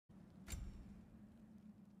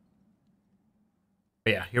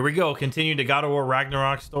But yeah, here we go. Continue the God of War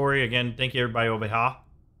Ragnarok story. Again, thank you everybody over here. Hope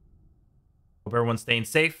everyone's staying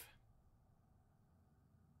safe.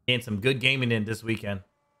 Getting some good gaming in this weekend.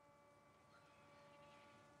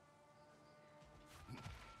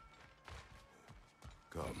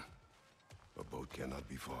 Come. A boat cannot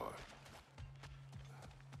be far.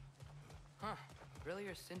 Huh.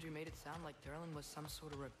 Earlier, Sindri made it sound like Durlin was some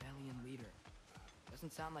sort of rebellion leader.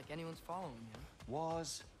 Doesn't sound like anyone's following him.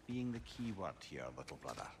 Was being the key word here, little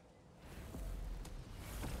brother.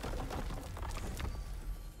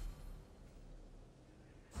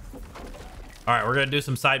 All right, we're gonna do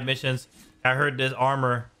some side missions. I heard this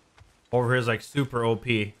armor over here is like super OP.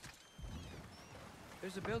 There's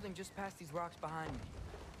a building just past these rocks behind me.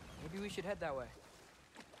 Maybe we should head that way.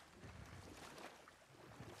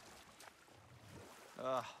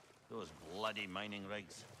 Ugh, those bloody mining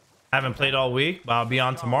rigs. I haven't played all week, but I'll be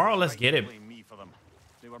on tomorrow. Let's get it. Blame me for them.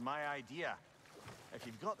 They were my idea. If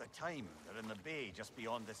you've got the time, they're in the bay just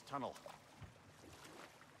beyond this tunnel.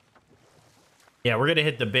 Yeah, we're gonna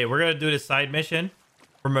hit the bay. We're gonna do this side mission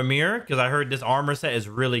for Mimir because I heard this armor set is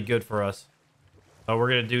really good for us. So we're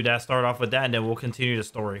gonna do that. Start off with that, and then we'll continue the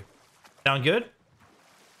story. Sound good?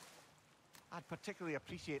 I'd particularly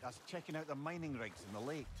appreciate us checking out the mining rigs in the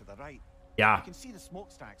lake to the right. Yeah. You can see the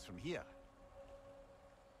smokestacks from here.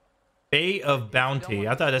 Bay of Bounty.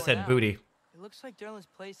 I thought that said booty. It looks like Durlin's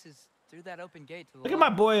place is through that open gate to the Look at my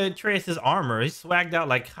boy Trace's armor. He's swagged out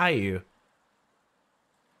like Caillou.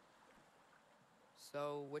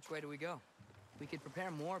 So, which way do we go? We could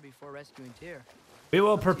prepare more before rescuing Tyr. We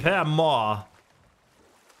will prepare more.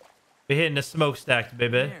 We're hitting the smokestack,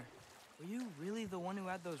 baby. Here, were you really the one who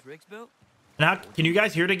had those rigs built? Now, can you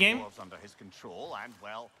guys hear the game? Was under his control, and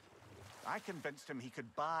well, I convinced him he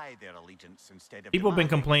could buy their allegiance instead of. People have been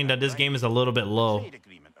complaining that this game is a little bit low. Trade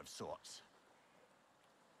agreement of sorts.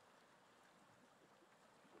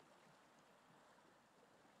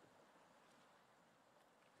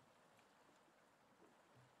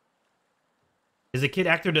 Is the kid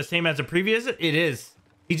actor the same as the previous? It is.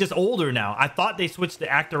 He's just older now. I thought they switched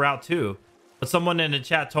the actor out too. But someone in the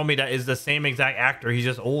chat told me that is the same exact actor. He's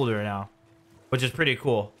just older now. Which is pretty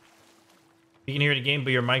cool. You can hear the game,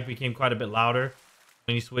 but your mic became quite a bit louder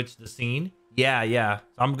when you switched the scene. Yeah, yeah.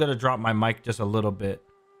 I'm going to drop my mic just a little bit.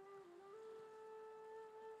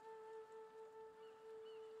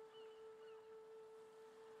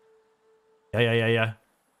 Yeah.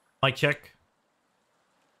 Mic check.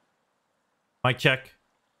 Mic check.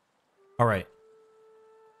 All right.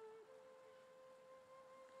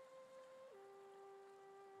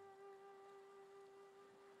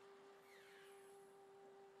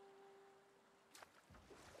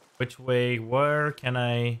 Which way? Where can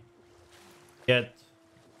I get?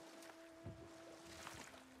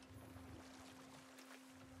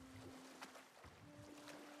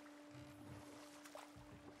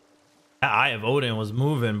 That Eye of Odin was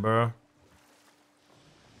moving, bro.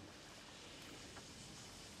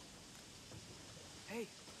 Hey,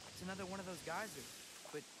 it's another one of those geysers,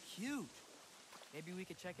 but huge. Maybe we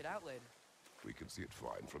could check it out later. We can see it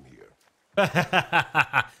fine from here.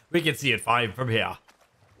 We can see it fine from here.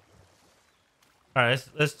 All right,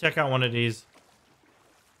 let's check out one of these.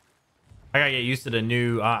 I gotta get used to the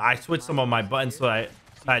new. I switched some of my buttons so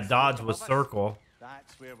I dodge with circle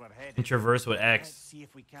That's where we're headed. and traverse with Let's X. see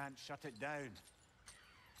if we can't shut it down.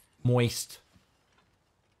 Moist.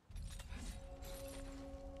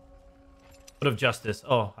 Foot of Justice.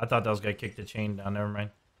 Oh, I thought that was gonna kick the chain down. Never mind.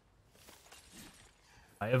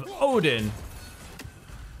 I have Odin.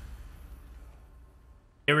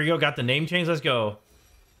 Here we go. Got the name change. Let's go.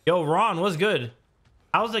 Yo, Ron, what's good?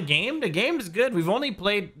 How's the game? The game is good. We've only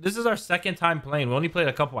played. This is our second time playing. We only played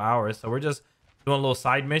a couple hours, so we're just doing a little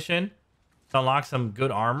side mission to unlock some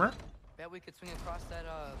good armor. Bet we could swing across that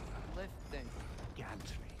lift thing.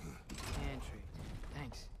 Gantry. Gantry.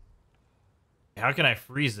 Thanks. How can I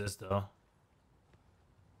freeze this though?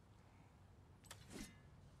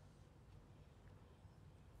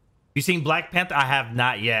 You seen Black Panther? I have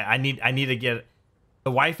not yet. I need to get.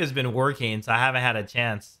 The wife has been working, so I haven't had a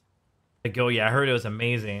chance to go yet. I heard it was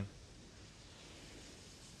amazing.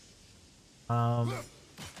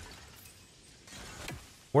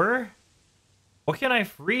 Where? What can I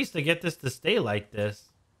freeze to get this to stay like this?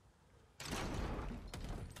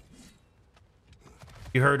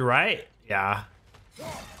 You heard right? Yeah.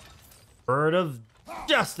 Bird of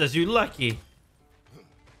Justice, you lucky.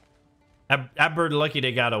 That bird lucky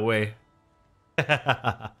they got away.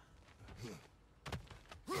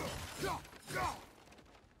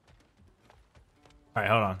 Alright,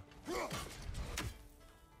 hold on.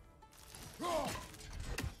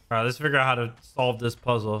 Alright, let's figure out how to solve this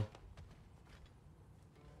puzzle.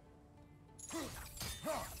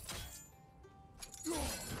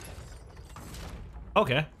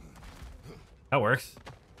 Okay. That works.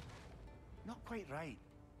 Not quite right.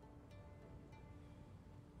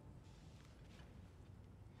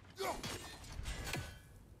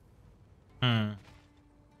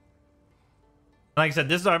 Like I said,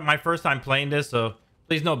 this is my first time playing this, so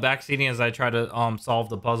please no backseating as I try to solve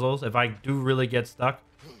the puzzles. If I do really get stuck,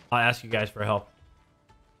 I'll ask you guys for help.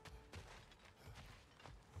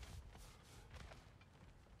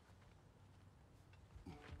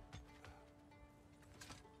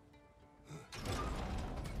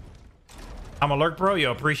 I'm a lurk, bro.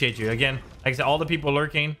 Yo, appreciate you. Again, like I said, all the people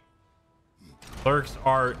lurking. Lurks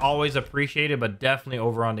are always appreciated, but definitely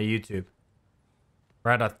over on the YouTube.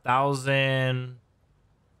 We're at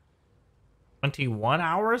 1,021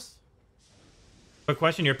 hours. Quick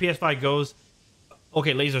question: your PS5 goes.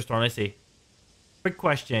 Okay, Laser Storm. Let's see. Quick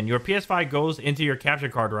question: your PS5 goes into your capture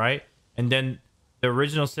card, right? And then the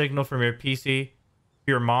original signal from your PC to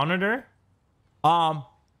your monitor.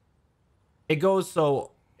 It goes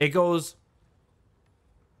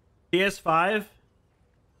PS5. So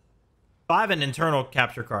I have an internal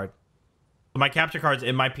capture card. So my capture card's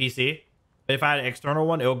in my PC. But if I had an external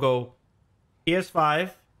one, it'll go PS5,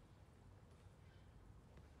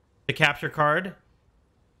 the capture card,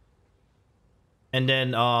 and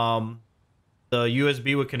then the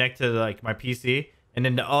USB would connect to like my PC, and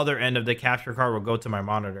then the other end of the capture card will go to my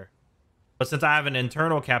monitor. But since I have an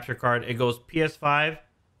internal capture card, it goes PS5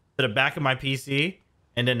 to the back of my PC,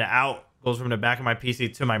 and then the out goes from the back of my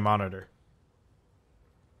PC to my monitor.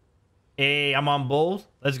 Hey, I'm on both.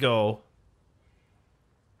 Let's go.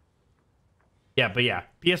 Yeah, but yeah.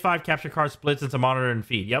 PS5 capture card splits into monitor and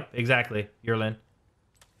feed. Yep, exactly. Yerlin.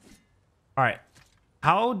 All right.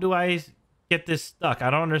 How do I get this stuck? I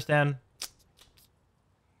don't understand.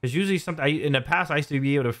 Because usually in the past, I used to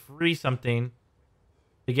be able to free something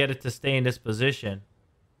to get it to stay in this position.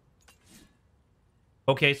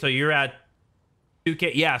 Okay, so you're at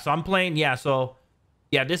 2K. Yeah, so I'm playing. Yeah, so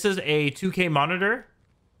yeah, this is a 2K monitor.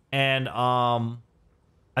 And I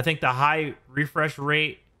think the high refresh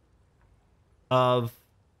rate of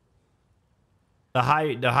the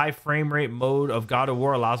high frame rate mode of God of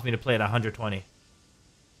War allows me to play at 120.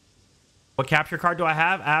 What capture card do I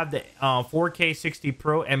have? I have the 4K 60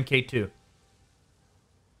 Pro MK2.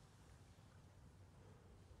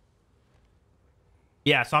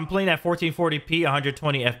 Yeah, so I'm playing at 1440p,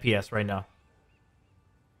 120 FPS right now.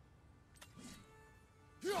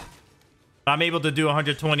 I'm able to do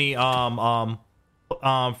 120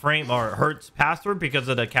 frame or hertz pass through because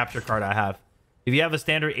of the capture card I have. If you have a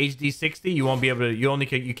standard HD 60, you won't be able to.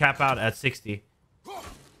 You cap out at 60. So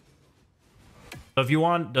if you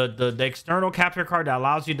want the external capture card that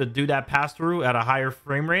allows you to do that pass through at a higher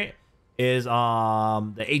frame rate is the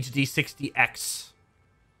HD 60X,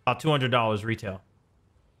 about $200 retail.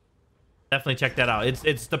 Definitely check that out.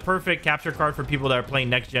 It's the perfect capture card for people that are playing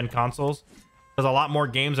next gen consoles because a lot more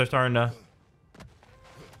games are starting to.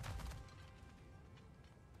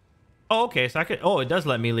 Oh, okay. So I could. Oh, it does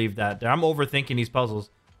let me leave that there. I'm overthinking these puzzles.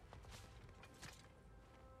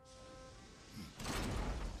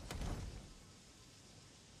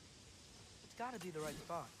 It's gotta be the right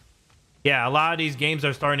spot. Yeah, a lot of these games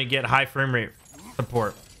are starting to get high frame rate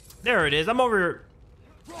support. There it is. I'm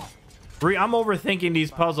overthinking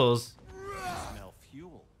these puzzles. Smell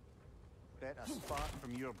fuel. Bet a spark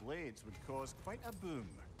from your blades would cause quite a boom.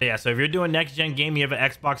 Yeah, so if you're doing next gen game, you have an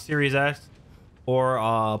Xbox Series X or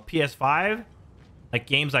PS5, like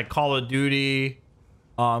games like Call of Duty,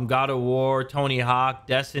 God of War, Tony Hawk,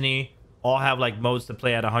 Destiny, all have like modes to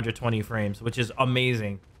play at 120 frames, which is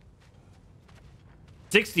amazing.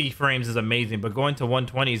 60 frames is amazing, but going to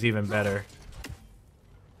 120 is even better.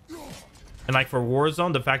 And like for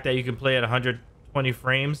Warzone, the fact that you can play at 120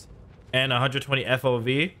 frames and 120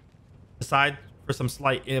 FOV, aside for some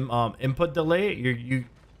slight input delay,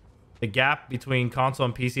 the gap between console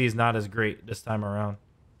and PC is not as great this time around.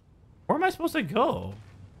 Where am I supposed to go?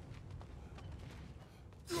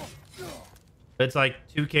 It's like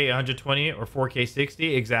 2K 120 or 4K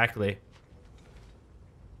 60. Exactly.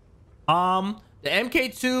 The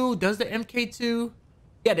MK2, does the MK2?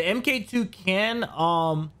 Yeah, the MK2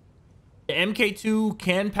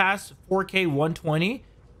 can pass 4K 120,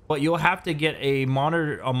 but you'll have to get a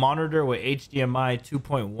monitor with HDMI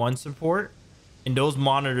 2.1 support. And those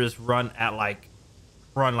monitors run like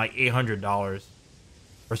 $800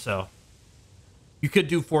 or so. You could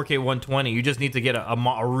do 4K 120. You just need to get a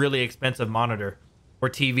really expensive monitor or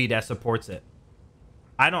TV that supports it.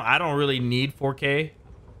 I don't really need 4K.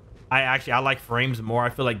 I like frames more. I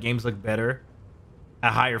feel like games look better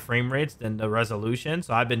at higher frame rates than the resolution.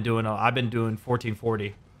 So I've been doing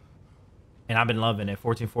 1440, and I've been loving it.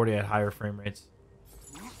 1440 at higher frame rates.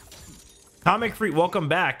 Comic Freak, welcome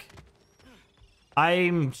back.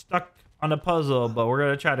 I'm stuck on a puzzle, but we're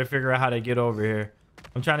gonna try to figure out how to get over here.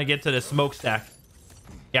 I'm trying to get to the smokestack.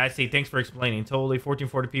 Yeah, I see. Thanks for explaining. Totally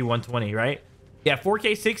 1440p 120, right? Yeah,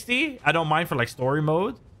 4K 60. I don't mind for like story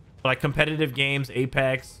mode, but like competitive games,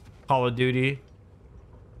 Apex, Call of Duty.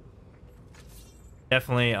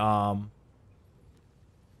 Definitely.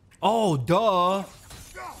 Oh, duh.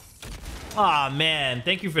 Ah, man.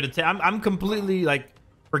 Thank you for the I'm completely like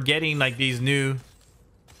forgetting like these new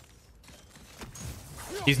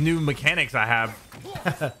mechanics I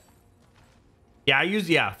have. Yeah, I use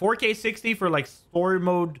 4K 60 for like story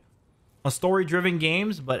mode, story driven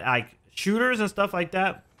games, but like shooters and stuff like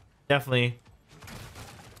that, definitely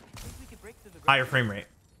higher frame rate.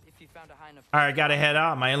 All right, gotta head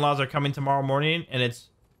out. My in-laws are coming tomorrow morning, and it's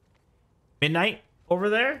midnight over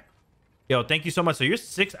there. Yo, thank you so much. So you're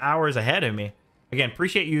 6 hours ahead of me. Again,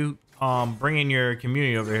 appreciate you bringing your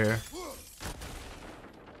community over here.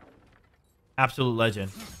 Absolute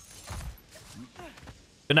legend.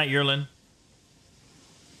 Good night, Yerlin.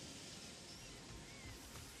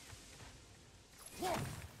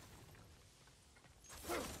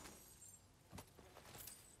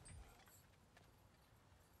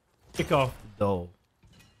 Kick off the dough.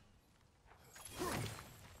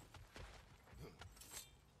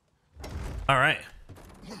 All right.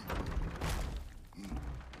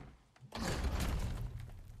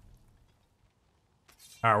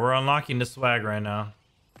 All right, we're unlocking the swag right now.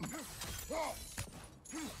 It'd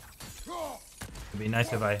be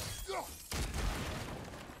nice if I...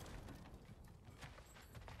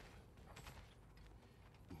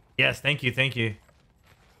 Yes, thank you, thank you.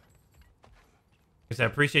 I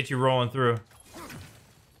appreciate you rolling through.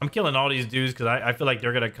 I'm killing all these dudes because I feel like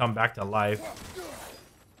they're gonna come back to life.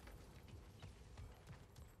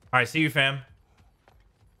 All right, see you, fam.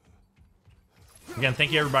 Again,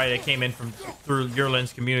 thank you everybody that came in from through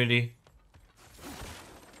Yerlin's community.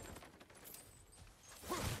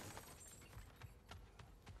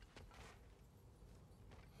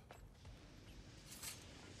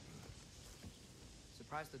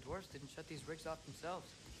 Surprised the dwarves didn't shut these rigs off themselves.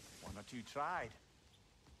 One or two tried.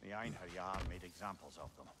 The Einherjar made examples of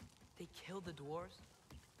them. They killed the dwarves?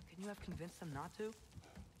 Couldn't you have convinced them not to?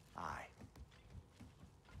 Aye.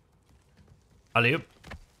 Alley-oop.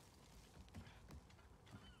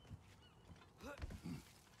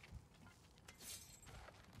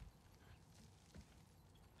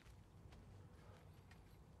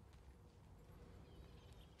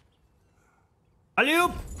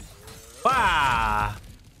 Alley-oop. Wow.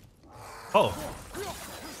 Oh.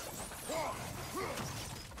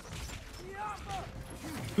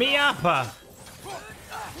 Miappa.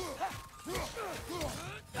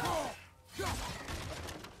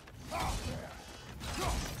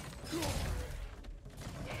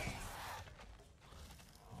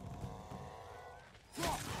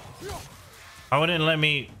 I wouldn't let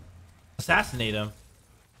me assassinate him.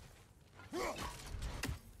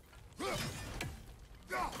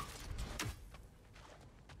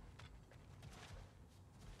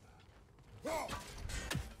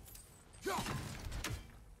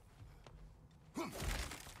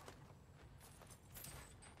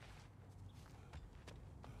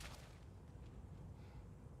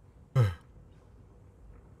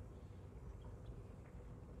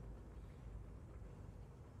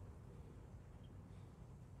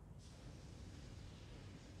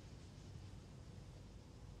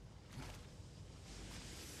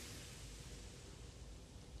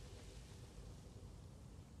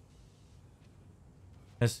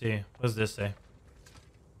 Let's see. What does this say?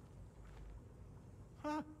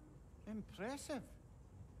 Huh. Impressive.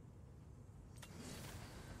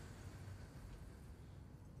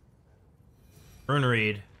 Rune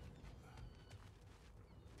read.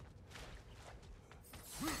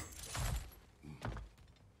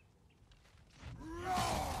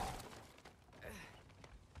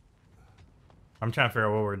 I'm trying to figure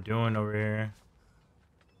out what we're doing over here.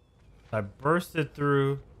 I bursted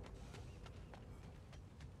through.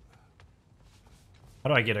 How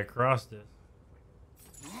do I get across this?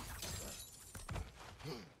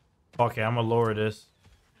 Okay, I'm gonna lower this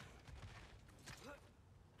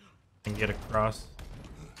and get across.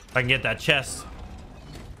 If I can get that chest.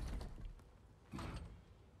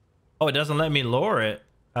 Oh, it doesn't let me lower it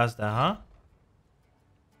past that, huh?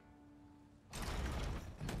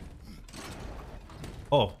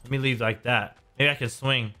 Oh, let me leave like that. Maybe I can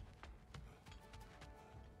swing.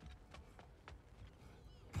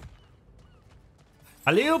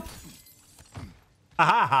 Alley-oop! Ha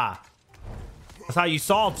ha ha! That's how you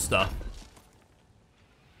solve stuff.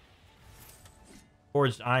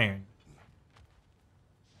 Forged iron.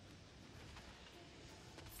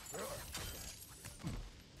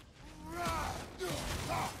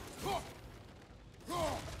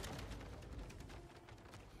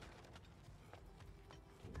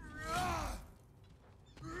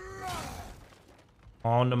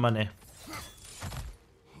 on the money.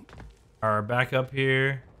 All right, back up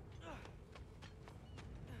here.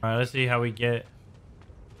 All right, let's see how we get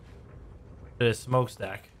to this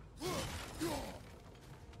smokestack.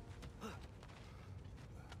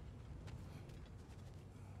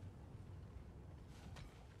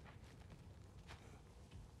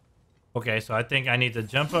 Okay, so I think I need to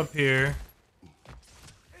jump up here.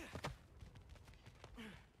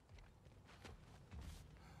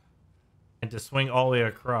 And to swing all the way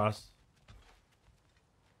across.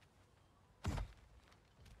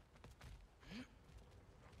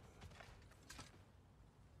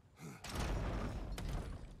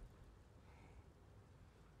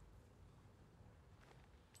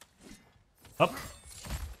 Up.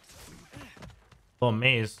 Little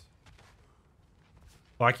maze.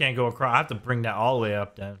 Well, I can't go across. I have to bring that all the way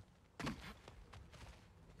up then.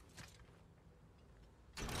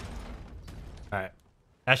 Alright.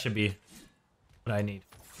 That should be what I need.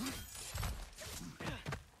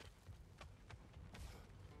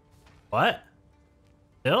 What?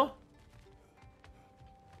 Still?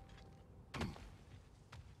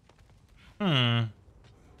 Hmm.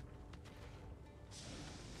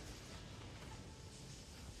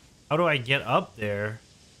 How do I get up there?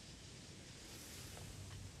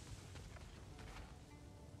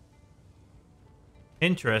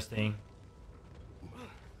 Interesting.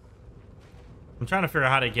 I'm trying to figure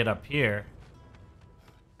out how to get up here.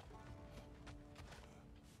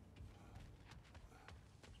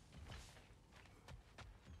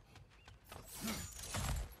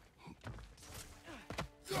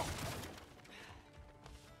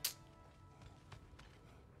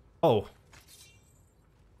 Oh.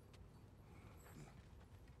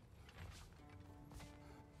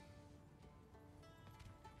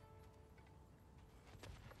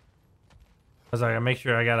 I was like, I make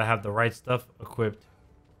sure I gotta have the right stuff equipped.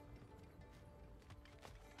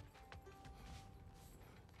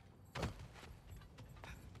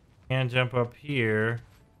 And jump up here.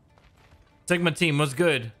 Sigma team, what's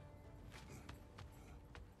good?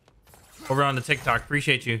 Over on the TikTok,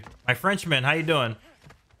 appreciate you. My Frenchman, how you doing?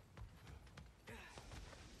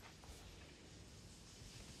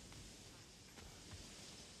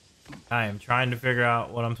 I am trying to figure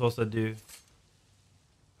out what I'm supposed to do.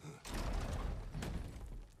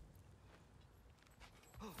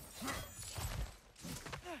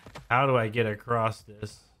 How do I get across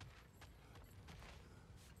this?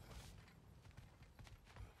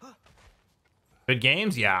 Good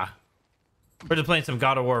games? Yeah. We're just playing some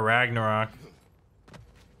God of War Ragnarok.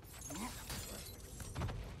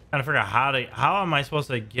 Trying to figure out how am I supposed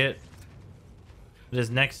to get to this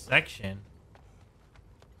next section?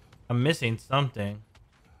 I'm missing something.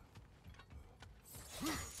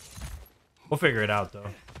 We'll figure it out though.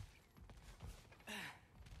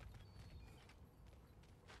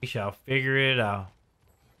 We shall figure it out.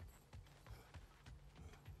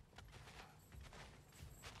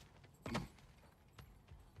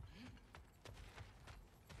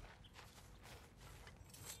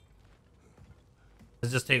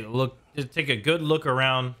 Let's just take a look. Just take a good look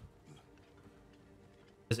around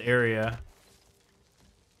this area.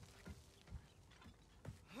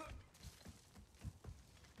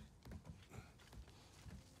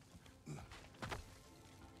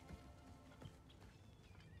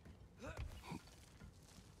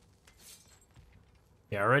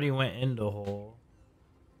 Yeah, I already went in the hole.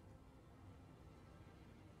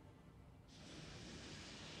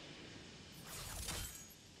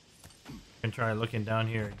 And try looking down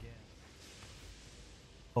here again.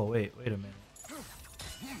 Oh wait a minute.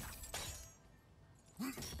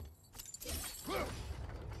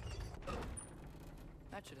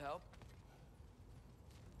 That should help.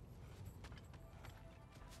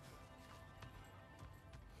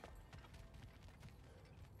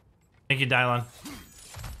 Thank you, Dylon.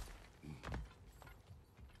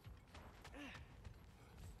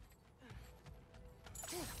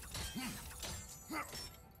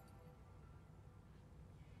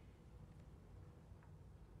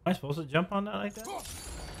 Am I supposed to jump on that like that?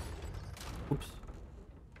 Oops.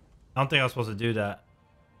 I don't think I was supposed to do that.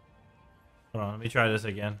 Hold on, let me try this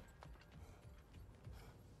again.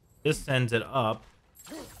 This sends it up.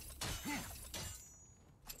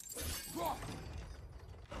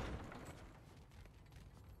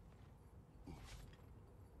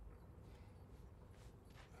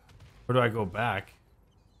 Where do I go back?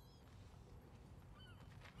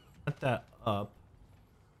 Set that up.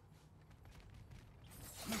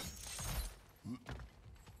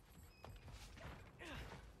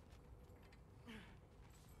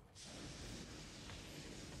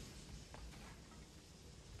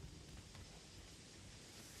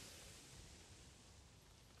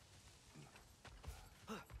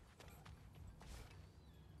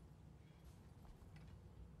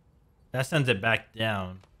 That sends it back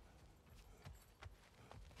down.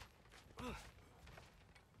 I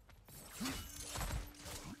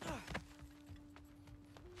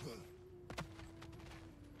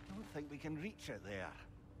don't think we can reach it there.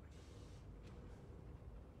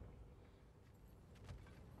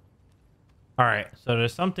 All right, so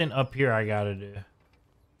there's something up here I gotta do.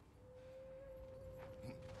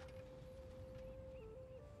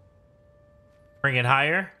 Bring it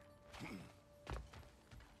higher.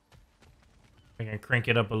 I can crank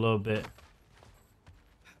it up a little bit.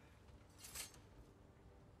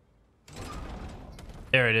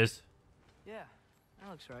 There it is. Yeah, that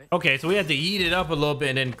looks right. Okay, so we have to heat it up a little bit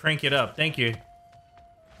and then crank it up. Thank you.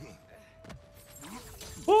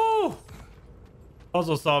 Woo!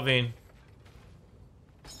 Puzzle solving.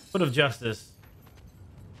 Foot of justice.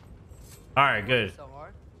 All right, good. So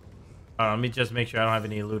hard. Let me just make sure I don't have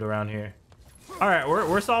any loot around here. All right,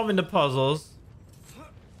 we're solving the puzzles.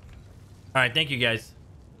 All right, thank you guys.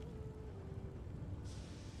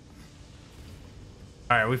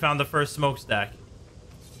 All right, we found the first smokestack.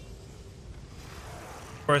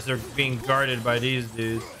 Of course, they're being guarded by these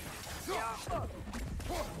dudes.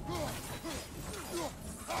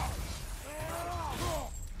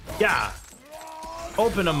 Yeah.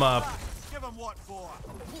 Open them up. Give him what for.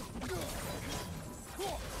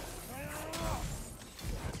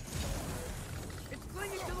 It's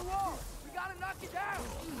clinging to the wall. We gotta knock it down.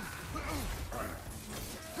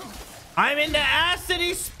 I'm in the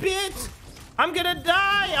acidity spit. I'm gonna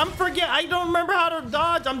die. I don't remember how to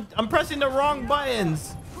dodge. I'm pressing the wrong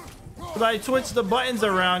buttons. I switched the buttons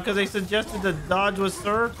around because they suggested the dodge was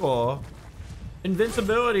circle.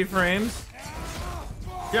 Invincibility frames.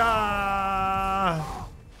 Yeah.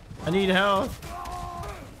 I need health.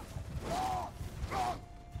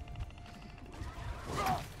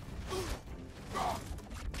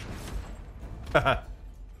 That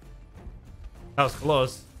was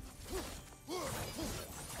close.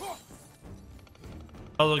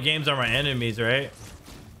 Puzzle games are my enemies, right?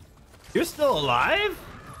 You're still alive?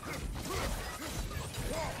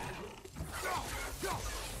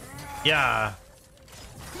 Yeah.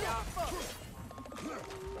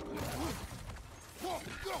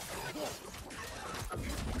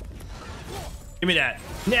 Give me that.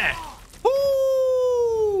 Nah.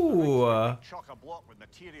 Ooh. Chock a block with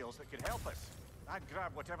materials that could help us. I'd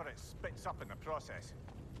grab whatever it spits up in the process.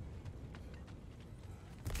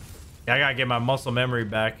 Yeah, I gotta get my muscle memory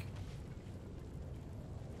back.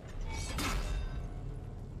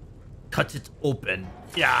 Cut it open.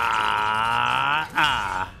 Yeah.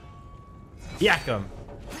 Ah. Yak 'em.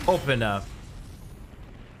 Open up.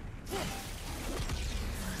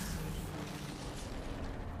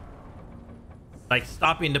 Like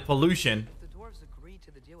stopping the pollution. If the dwarves agreed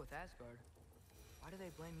to the deal with Asgard, why do they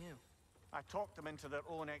blame you? I talked them into their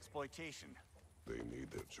own exploitation. They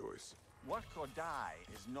made their choice. Work or die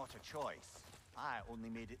is not a choice. I only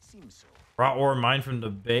made it seem so. Raw ore mined from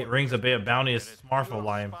the rings of Bay of Bounty is There is Smarful pure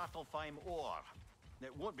lime. Svartalfheim ore.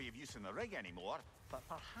 It won't be of use in the rig anymore, but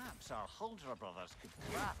perhaps our Huldra brothers could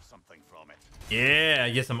craft something from it. Yeah,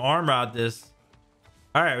 get some armor out this.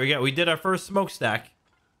 All right, we did our first smokestack.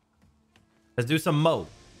 Let's do some mo.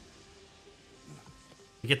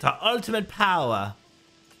 We get to ultimate power.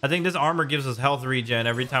 I think this armor gives us health regen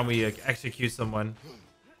every time we execute someone.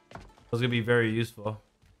 It's gonna be very useful.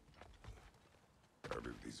 How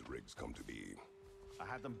did these rigs come to be? I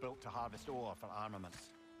had them built to harvest ore for armaments.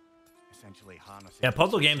 Essentially harnessing... Yeah,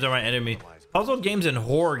 puzzle games are my enemy. Puzzle games and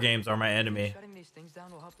horror games are my enemy. Shutting these things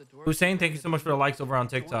down will help the dwarves. Hussein, thank you so much for the likes over on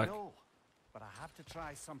Don't TikTok. know, but I have to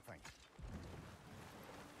try something.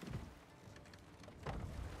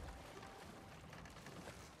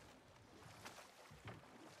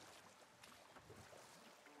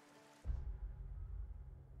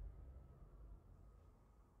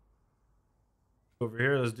 Over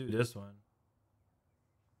here, let's do this one.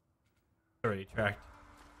 Already tracked.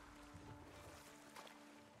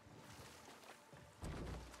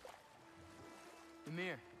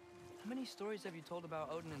 Ymir, how many stories have you told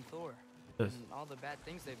about Odin and Thor? Yes. And all the bad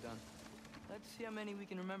things they've done. Let's see how many we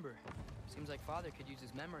can remember. Seems like Father could use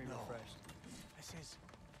his memory refreshed. This is...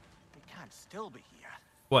 It can't still be here.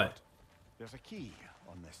 What? There's a key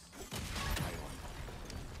on this island.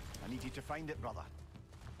 I need you to find it, brother.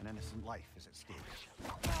 An innocent life is at stake.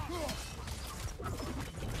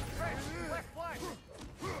 Left flank!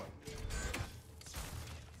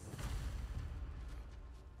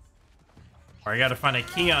 I gotta find a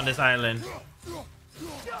key on this island.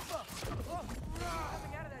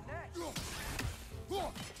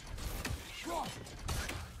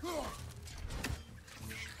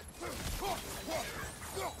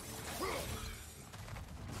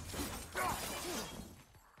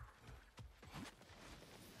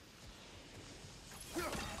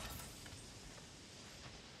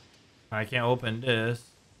 I can't open this.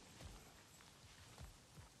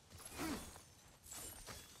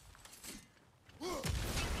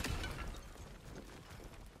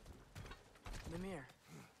 Mimir,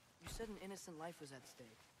 you said an innocent life was at stake.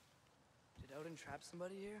 Did Odin trap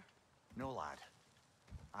somebody here? No, lad.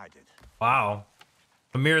 I did. Wow.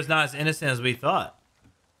 Amir is not as innocent as we thought.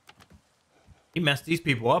 He messed these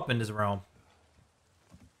people up in this realm.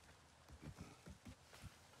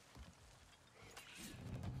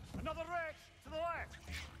 Another wreck to the left.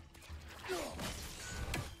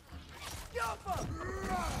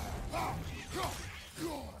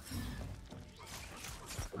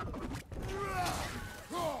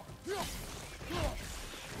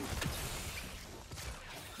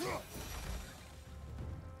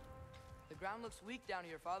 The ground looks weak down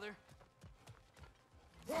here, Father.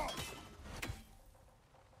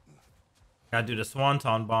 Gotta do the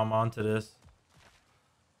swanton bomb onto this.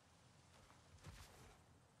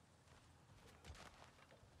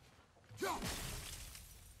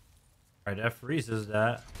 Alright, that freezes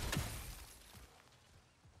that.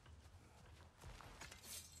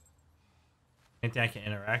 Anything I can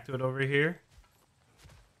interact with over here?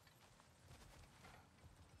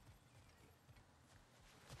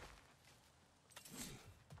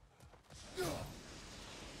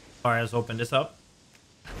 Alright, let's open this up.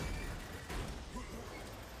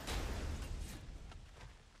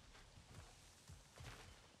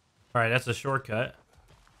 Alright, that's a shortcut.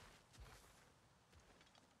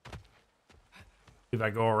 See if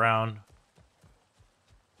I go around.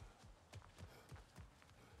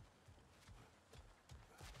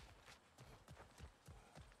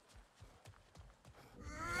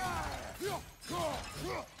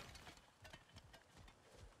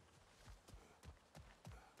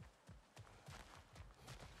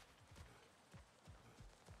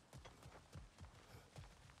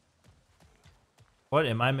 What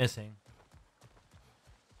am I missing?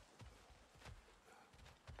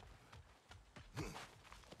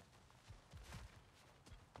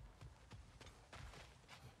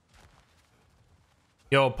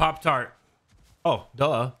 Yo, Pop-Tart. Oh,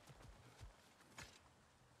 duh.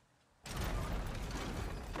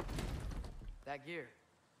 That gear.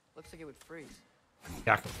 Looks like it would freeze.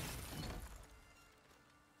 Yaku.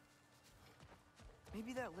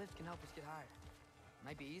 Maybe that lift can help us get higher.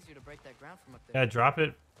 Might be easier to break that ground from up there. Yeah, drop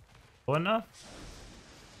it low enough?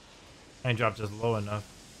 I ain't drop just low enough.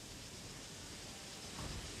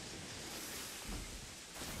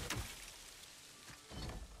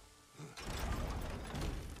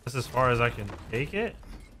 That's as far as I can take it?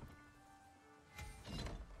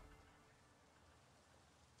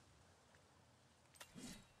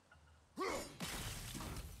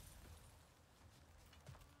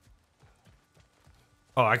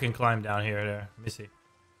 Oh, I can climb down here. There. Let me see.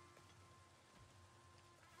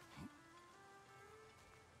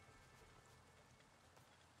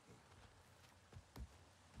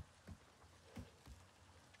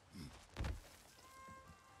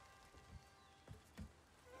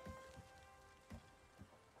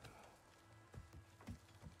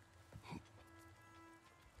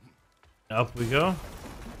 Up we go.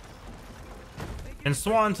 And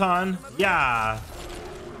Swanton. Yeah.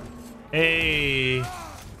 Hey.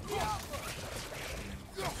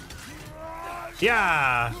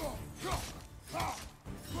 Yeah.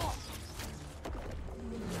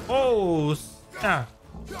 Oh. Yeah.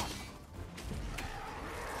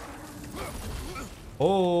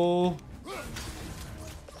 Oh.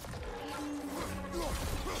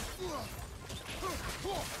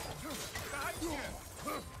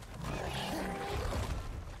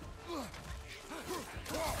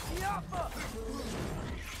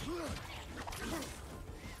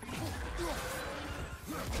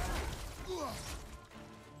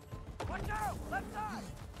 Watch out! Left side!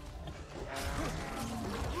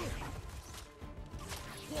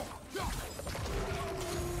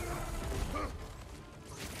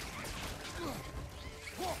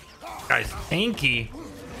 Guy's tanky.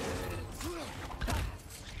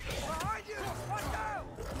 Behind you! Watch out!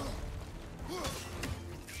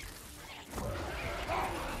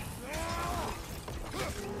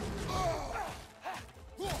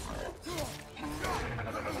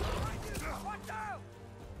 Watch out!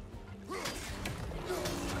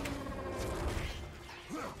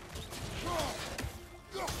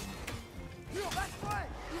 Left way!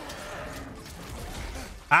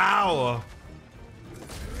 Ow.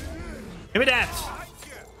 Give me that.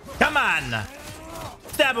 Come on.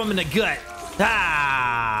 Stab him in the gut.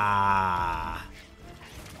 Ah.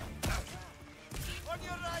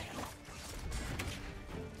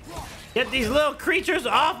 Get these little creatures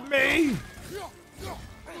off me.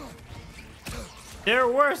 They're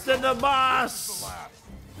worse than the boss.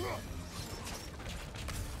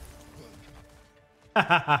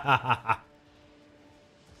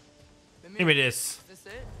 Give me this. Is this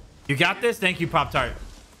it? You got this? Thank you, Pop-Tart.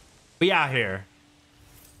 We out here.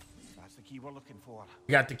 That's the key we're looking for.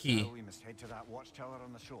 We got the key. Now we must head to that watchtower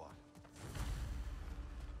on the shore.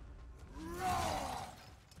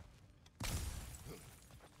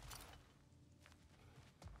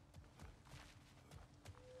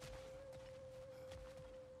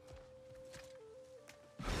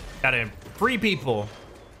 Gotta free people.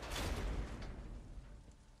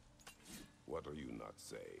 What are you not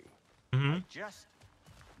saying? I just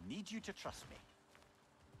need you to trust me.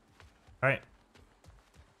 All right.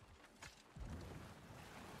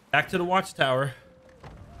 Back to the watchtower.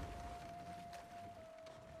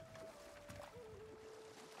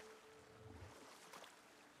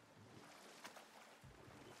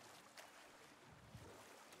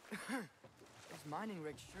 Those mining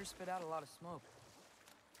rigs sure spit out a lot of smoke.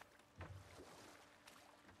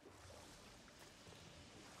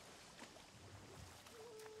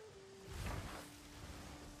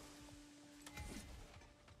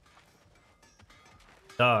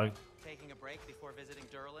 Dog. Taking a break before visiting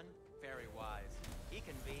Durlin? Very wise. He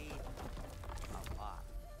can be a lot.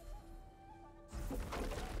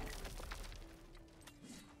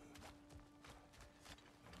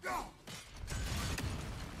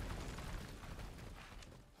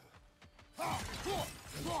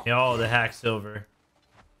 Oh, the hack silver.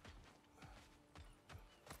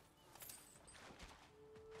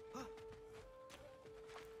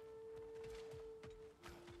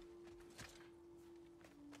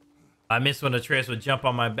 I miss when Atreus would jump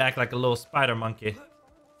on my back like a little spider monkey.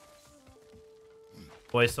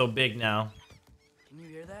 Boy, so big now. Can you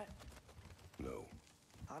hear that? No.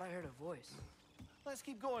 Thought I heard a voice. Let's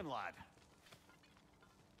keep going, lad.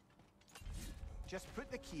 Just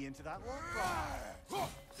put the key into that lock.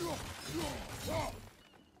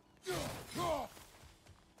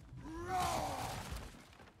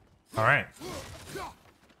 All right.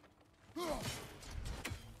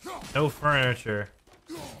 No furniture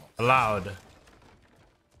allowed.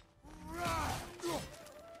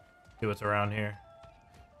 See what's around here.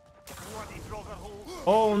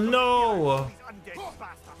 Oh no!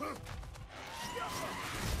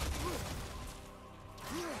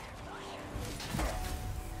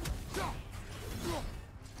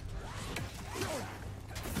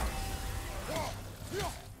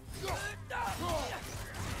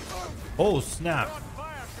 Oh snap!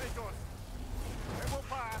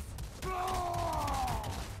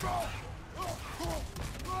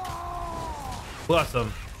 Bless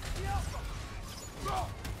him.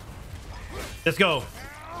 Let's go.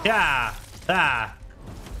 Yeah. Ah.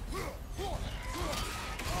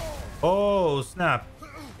 Oh snap.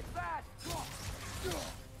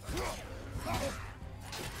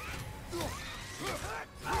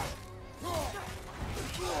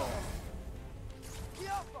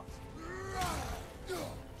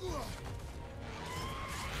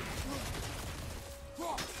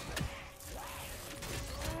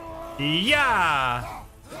 Yeah.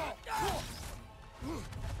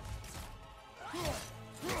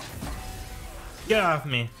 Get off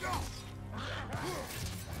me.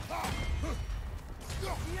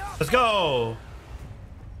 Let's go.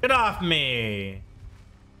 Get off me.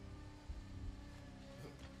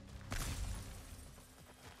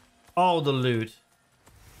 All the loot.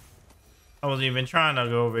 I wasn't even trying to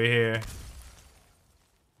go over here.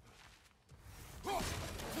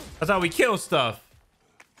 That's how we kill stuff.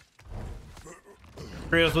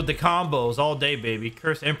 Trails with the combos all day, baby.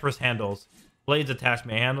 Curse Empress handles. Blades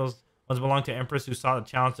attachment handles. Once belonged to Empress who sought a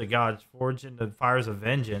challenge to gods. Forged in the fires of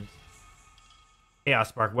vengeance. Chaos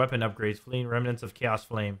Spark. Weapon upgrades. Fleeing remnants of Chaos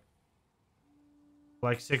Flame.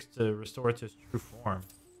 Like 6 to restore to its true form.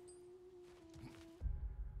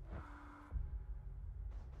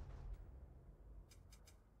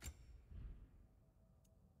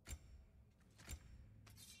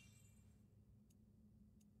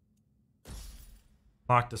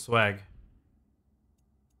 Lock the swag.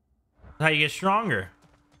 That's how you get stronger.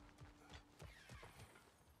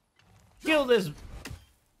 Kill this.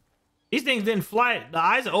 These things didn't fly. The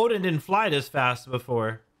Eyes of Odin didn't fly this fast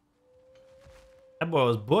before. That boy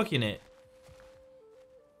was booking it.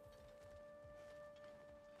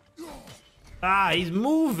 Ah, he's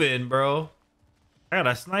moving, bro. I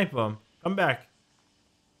gotta snipe him. Come back.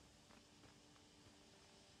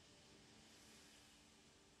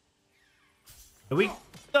 Did we?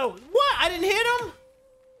 No, what? I didn't hit him.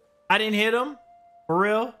 I didn't hit him. For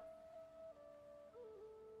real?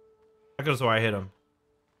 That goes where I hit him.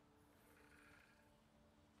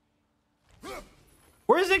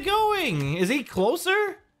 Where is it going? Is he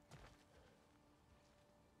closer?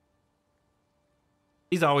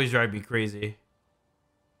 He's always driving me crazy.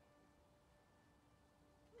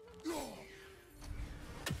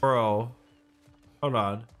 Bro. Hold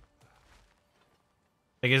on.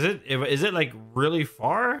 Like, is it like really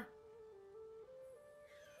far?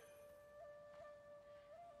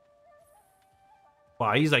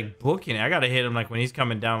 Wow, he's like booking it. I gotta hit him like when he's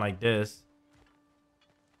coming down like this.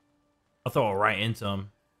 I'll throw it right into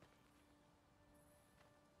him.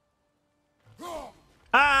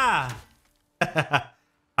 Ah!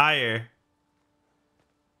 Higher.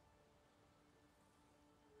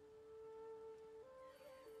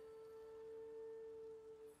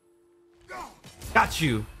 Got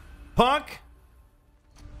you, punk.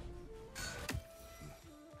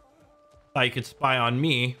 Thought you could spy on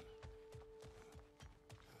me.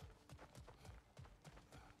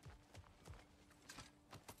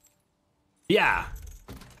 Yeah.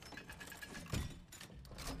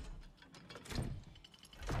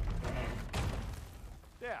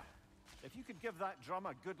 There. If you could give that drum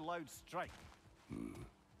a good loud strike.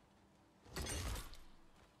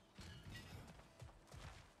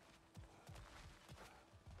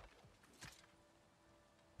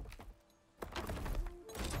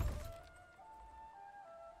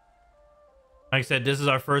 Like I said, this is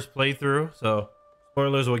our first playthrough, so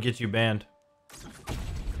spoilers will get you banned.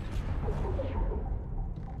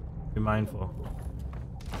 Be mindful.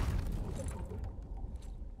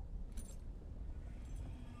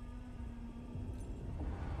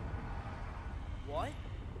 What?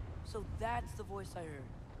 So that's the voice I heard.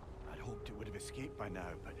 I'd hoped it would have escaped by now,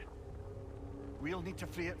 but we'll need to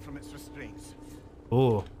free it from its restraints.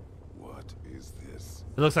 Ooh, What is this?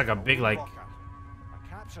 it looks like a big like. Walker. I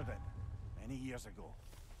captured it many years ago.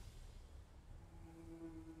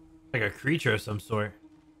 Like a creature of some sort.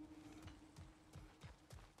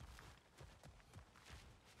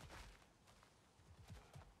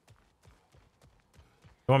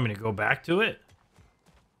 You want me to go back to it?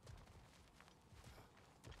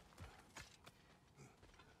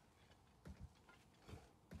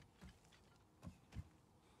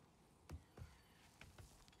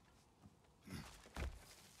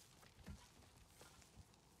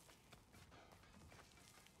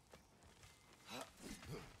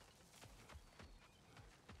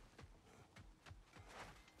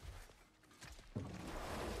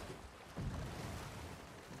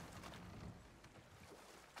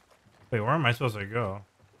 Wait, where am I supposed to go?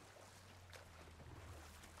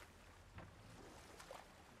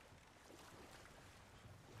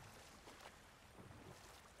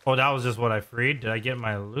 Oh, that was just what I freed. Did I get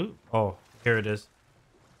my loot? Oh, here it is.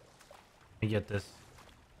 Let me get this.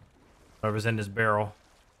 Whatever's in this barrel.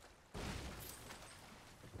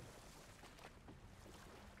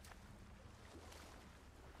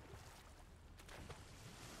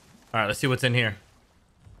 All right, let's see what's in here.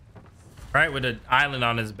 All right, with an island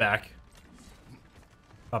on his back.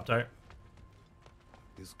 Pop tart.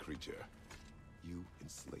 This creature. You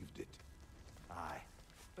enslaved it. Aye.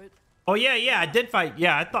 But Oh yeah, I did fight.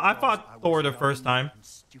 Yeah, I fought Thor the first time.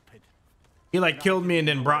 Stupid. He like killed me and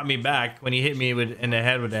then brought me back when he hit me in the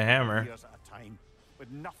head with a hammer. Years at a time, with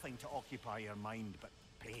nothing to occupy your mind but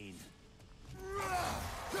pain.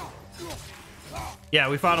 Yeah,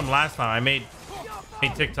 we fought him last time. I made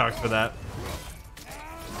TikToks for that.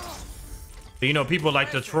 But, you know, people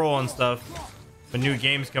like to troll and stuff when new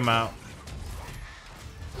games come out.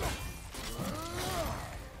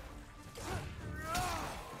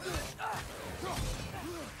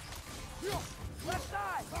 left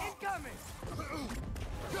side, incoming.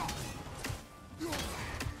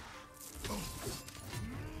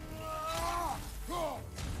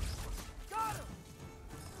 Got him.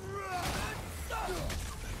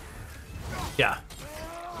 Yeah.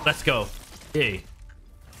 Let's go. Hey.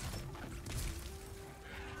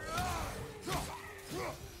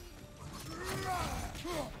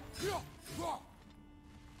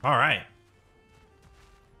 All right.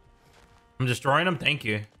 I'm destroying them. Thank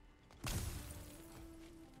you.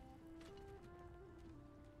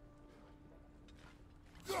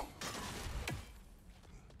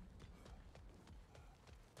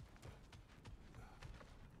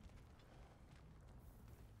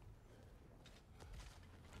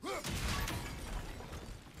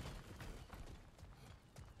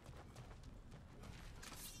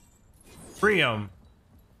 Free them.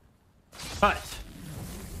 Cut.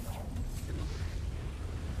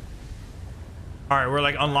 All right, we're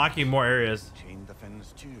like unlocking more areas. Chain the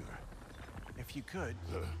fins too. If you could.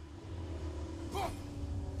 I'm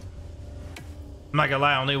not gonna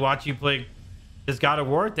lie, I only watch you play this God of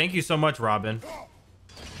War. Thank you so much, Robin.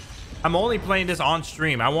 I'm only playing this on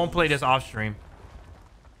stream. I won't play this off stream.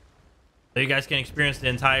 So you guys can experience the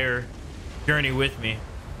entire journey with me.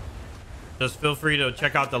 Just feel free to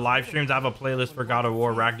check out the live streams. I have a playlist for God of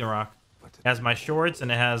War Ragnarok. It has my shorts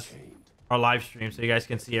and it has our live stream, so you guys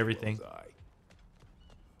can see everything.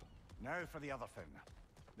 Now for the other thing.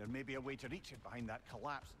 There may be a way to reach it behind that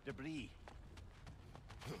collapsed debris.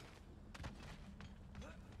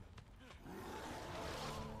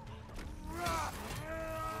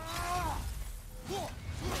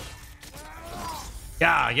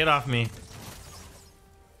 Yeah, get off me.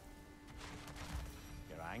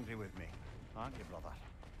 You're angry with me, aren't you, brother?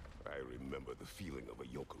 I remember the feeling of a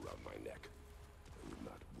yoke around my neck. I would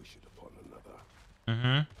not wish it upon another.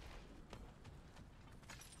 Mm-hmm.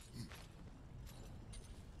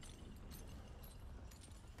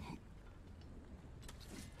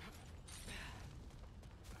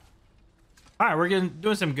 All right, we're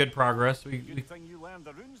doing some good progress. Good thing you learned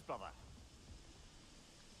the runes, brother.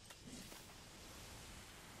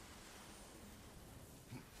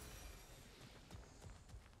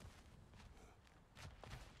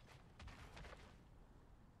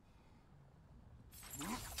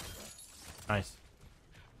 Nice.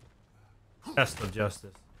 Test of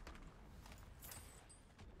justice.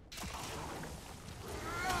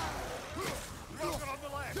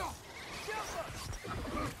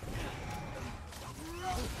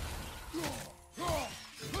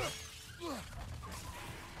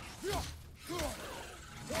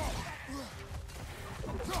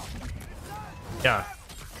 Yeah.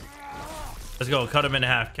 Let's go. Cut him in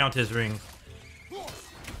half. Count his rings.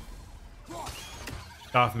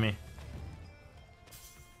 Off me.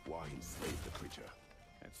 Why enslave the creature?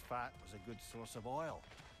 Its fat was a good source of oil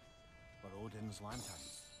for Odin's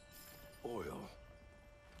lanterns. Oil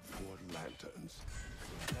for lanterns.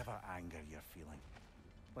 Whatever anger you're feeling,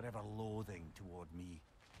 whatever loathing toward me,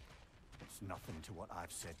 it's nothing to what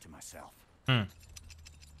I've said to myself. Hmm.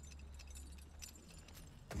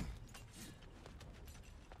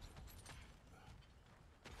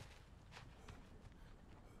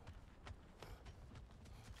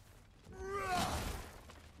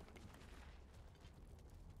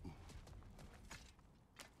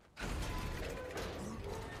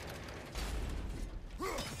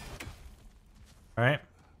 All right.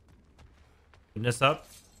 Open this up.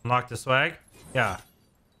 Unlock the swag. Yeah.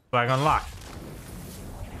 Swag unlocked.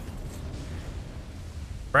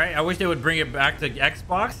 Right? I wish they would bring it back to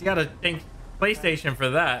Xbox. You gotta thank PlayStation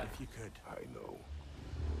for that. If you could. I know.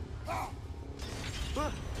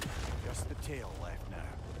 Just the tail left now.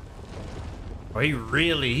 Oh, he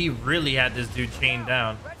really had this dude chained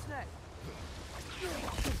down.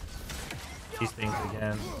 These things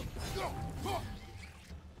again.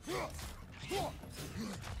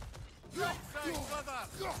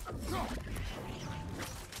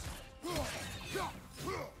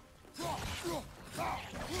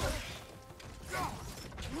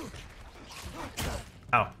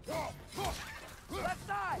 Ow. Left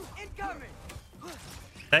side, incoming.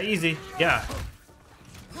 That easy. Yeah.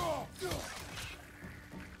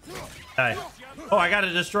 Hey. Oh, I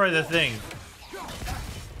gotta destroy the thing.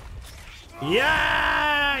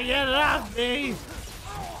 Yeah! Get it off me!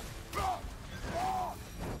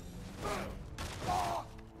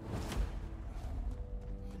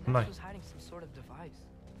 The nurse was hiding some sort of device.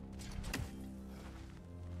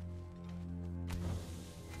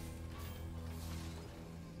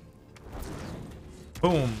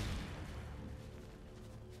 Boom.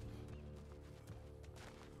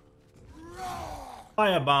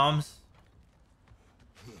 Fire bombs.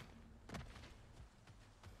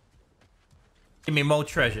 Give me more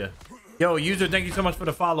treasure. Yo, user, thank you so much for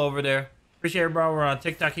the follow over there. Appreciate it, bro. We're on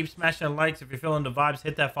TikTok. Keep smashing the likes. If you're feeling the vibes,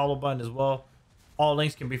 hit that follow button as well. All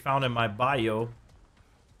links can be found in my bio.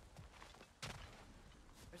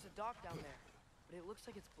 There's a dock down there, but it looks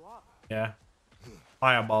like it's blocked. Yeah.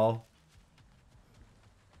 Fireball.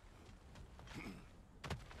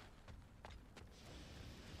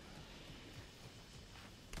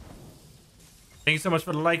 Thank you so much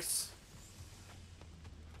for the likes.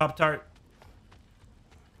 Pop Tart.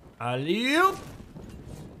 Alley-oop.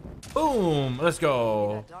 Boom. Let's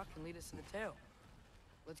go. That dock can lead us to the tail.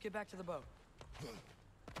 Let's get back to the boat.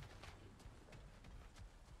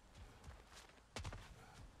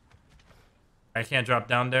 I can't drop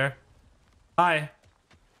down there. Hi.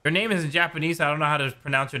 Your name is in Japanese. I don't know how to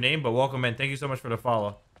pronounce your name, but welcome in. Thank you so much for the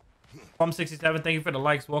follow. Plum67, thank you for the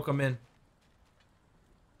likes. Welcome in.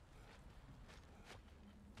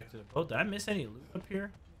 Back to the boat. Did I miss any loot up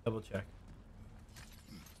here? Double check.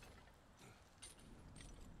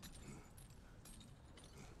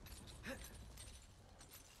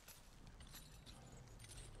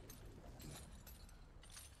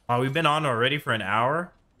 Oh, we've been on already for an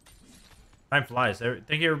hour. Time flies. Thank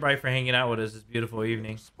you everybody for hanging out with us this beautiful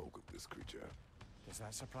evening. Spoke of this creature. Does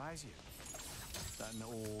that surprise you? That an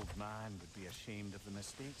old man would be ashamed of the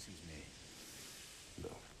mistakes he's made?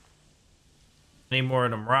 No. Need more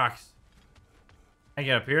of them rocks. Can I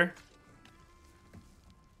get up here?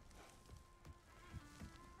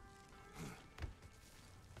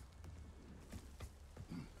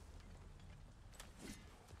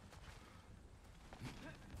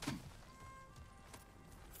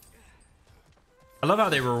 I love how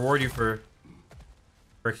they reward you for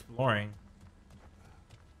exploring.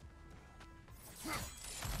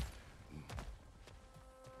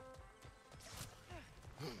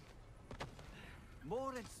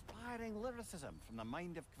 More inspiring lyricism from the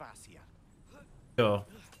mind of Gracia. Go.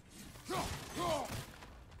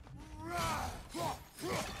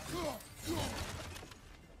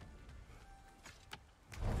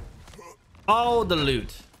 All the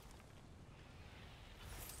loot.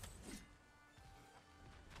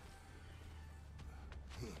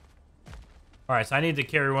 All right, so I need to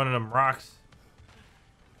carry one of them rocks.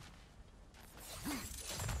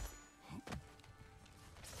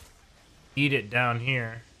 Eat it down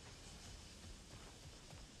here.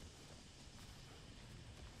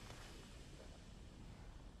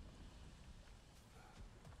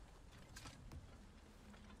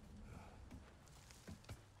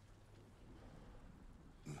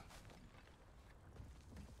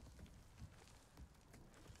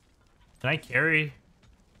 Can I carry?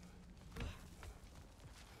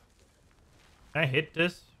 Can I hit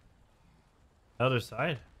this? The other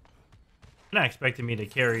side? They're not expecting me to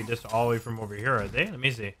carry this all the way from over here, are they? Let me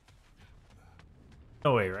see.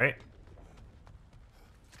 No way, right?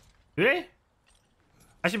 Do they?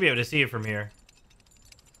 I should be able to see it from here.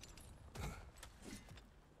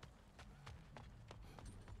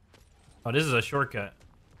 Oh, this is a shortcut.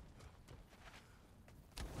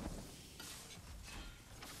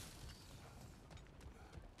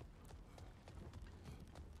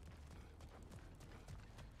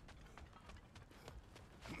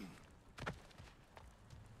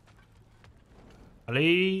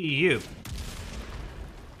 You.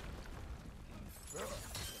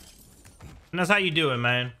 And that's how you do it,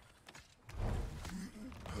 man.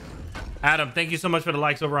 Adam, thank you so much for the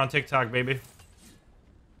likes over on TikTok, baby.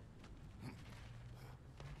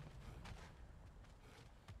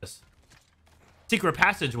 This secret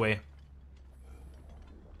passageway.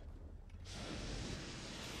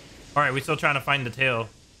 All right, we're still trying to find the tail.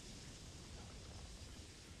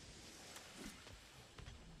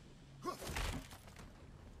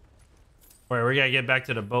 Wait, we gotta get back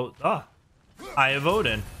to the boat. Oh, I have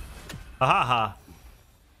Odin. Ha ha ha.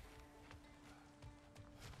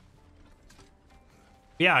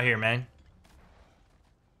 Be out here, man.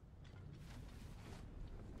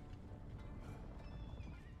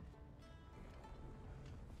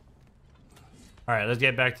 All right, let's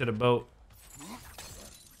get back to the boat.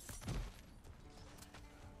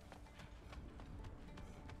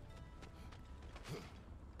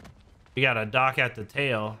 We got a dock at the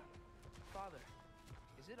tail.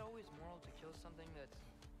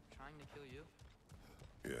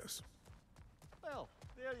 Yes. Well,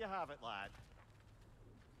 there you have it, lad.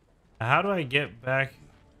 How do I get back?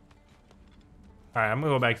 All right, I'm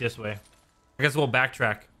gonna go back this way. I guess we'll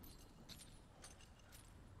backtrack.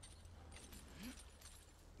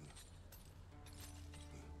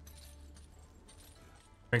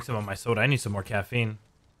 Drink some of my soda. I need some more caffeine.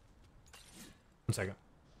 1 second.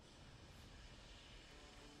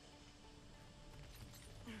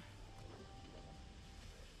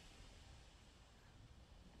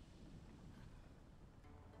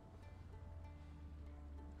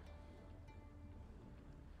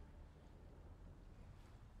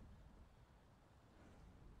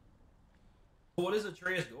 What is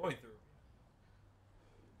Atreus going through?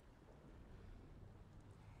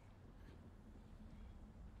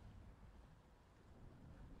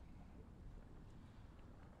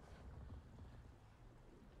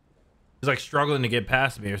 He's like struggling to get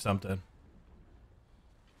past me or something.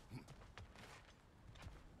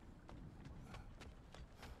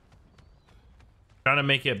 Trying to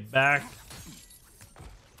make it back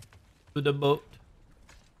to the boat.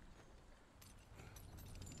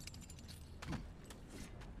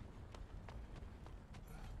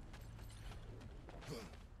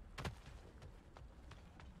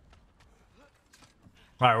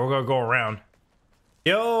 All right, we're gonna go around.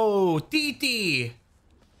 Yo, Titi,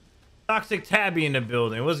 Toxic Tabby in the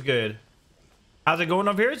building. What's good? How's it going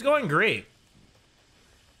up here? It's going great.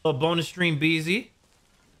 Little bonus stream, Beezy.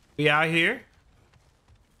 We out here.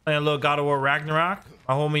 Playing a little God of War Ragnarok.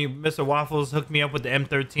 My homie Mr. Waffles hooked me up with the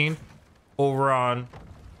M13 over on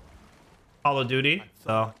Call of Duty.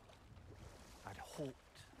 So I'd hoped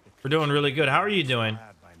the we're doing really good. How are you doing?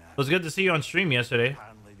 had by now. It was good to see you on stream yesterday.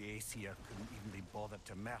 Apparently the Aesir couldn't even be bothered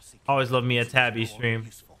to mercy. Always love me a It's Tabby no stream. longer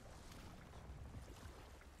useful.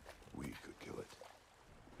 We could kill it.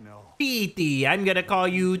 No. Titi, I'm gonna call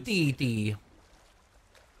you Titi.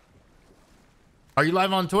 Are you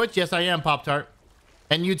live on Twitch? Yes, I am, Pop Tart.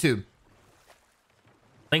 And YouTube.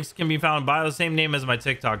 Links can be found by the same name as my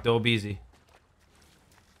TikTok, Daobeezy.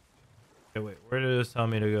 Okay, wait, where did this tell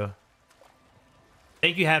me to go?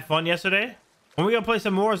 Think you had fun yesterday? When we gonna play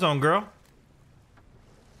some Warzone, girl?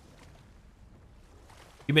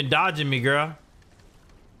 You been dodging me, girl.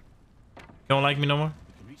 You don't like me no more?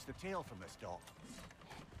 You can reach the tail from this dock.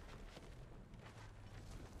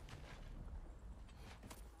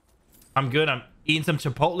 I'm good. I'm eating some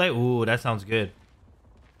Chipotle. Ooh, that sounds good.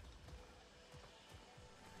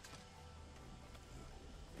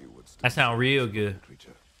 You would still That sound real good.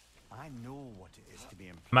 creature. I know what it is to be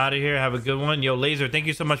I'm out of here. Have a good one. Yo, Laser, thank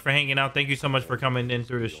you so much for hanging out. Thank you so much for coming in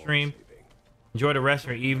through the stream. Enjoy the rest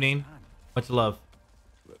of your evening. Much love.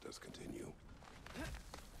 Let us continue.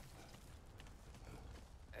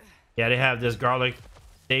 Yeah, they have this garlic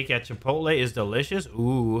steak at Chipotle. Is delicious.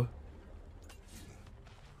 Ooh.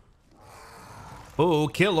 Ooh,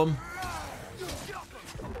 kill him.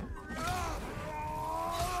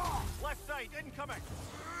 Left side, incoming.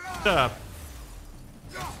 What's up?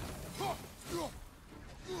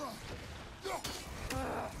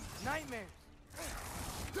 Nightmares.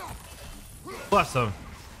 Bless him.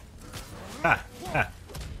 Ah, ah.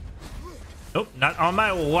 Nope, not on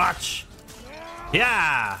my watch.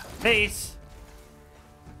 Yeah, face.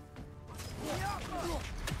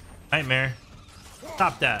 Nightmare.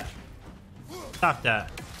 Stop that. Stop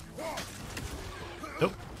that.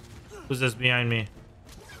 Nope. Who's this behind me?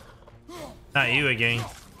 Not you again.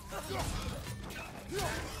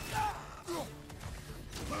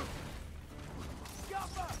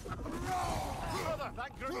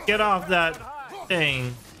 Get off that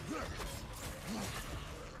thing.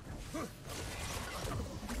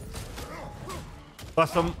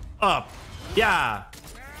 Bust him up. Yeah.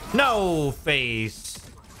 No face.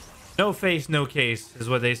 No face, no case is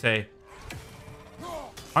what they say.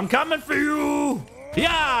 I'm coming for you.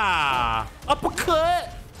 Yeah. Uppercut.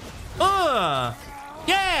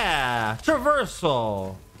 Yeah.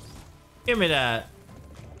 Traversal. Give me that.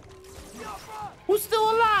 Who's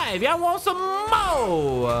still alive? Y'all want some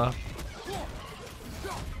more?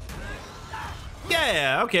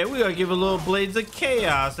 Yeah, okay, we gotta give a little Blades of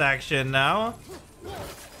Chaos action now.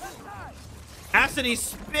 Acidy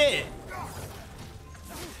Spit.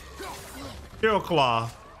 Steel Claw.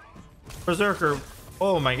 Berserker.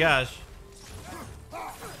 Oh my gosh.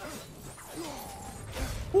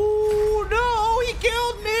 Ooh, no, he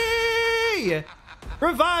killed me.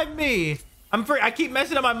 Revive me. I keep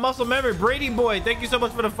messing up my muscle memory. Brady boy, thank you so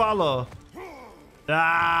much for the follow.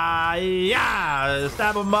 Yeah,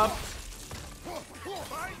 stab him up.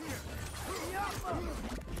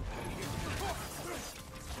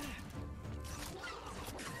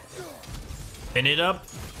 Spin it up.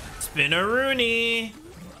 Spin-a-rooney.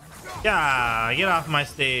 Yeah, get off my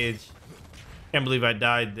stage. Can't believe I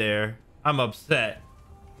died there. I'm upset.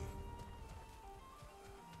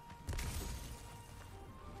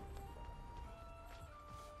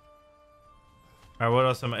 All right, what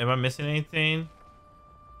else am I missing anything?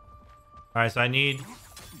 All right, so I need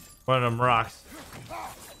one of them rocks.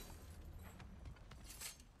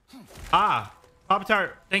 Ah,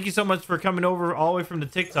 Pop-Tart, thank you so much for coming over all the way from the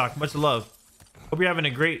TikTok. Much love. Hope you're having a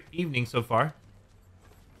great evening so far.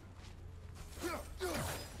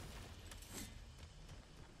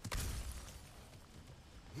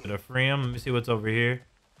 Gonna free him. Let me see what's over here.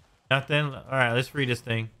 Nothing. All right, let's free this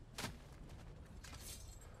thing.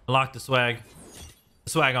 Unlock the swag.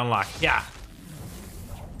 Swag unlocked. Yeah.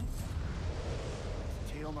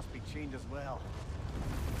 Tail must be chained as well.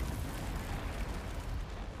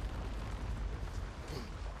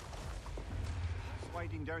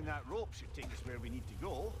 Sliding down that rope should take us where we need to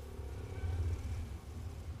go.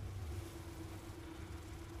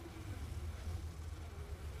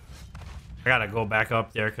 I gotta go back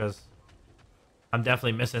up there because I'm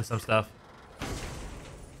definitely missing some stuff.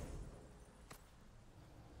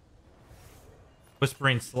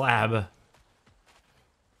 Whispering slab.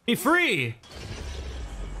 Be free!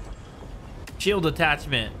 Shield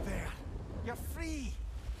attachment. There. You're free.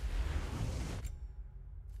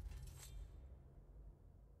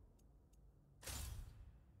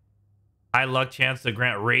 High luck chance to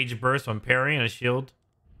grant rage burst when parrying a shield.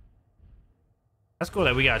 That's cool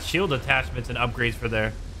that we got shield attachments and upgrades for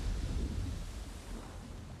there.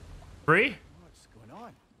 Free? What's going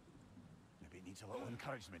on? Maybe it needs a little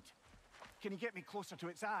encouragement. Can you get me closer to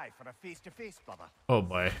its eye for a face-to-face, brother? Oh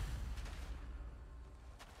boy.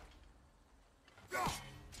 Can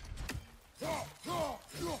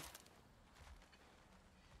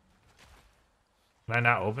I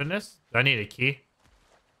not open this? Do I need a key?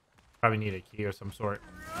 Probably need a key or some sort.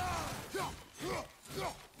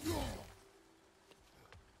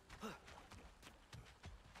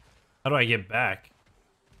 How do I get back?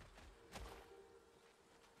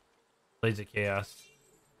 Blades of Chaos.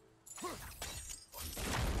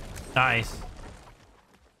 Nice.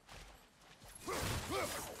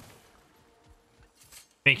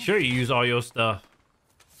 Make sure you use all your stuff.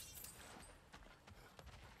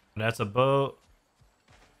 That's a boat.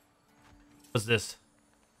 What's this?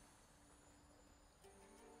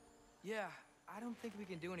 Yeah, I don't think we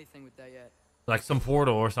can do anything with that yet. Like some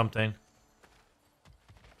portal or something.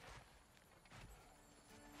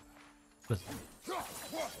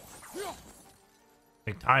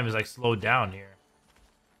 Like time is like slowed down here.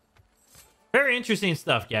 Very interesting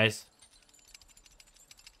stuff, guys.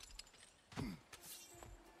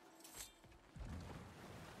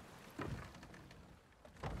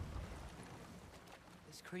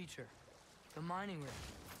 This creature, the mining rig,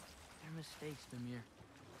 they're mistakes, Mimir.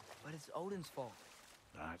 But it's Odin's fault.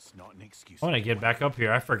 That's not an excuse. I want to get back up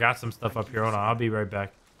here. I forgot some stuff up here. Hold on, I'll be right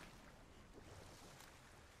back.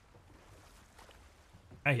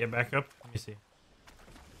 Can I get back up? Let me see.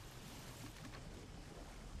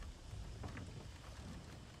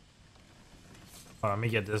 Oh, let me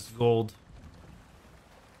get this gold.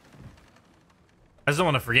 I just don't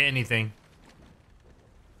want to forget anything.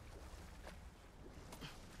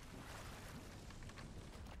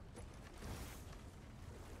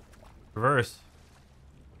 Reverse.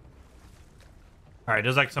 All right,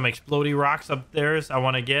 there's like some explodey rocks up there I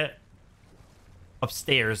want to get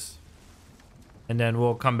upstairs. And then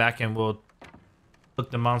we'll come back and we'll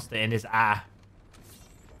look the monster in his eye.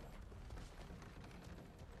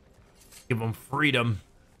 Give him freedom.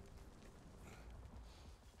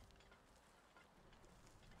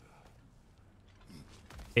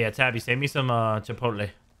 Yeah, Tabby, save me some chipotle.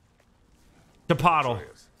 Chipotle.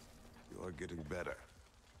 Atreus, you are getting better.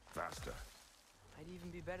 Faster. I'd even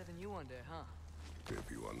be better than you one day, huh?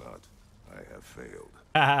 If you are not, I have failed.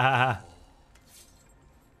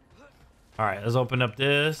 All right, let's open up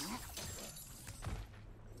this.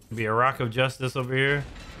 Be a rock of justice over here.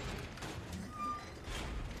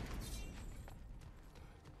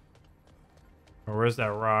 Or where's that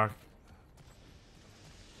rock?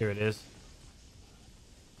 Here it is.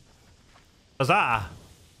 Huzzah!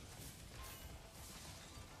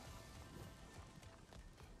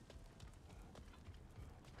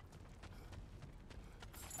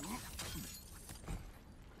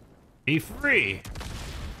 Be free.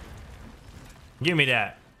 Give me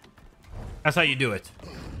that. That's how you do it.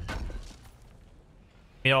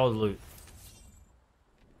 Need all the loot.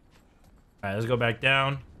 All right, let's go back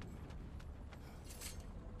down.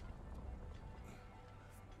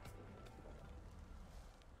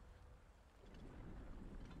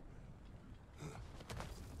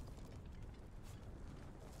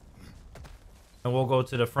 And we'll go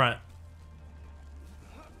to the front.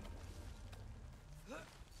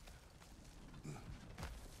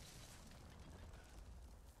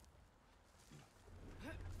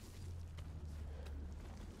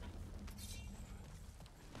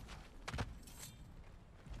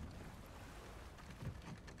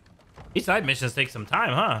 These side missions take some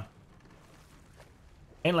time, huh?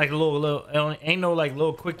 Ain't like a ain't no like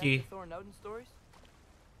little quickie. Back to Thor and Odin stories?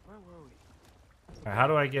 Where were we? Alright, how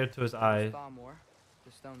do I get to his eyes? Thalmor,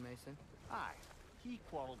 the stonemason. Aye, he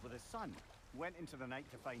quarreled with his son. Went into the night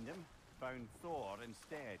to find him. Found Thor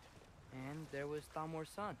instead. And there was Thalmor's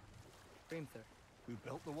son, Grimthur. Who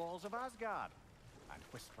built the walls of Asgard. And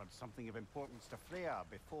whispered something of importance to Freya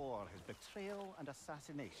before his betrayal and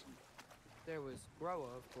assassination. There was Groa,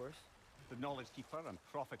 of course. The knowledge keeper and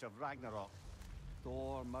prophet of Ragnarok.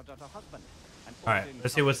 Thor murdered her husband. And All right, Odin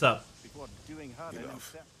let's see what's up. before doing her in Enough.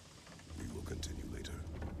 himself. We will continue later.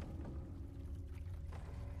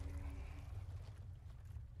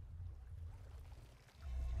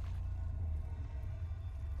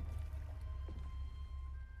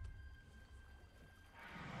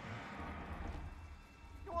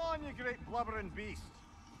 Go on, you great blubbering beast.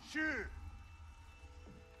 Shoo!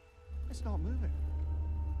 It's not moving.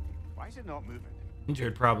 Why is it not moving?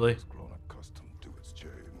 Injured, probably. It's grown accustomed to its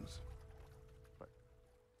chains.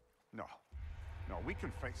 No. No, we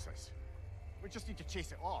can fix this. We just need to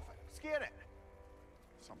chase it off. Scare it.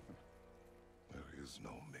 Something. There is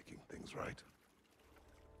no making things right.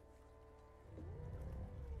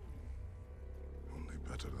 Only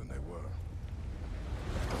better than they were.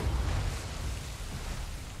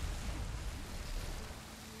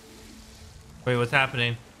 Wait, what's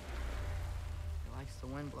happening? It likes the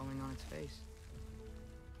wind blowing on its face.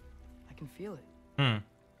 I can feel it. Hmm.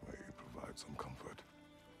 May provide some comfort.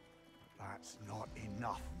 That's not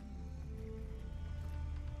enough.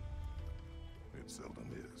 It seldom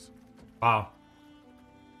is. Wow.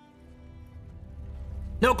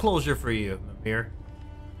 No closure for you, Mimir.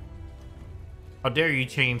 How dare you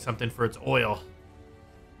change something for its oil?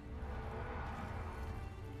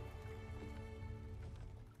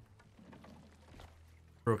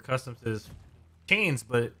 We're accustomed to his chains,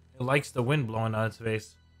 but it likes the wind blowing on its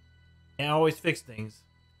face. Can't always fix things.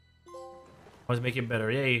 Always make it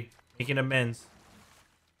better. Yay, making amends.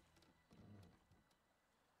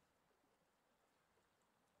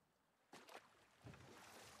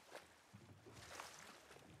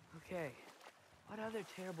 Okay. What other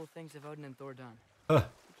terrible things have Odin and Thor done? Huh.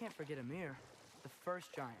 You can't forget Ymir, the first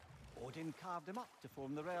giant. Odin carved him up to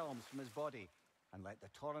form the realms from his body, and let the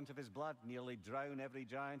torrent of his blood nearly drown every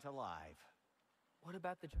giant alive. What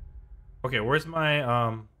about the... Okay, where's my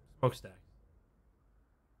smokestack?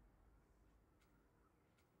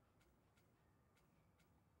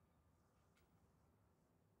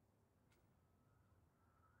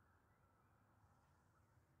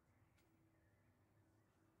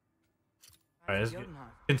 All right, let's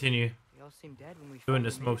continue They all seem dead when we doing found the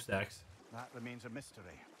Ymir. smokestacks. That remains a mystery.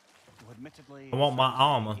 Though admittedly, I want my sounds like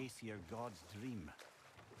armor. the Aesir god's dream.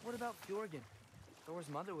 What about Fjorgen? Thor's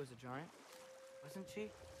mother was a giant, wasn't she?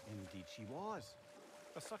 Indeed she was.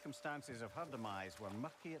 The circumstances of her demise were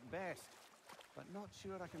murky at best, but not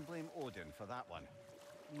sure I can blame Odin for that one.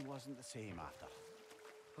 He wasn't the same after.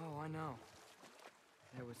 Oh, I know.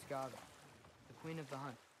 There was Skaga, the queen of the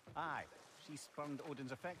hunt. Aye, she spurned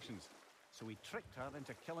Odin's affections, so he tricked her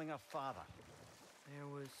into killing her father. There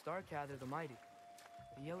was Starkather the Mighty,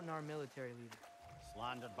 the Jotnar military leader.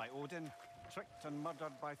 Slandered by Odin, tricked and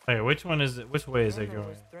murdered by Wait, which one is it? Which way is Then it there going?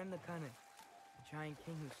 was Thrym the Cunning, the giant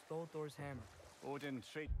king who stole Thor's hammer. Odin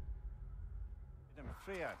traded him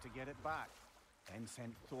Freya to get it back, then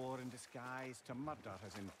sent Thor in disguise to murder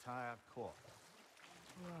his entire court.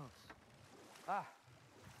 Who else? Ah,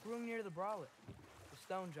 Hrungnir the Brawler, the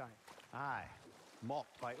stone giant. Aye,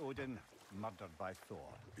 mocked by Odin, murdered by Thor.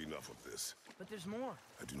 Enough of this. But there's more.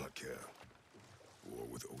 I do not care. War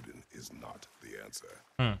with Odin is not the answer.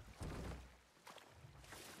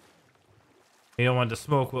 You don't want to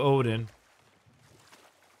smoke with Odin.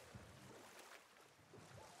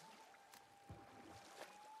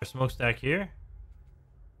 A smokestack here.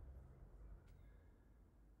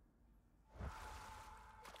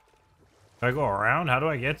 Do I go around? How do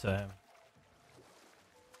I get to him?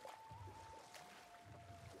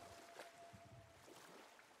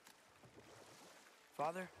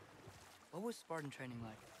 Father, what was Spartan training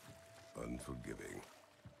like? Unforgiving.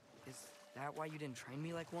 Is that why you didn't train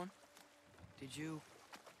me like one? Did you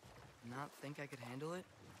not think I could handle it?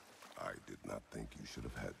 I did not think you should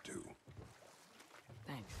have had to.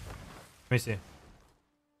 Thanks. Let me see.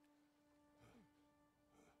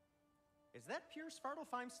 Is that pure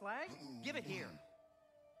Svartalfheim slag? Give it here.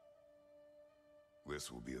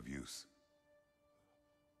 This will be of use.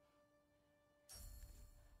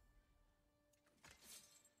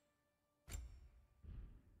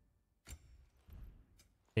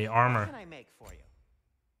 The What armor. can I make for you?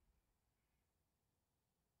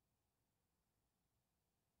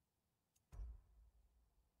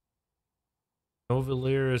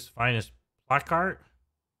 Novelier's finest placard.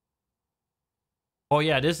 Oh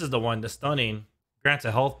yeah, this is the one. The stunning grants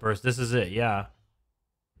a health burst. This is it. Yeah.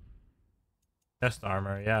 Chest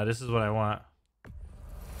armor. Yeah, this is what I want.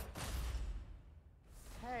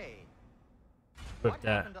 Hey, Equip what that.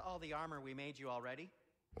 happened to all the armor we made you already?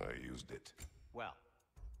 I used it. Well,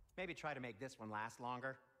 maybe try to make this one last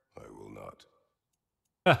longer. I will not.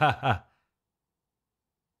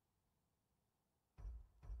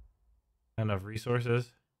 Enough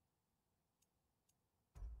resources.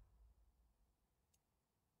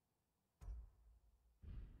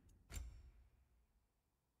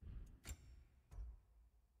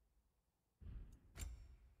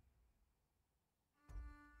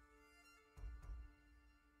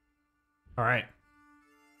 All right.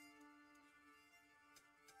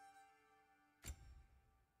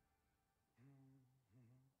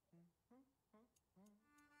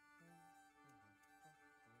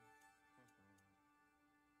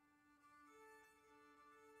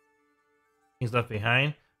 Things left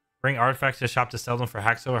behind. Bring artifacts to the shop to sell them for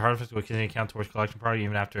Haxo. Artifacts will continue to count towards collection priority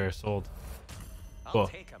even after they're sold. I'll Cool.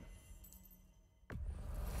 take them.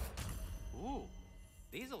 Ooh,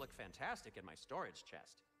 these will look fantastic in my storage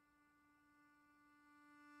chest.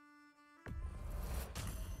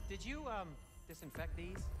 Did you, disinfect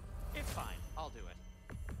these? It's fine. I'll do it.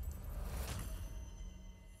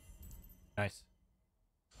 Nice.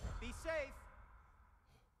 Be safe.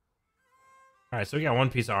 All right, so we got one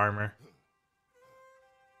piece of armor.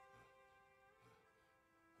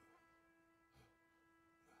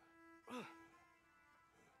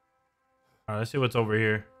 All right, let's see what's over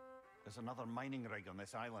here. There's another mining rig on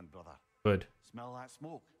this island, brother. Good. Smell that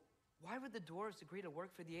smoke? Why would the dwarves agree to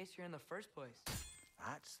work for the Aesir in the first place?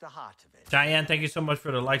 That's the heart of it. Diane, thank you so much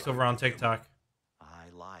for the likes over on TikTok. I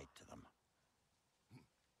lied to them.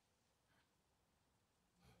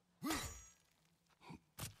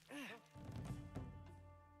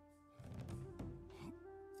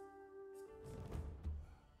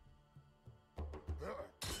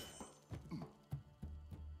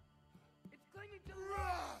 It's clinging to the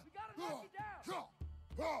rock. We gotta knock it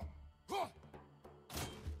down.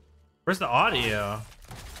 Where's the audio?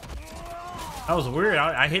 That was weird.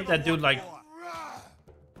 I hit that dude like...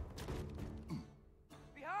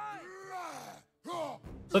 Behind.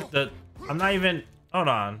 Look, I'm not even... Hold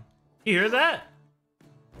on. You hear that?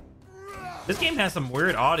 This game has some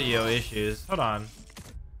weird audio issues. Hold on.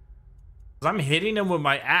 'Cause I'm hitting him with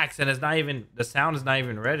my axe and it's not even... The sound is not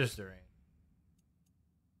even registering.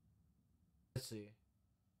 Let's see.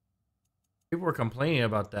 People were complaining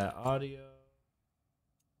about that audio.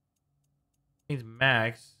 Needs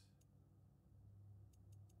max.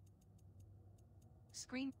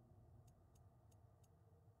 Screen.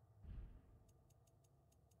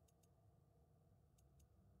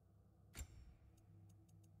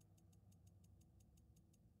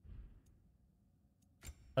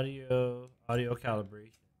 Audio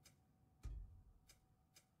calibration.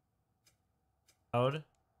 Loud.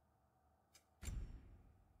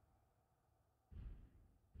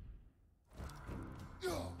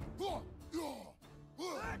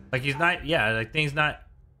 Like he's not, yeah, like things not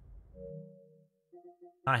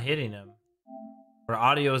hitting him. Or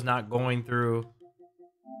audio is not going through.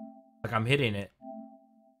 Like I'm hitting it.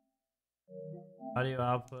 Audio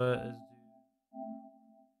output is.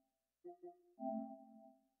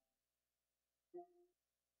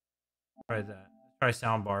 Try that. Let's try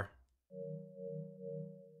soundbar.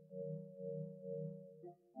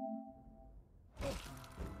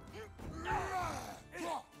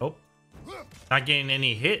 Nope. Not getting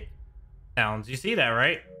any hit sounds. You see that,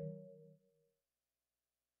 right?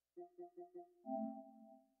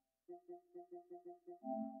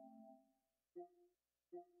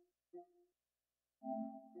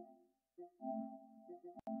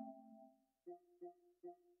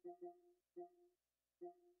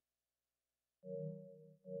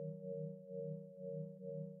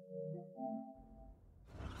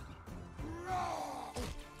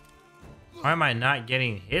 Why am I not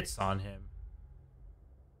getting hits on him?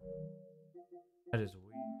 That is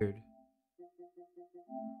weird.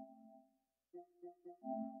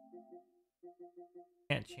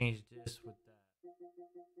 Can't change this with that.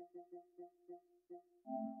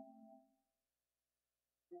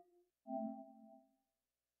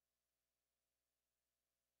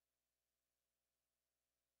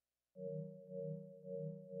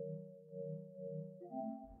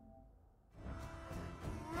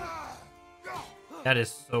 That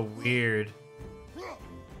is so weird.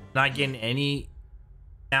 Not getting any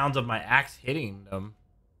sounds of my axe hitting them.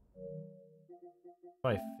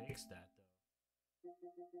 How do I fix that though?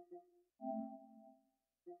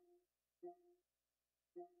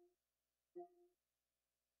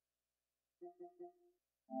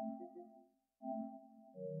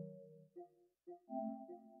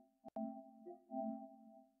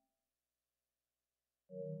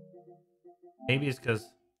 Maybe it's because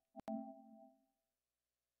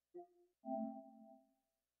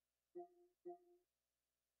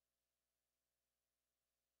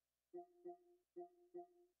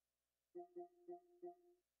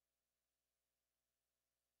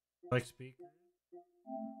like speaker.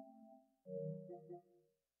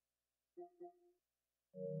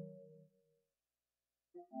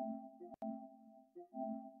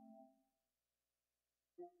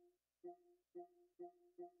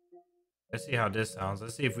 Let's see how this sounds.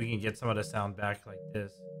 Let's see if we can get some of the sound back like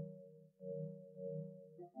this.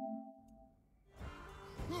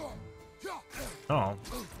 Oh.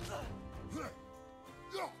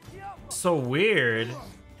 So weird.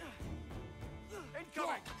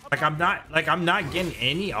 Like I'm not getting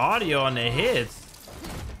any audio on the hits.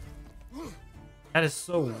 That is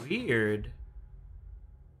so weird.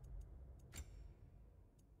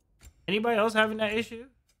 Anybody else having that issue?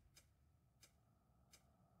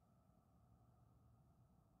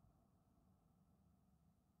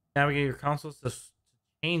 Navigate your consoles to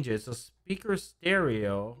change it. So speaker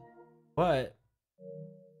stereo. What?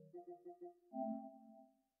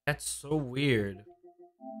 That's so weird.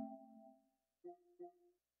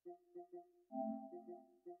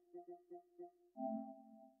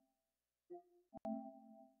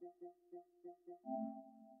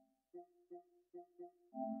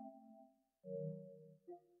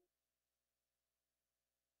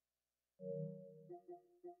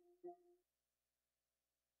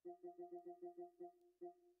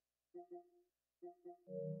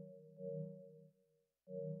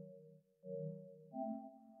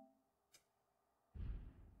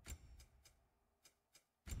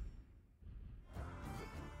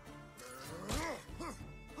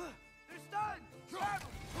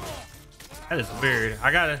 That is weird.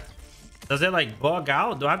 I gotta. Does it like bug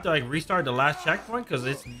out? Do I have to like restart the last checkpoint? Because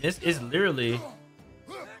it's literally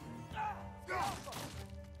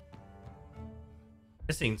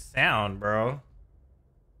missing sound, bro.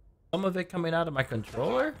 Some of it coming out of my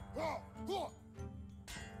controller?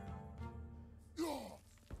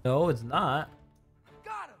 No, it's not.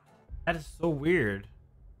 That is so weird.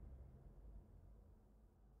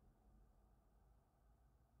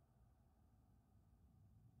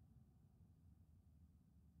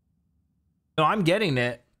 No, I'm getting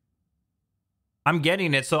it. I'm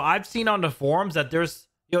getting it. So I've seen on the forums that there's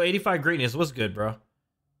 85 greatness. What's good, bro?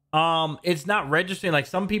 It's not registering. Like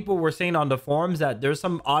some people were saying on the forums that there's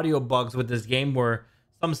some audio bugs with this game where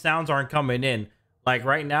some sounds aren't coming in. Like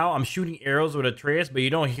right now, I'm shooting arrows with Atreus, but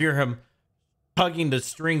you don't hear him tugging the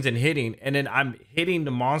strings and hitting. And then I'm hitting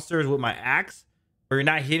the monsters with my axe, but you're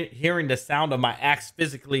not hearing the sound of my axe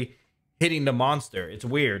physically hitting the monster. It's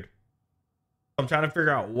weird. I'm trying to figure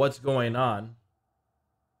out what's going on.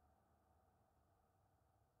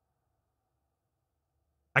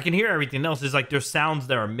 I can hear everything else. It's like there's sounds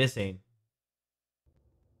that are missing.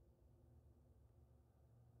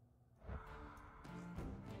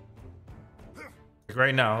 Like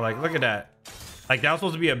right now, like look at that. Like that was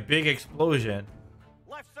supposed to be a big explosion.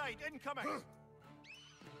 Left side incoming.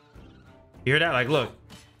 You hear that? Like look.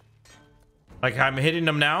 Like I'm hitting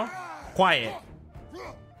them now. Quiet.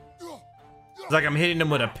 It's like I'm hitting them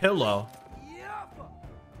with a pillow.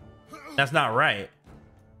 That's not right.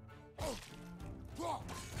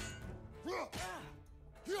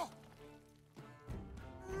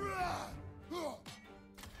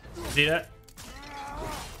 See that?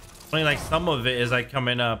 Only like some of it is like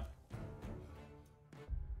coming up.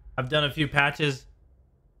 I've done a few patches.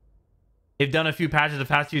 They've done a few patches the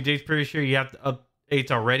past few days. Pretty sure you have to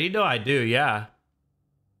updates already though. I do, yeah.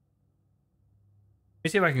 Let me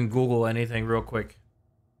see if I can Google anything real quick.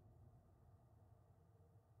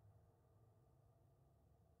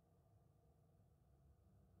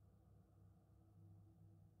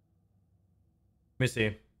 Let me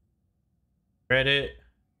see. Reddit.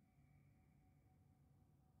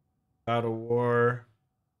 God of War.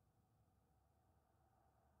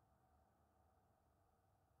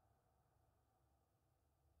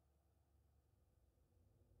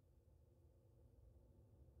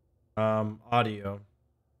 Audio.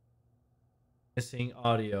 Missing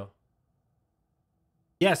audio.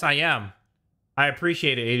 Yes, I am. I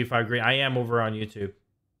appreciate it, 85 Green. I am over on YouTube.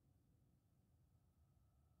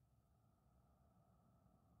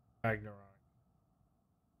 Ragnarok.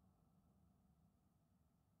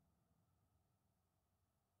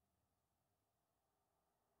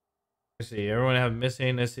 Let's see. Everyone have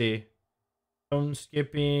missing. Let's see. Tone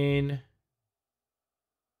skipping.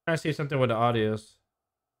 Trying to see something with the audios.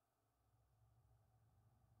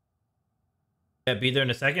 Yeah, be there in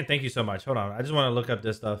a second. Thank you so much. Hold on. I just want to look up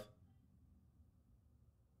this stuff. Is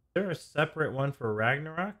there a separate one for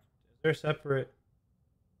Ragnarok? Is there a separate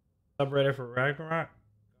subreddit for Ragnarok?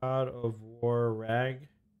 God of War Rag.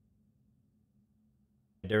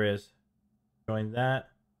 There is. Join that.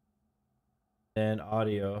 Then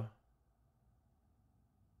audio.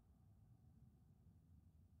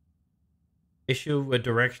 Issue with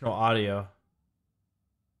directional audio.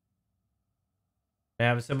 I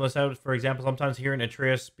have a similar setup. For example, sometimes hearing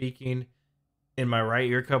Atreus speaking in my right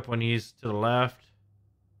ear cup when he's to the left.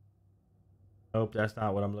 Nope, that's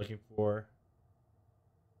not what I'm looking for.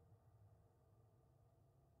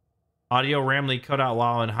 Audio randomly cut out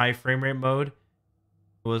while in high frame rate mode.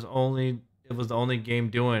 It was the only game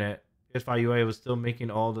doing it. PS5 UI was still making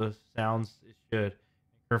all the sounds it should.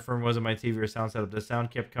 Confirm wasn't my TV or sound setup. The sound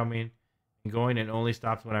kept coming and going and only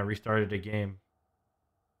stopped when I restarted the game.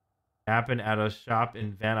 Happened at a shop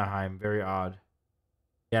in Vanaheim. Very odd.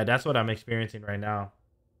 Yeah, that's what I'm experiencing right now.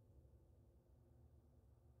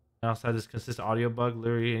 Outside this consistent audio bug,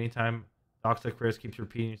 literally anytime Doxa Chris keeps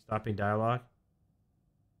repeating, stopping dialogue.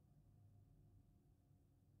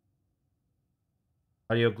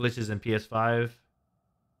 Audio glitches in PS5.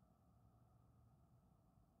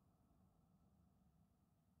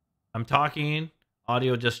 I'm talking,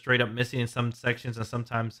 audio just straight up missing in some sections, and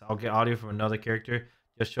sometimes I'll get audio from another character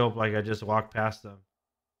just show up like I just walked past them.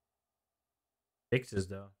 Fixes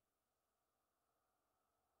though.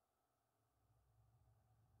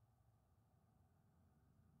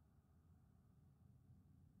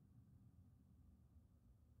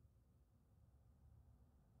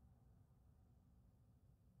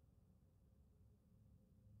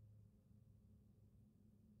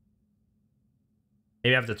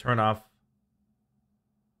 Maybe I have to turn off.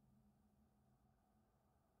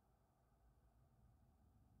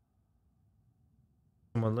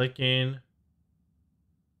 Someone licking.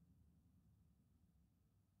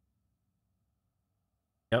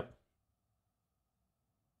 Yep.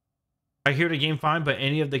 I hear the game fine, but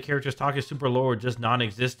any of the characters talk is super low or just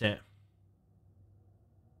non-existent.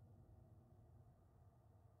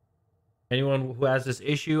 Anyone who has this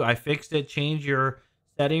issue, I fixed it. Change your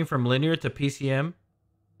setting from linear to PCM.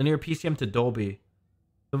 Linear PCM to Dolby.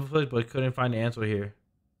 Simple, but couldn't find the answer here.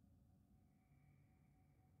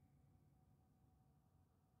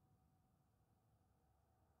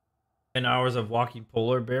 Hours of walking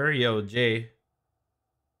polar bear. Yo, Jay.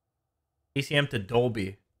 PCM to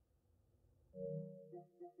Dolby.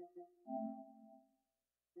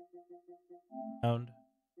 Sound.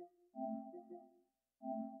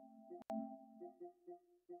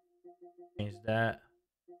 Change that.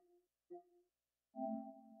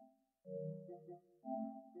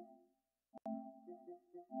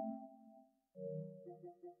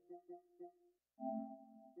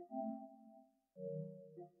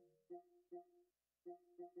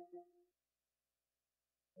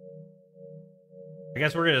 I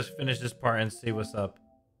guess we're gonna just finish this part and see what's up.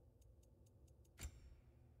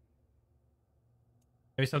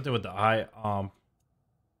 Maybe something with the high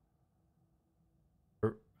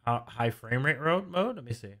high frame rate mode. Let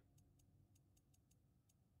me see.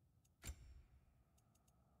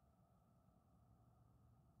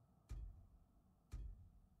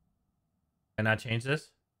 Can I change this?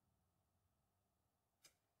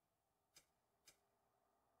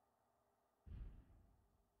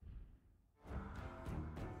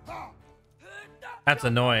 That's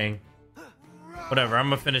annoying. Whatever,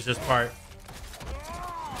 I'm gonna finish this part.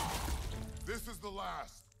 This is the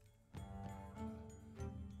last.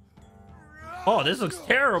 Oh, this looks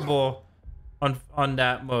terrible on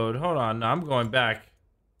that mode. Hold on, no, I'm going back.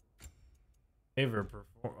 Favorite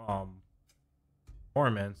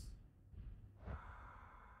performance.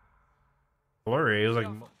 Blurry. It was like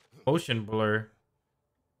motion blur.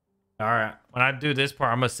 All right, when I do this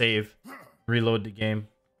part, I'm gonna save, reload the game.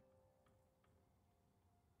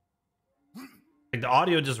 Like the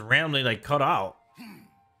audio just randomly like cut out.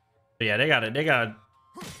 But yeah, they got it.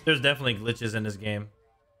 There's definitely glitches in this game.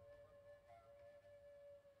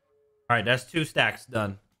 All right, that's 2 stacks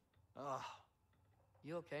done.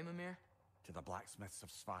 You okay, Mimir? To the blacksmiths of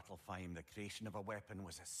Svartalfheim, the creation of a weapon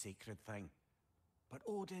was a sacred thing. But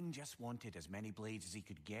Odin just wanted as many blades as he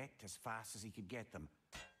could get, as fast as he could get them.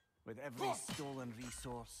 With every stolen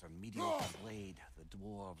resource and mediocre blade, the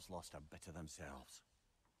dwarves lost a bit of themselves.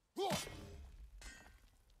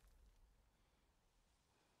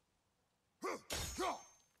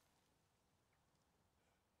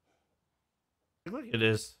 Look at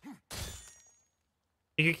this.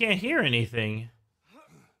 You can't hear anything.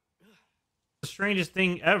 The strangest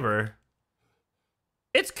thing ever.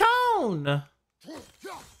 It's Cone!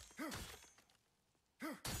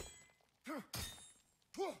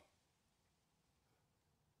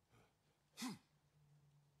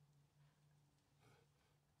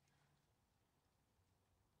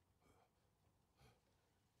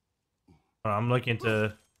 I'm looking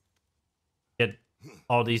to get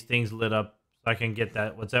all these things lit up so I can get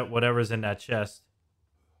that. What's that? Whatever's in that chest.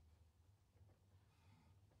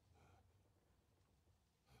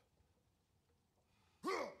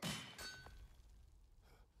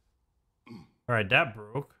 All right, that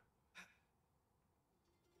broke.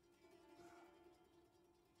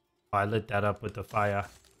 Oh, I lit that up with the fire.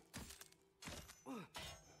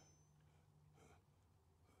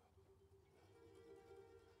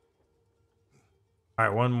 All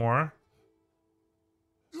right, one more.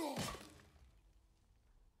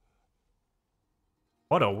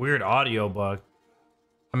 What a weird audio bug.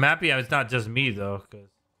 I'm happy it's not just me though, because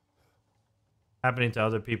it's happening to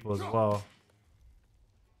other people as well.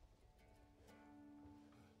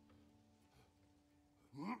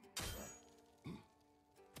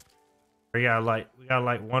 We got like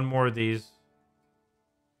one more of these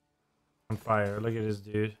on fire. Look at this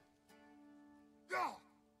dude.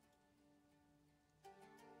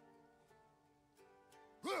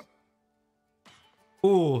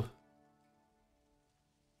 Ooh.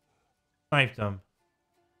 Sniped him.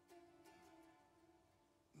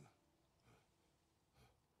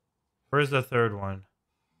 Where's the third one?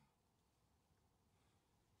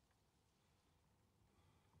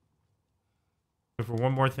 For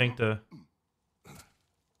one more thing to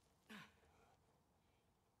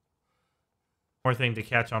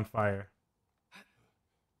catch on fire.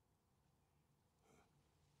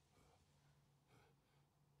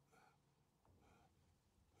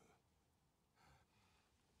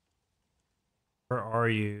 Where are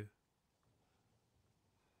you?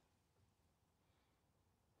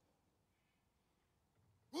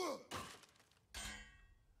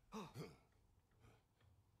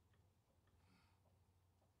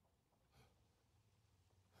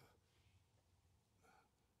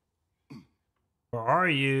 Where are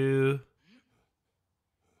you?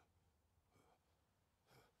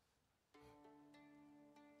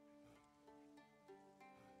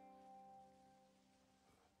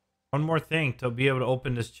 One more thing to be able to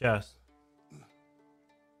open this chest.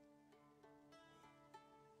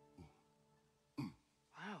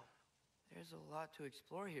 Wow, there's a lot to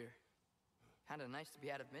explore here. Kinda nice to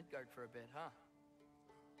be out of Midgard for a bit, huh?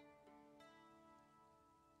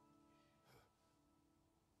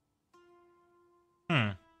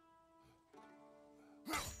 Am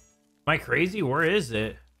I crazy? Where is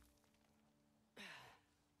it?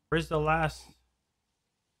 Where's the last?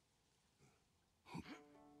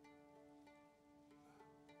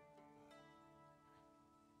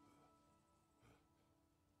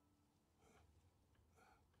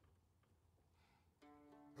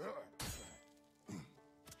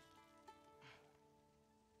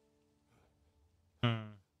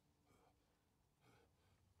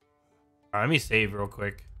 All right, let me save real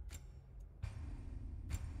quick.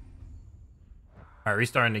 All right,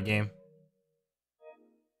 restarting the game.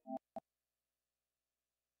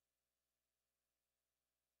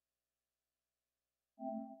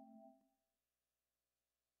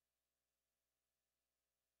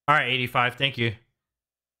 All right, 85. Thank you.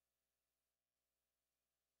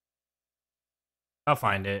 I'll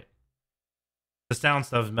find it. The sound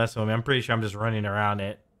stuff's messing with me. I'm pretty sure I'm just running around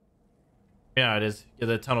it. Yeah, it is. Get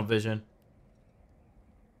the tunnel vision.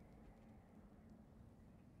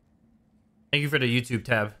 Thank you for the YouTube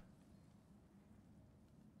tab.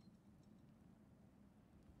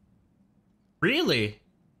 Really?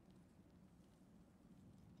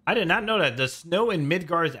 I did not know that. The snow in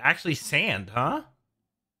Midgard is actually sand, huh?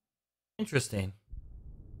 Interesting.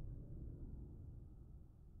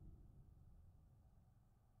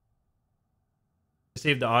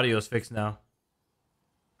 See if the audio is fixed now.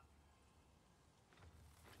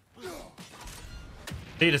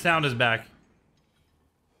 See, the sound is back.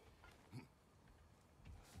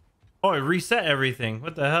 Oh, it reset everything.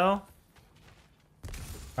 What the hell?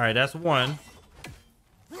 All right, that's one.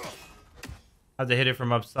 I have to hit it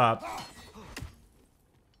from up top.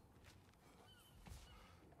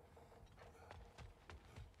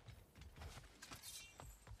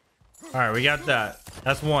 All right, we got that.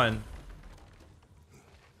 That's one.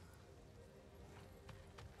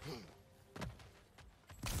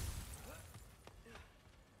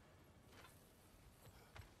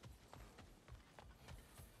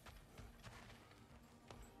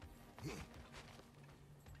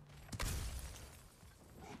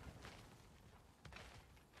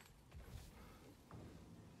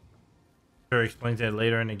 Sure, explains that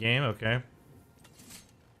later in the game. Okay.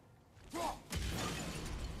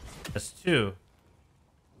 That's two.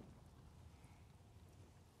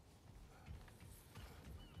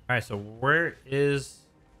 All right, so where is...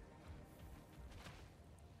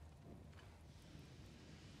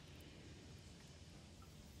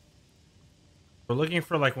 We're looking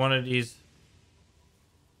for like one of these...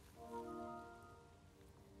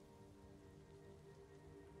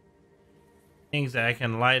 things that I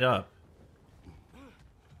can light up.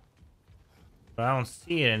 But I don't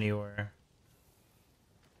see it anywhere.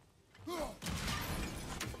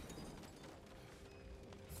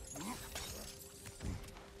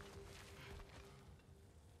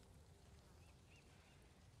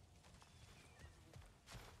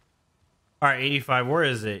 All right, 85. Where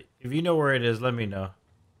is it? If you know where it is, let me know.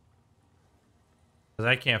 Because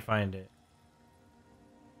I can't find it.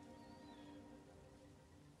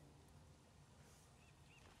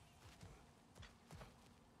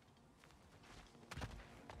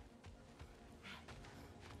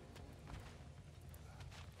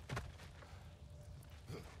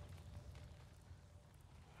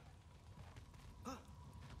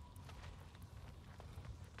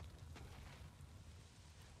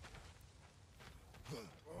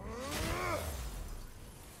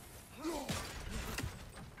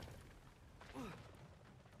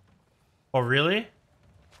 Oh, really?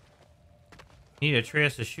 Need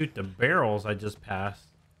Atreus to shoot the barrels I just passed.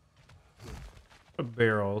 The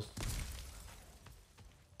barrels.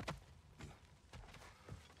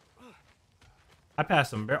 I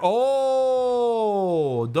passed some barrels.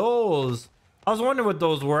 Oh, those. I was wondering what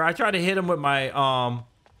those were. I tried to hit them with my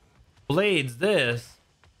blades. This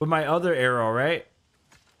with my other arrow, right?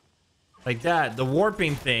 Like that. The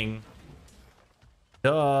warping thing.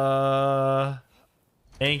 Duh.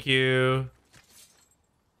 Thank you.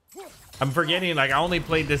 I'm forgetting, like, I only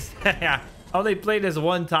played this. I only played this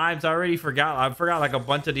one time, so I already forgot. I forgot like a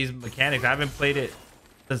bunch of these mechanics. I haven't played it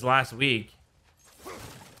since last week.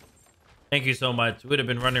 Thank you so much. We'd have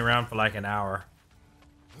been running around for like an hour.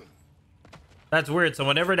 That's weird. So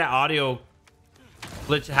whenever that audio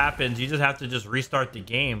glitch happens, you just have to just restart the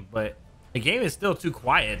game. But the game is still too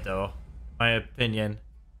quiet, though, in my opinion.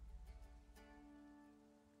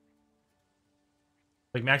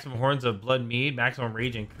 Like maximum horns of blood mead, maximum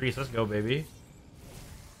rage increase. Let's go, baby.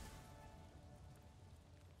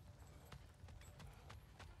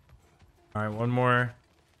 All right, one more.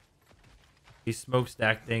 These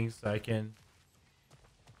smokestack things so I can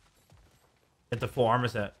get the full armor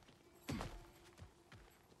set.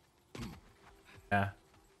 Yeah.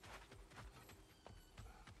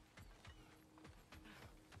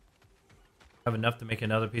 Have enough to make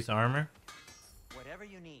another piece of armor? Whatever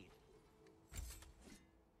you need.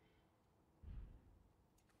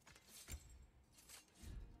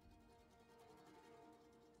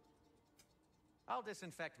 I'll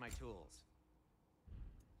disinfect my tools.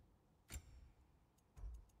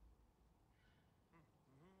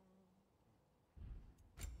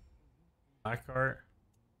 Black cart.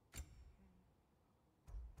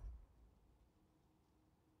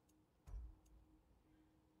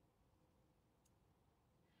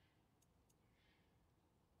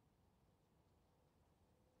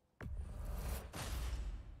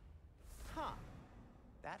 Huh.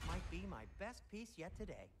 That might be my best piece yet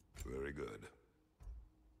today. Very good.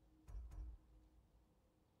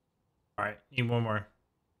 All right, need one more.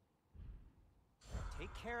 Take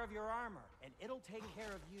care of your armor, and it'll take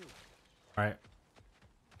care of you. All right.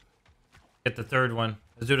 Get the third one.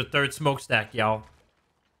 Let's do the third smokestack, y'all.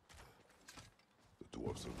 The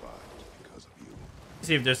dwarf survived because of you.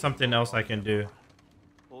 See if there's something else I can do.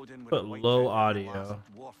 Odin would Put have wiped low out the audio. last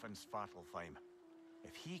dwarf in Svartalfheim.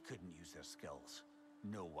 If he couldn't use their skills,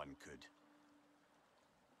 no one could.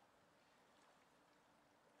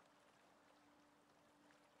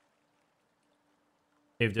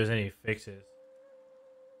 See if there's any fixes.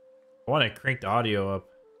 I want to crank the audio up.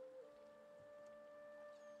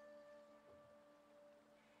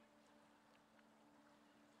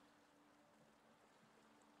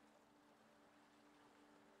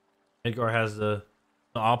 Edgar has the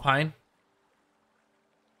Alpine.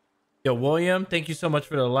 Yo, William, thank you so much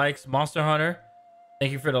for the likes. Monster Hunter,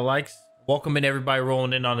 thank you for the likes. Welcome in everybody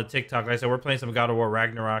rolling in on the TikTok. Like I said, we're playing some God of War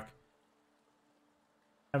Ragnarok.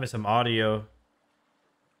 Having some audio.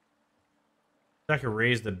 I could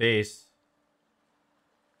raise the bass.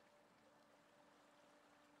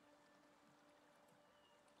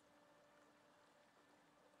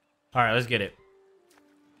 All right, let's get it.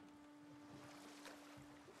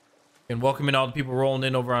 And welcome in all the people rolling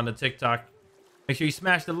in over on the TikTok. Make sure you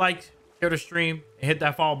smash the like, share the stream, and hit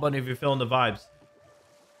that follow button if you're feeling the vibes.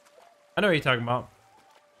 I know what you're talking about.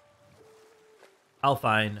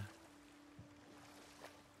 Alpine.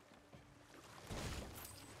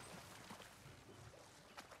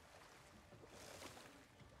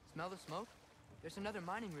 Smell the smoke? There's another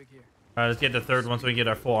mining rig here. All right, let's get the third one so we can get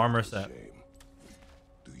our full armor set. Shame.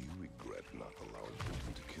 Do you regret not allowing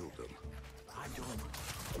Odin to kill them? I don't.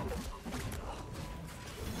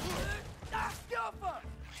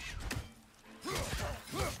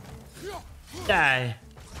 Die.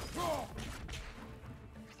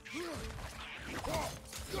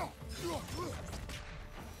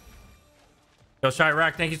 Yo,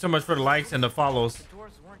 Chirac, thank you so much for the likes and the follows The dwarves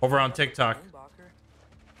weren't over on killed by TikTok. Moonbacher.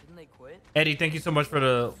 Didn't they quit? Eddie, thank you so much for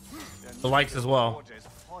the likes as well. Forges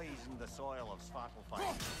poisoned the soil of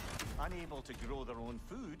Svartalfheim. Unable to grow their own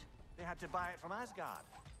food, they had to buy it from Asgard.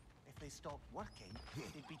 If they stopped working,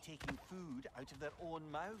 they'd be taking food out of their own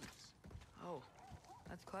mouths. Oh,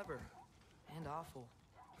 that's clever. And awful.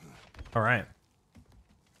 All right.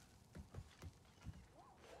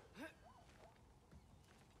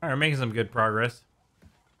 All right, making some good progress.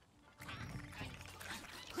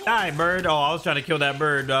 Die, bird. Oh, I was trying to kill that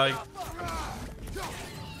bird, dog.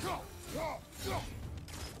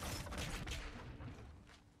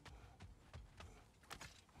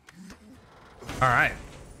 All right.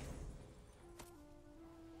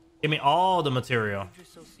 Give me all the material.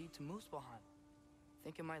 Yggdrasil seed to Muspelheim.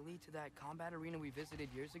 Think it might lead to that combat arena we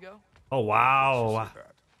visited years ago? Oh, wow.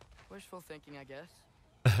 Wishful thinking, I guess.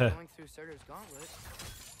 Going through Surtur's gauntlet,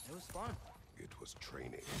 it was fun. It was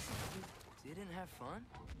training. You didn't have fun?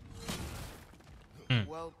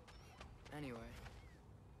 Well, anyway,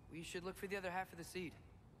 we should look for the other half of the seed.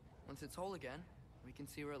 Once it's whole again, we can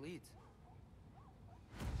see where it leads.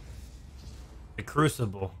 The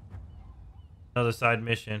Crucible. Another side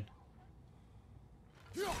mission.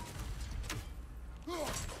 I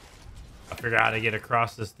figure out how to get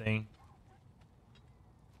across this thing.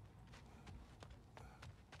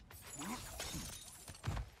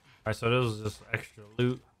 Alright, so this was just extra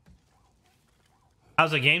loot.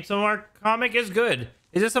 How's the game so far? Comic is good.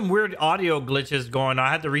 Is there some weird audio glitches going on?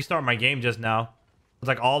 I had to restart my game just now. It's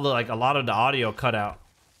like all the a lot of the audio cut out.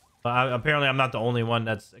 But apparently I'm not the only one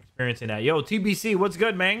that's experiencing that. Yo, TBC, what's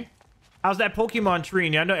good, man? How's that Pokemon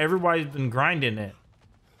tree? I know everybody's been grinding it.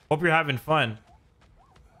 Hope you're having fun.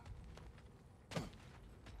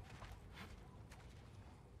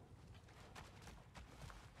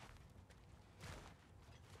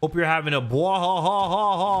 Hope you're having a blast.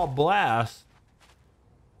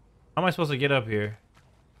 How am I supposed to get up here?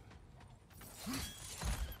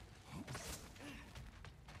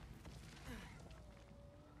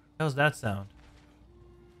 How's that sound?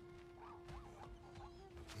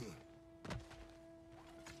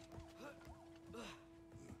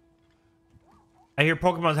 I hear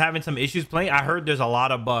Pokemon's having some issues playing. I heard there's a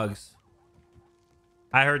lot of bugs.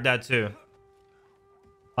 I heard that too.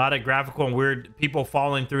 A lot of graphical and weird people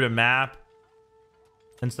falling through the map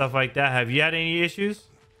and stuff like that. Have you had any issues?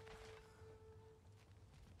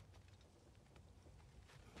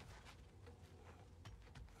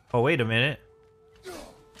 Oh, wait a minute.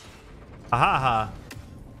 Aha.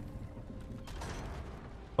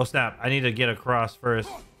 Oh, snap. I need to get across first.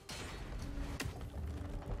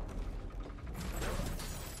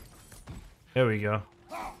 There we go.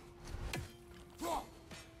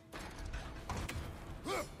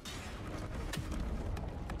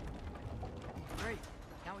 Great.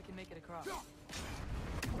 Now we can make it across.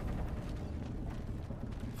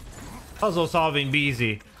 Puzzle solving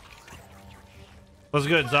Beezy. What's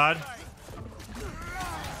good, Zod?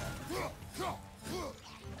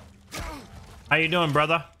 How you doing,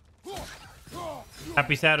 brother?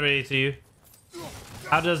 Happy Saturday to you.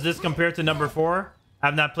 How does this compare to number 4?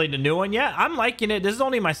 I've not played the new one yet. I'm liking it. This is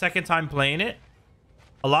only my second time playing it.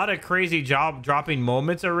 A lot of crazy job dropping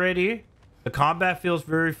moments already. The combat feels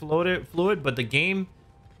very fluid, but the game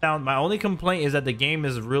sound. My only complaint is that the game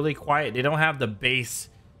is really quiet. They don't have the bass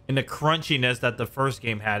and the crunchiness that the first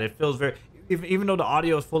game had. It feels very, even though the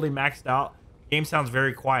audio is fully maxed out, the game sounds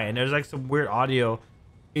very quiet. And there's like some weird audio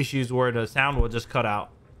issues where the sound will just cut out.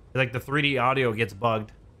 Like the 3D audio gets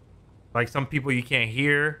bugged. Like some people you can't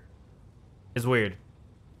hear. It's weird.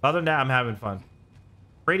 Other than that, I'm having fun.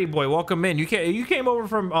 Brady boy, welcome in. You came over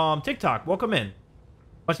from TikTok. Welcome in.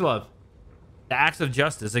 Much love. The acts of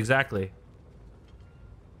justice, exactly.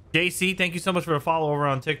 JC, thank you so much for a follow over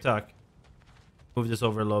on TikTok. Move this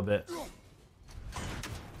over a little bit.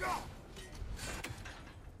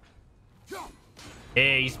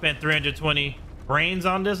 Hey, you spent 320 brains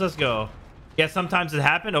on this. Let's go. Yeah, sometimes it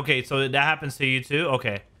happened. Okay, so that happens to you too.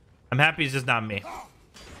 Okay, I'm happy it's just not me.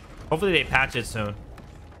 Hopefully they patch it soon.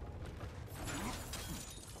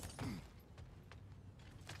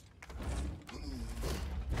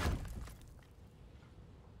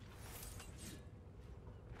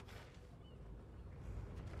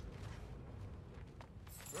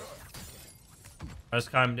 Let's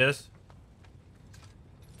climb this.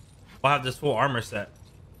 We'll have this full armor set.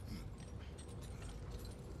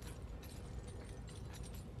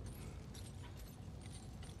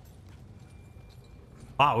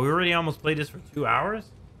 Wow, we already almost played this for 2 hours?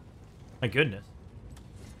 My goodness.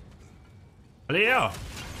 Leo.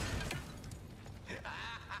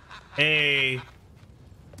 Hey.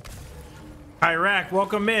 Iraq,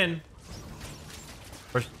 welcome in.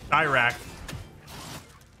 Or Iraq.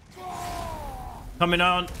 Coming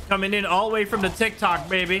in all the way from the TikTok,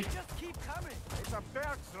 baby. Just keep coming. It's a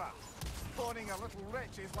bird's trap. Spawning a little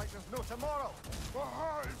wretches like there's no tomorrow.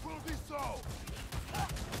 Aha, it will be so.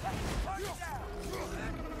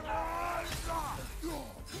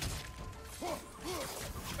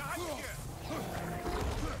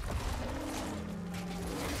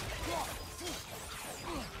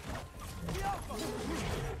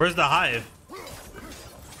 Where's the hive?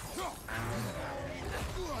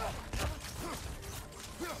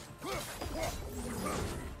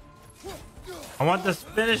 I want to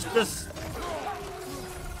finish this.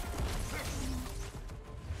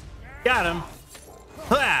 Got him.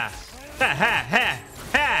 Ha! Ha ha ha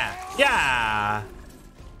ha! Yeah!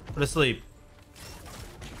 Go to sleep.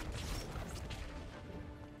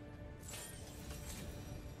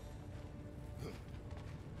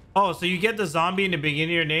 Oh, so you get the zombie in the beginning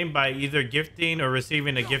of your name by either gifting or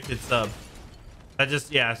receiving a gifted sub. That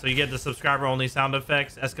just, yeah, so you get the subscriber only sound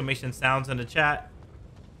effects, exclamation sounds in the chat.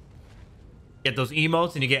 Get those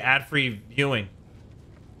emotes and you get ad-free viewing.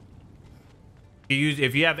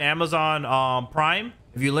 If you have Amazon Prime,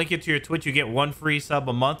 if you link it to your Twitch, you get 1 free sub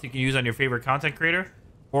a month you can use on your favorite content creator.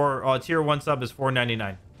 Or tier 1 sub is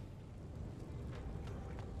 $4.99.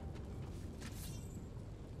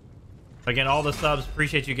 Again, all the subs,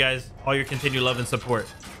 appreciate you guys, all your continued love and support.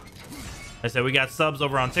 Like I said, we got subs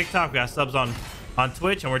over on TikTok, we got subs on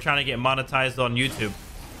Twitch, and we're trying to get monetized on YouTube.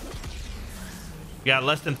 We got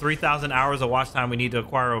less than 3,000 hours of watch time we need to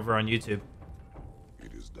acquire over on YouTube.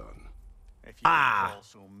 It is done. If you call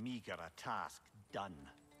so meager a task done,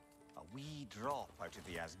 a wee drop out of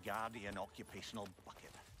the Asgardian occupational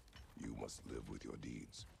bucket. You must live with your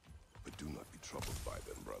deeds, but do not be troubled by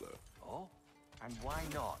them, brother. Oh? And why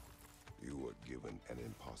not? You were given an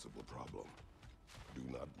impossible problem. Do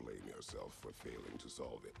not blame yourself for failing to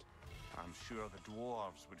solve it. I'm sure the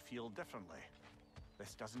dwarves would feel differently.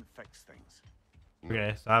 This doesn't fix things.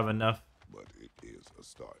 Okay, so I have enough. But it is a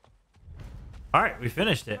start. All right, we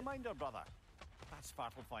finished it. Reminder, brother. That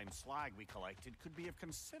Svartalfheim slag we collected could be of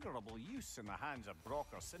considerable use in the hands of Brock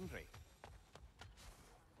or Sindri.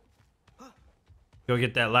 Go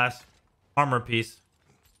get that last armor piece.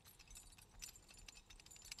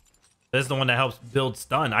 This is the one that helps build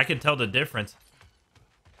stun. I can tell the difference.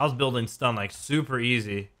 I was building stun like super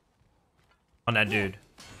easy on that dude.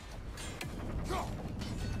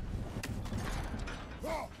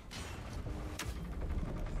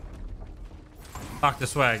 Lock the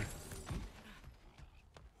swag.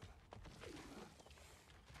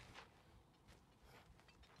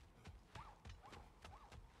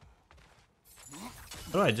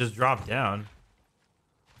 How do I just drop down?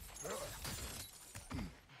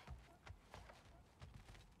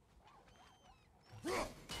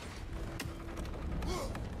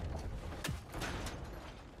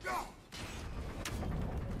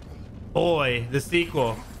 Boy, the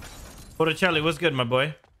sequel. Botticelli, what's good, my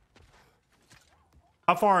boy?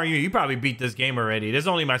 How far are you? You probably beat this game already. This is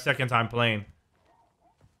only my second time playing.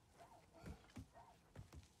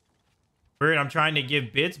 Weird, I'm trying to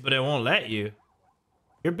give bits, but it won't let you.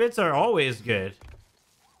 Your bits are always good.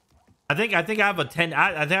 I think I have a 10.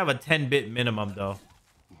 I think I have a 10-bit minimum though.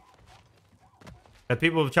 That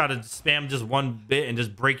people try to spam just 1 bit and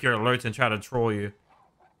just break your alerts and try to troll you.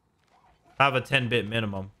 I have a 10-bit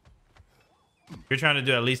minimum. If you're trying to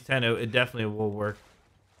do at least 10, it definitely will work.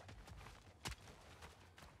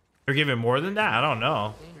 They're giving more than that? I don't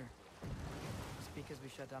know. Cleaner. It's because we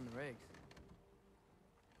shut down the rigs.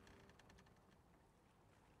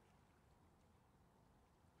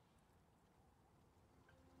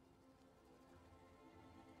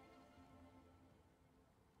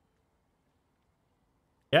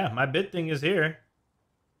 Yeah, my bit thing is here.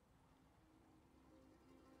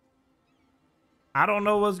 I don't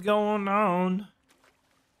know what's going on.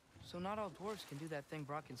 So not all dwarves can do that thing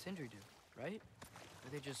Brock and Sindri do, right?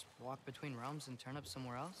 Where they just walk between realms and turn up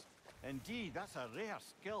somewhere else? Indeed, that's a rare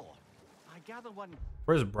skill. I gather one...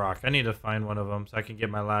 Where's Brock? I need to find one of them so I can get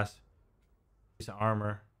my last piece of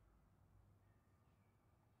armor.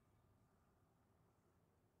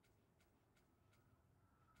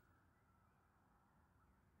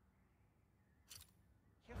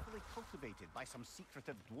 carefully cultivated by some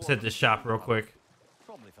secretive dwarf. Let's hit the shop real quick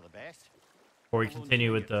Probably for the best. before we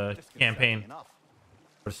continue with the campaign.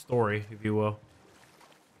 Or story, if you will.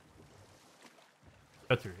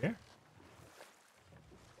 Go through here.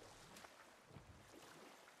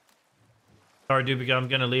 Sorry, dude, I'm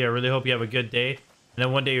gonna leave. I really hope you have a good day. And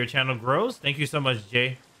then one day your channel grows. Thank you so much,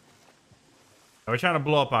 Jay. We're trying to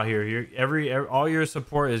blow up out here. All your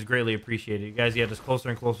support is greatly appreciated. You guys get us closer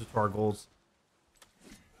and closer to our goals.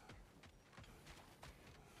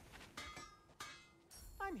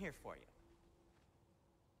 I'm here for you.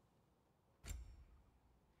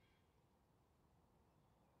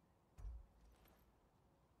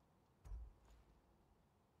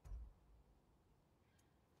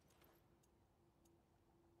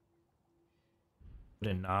 Put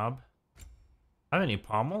in knob. I have any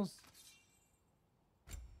pommels?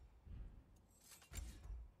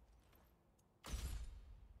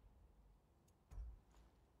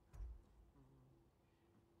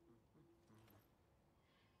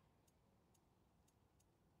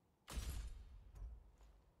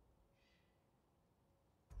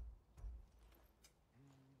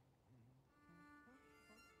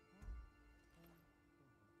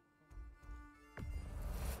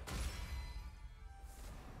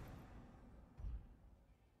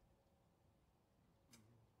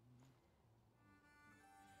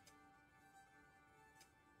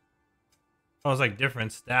 Oh, it's like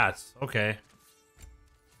different stats. Okay.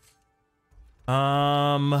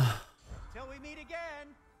 Till we meet again.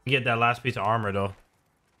 Get that last piece of armor though.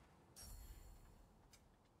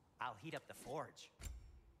 I'll heat up the forge.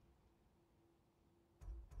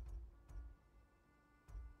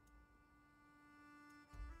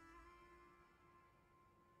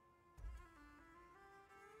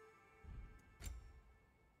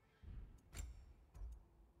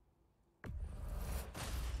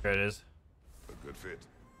 There it is. A good fit.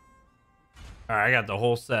 All right, I got the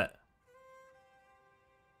whole set.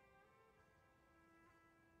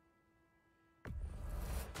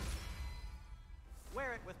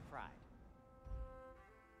 Wear it with pride.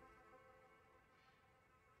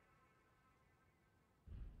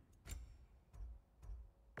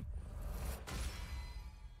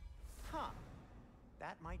 Huh.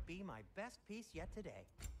 That might be my best piece yet today.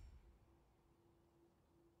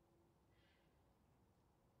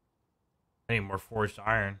 I need more forged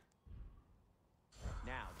iron.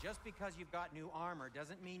 Now, just because you've got new armor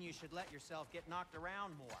doesn't mean you should let yourself get knocked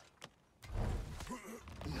around more.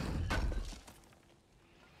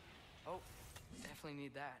 Oh, definitely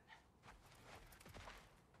need that.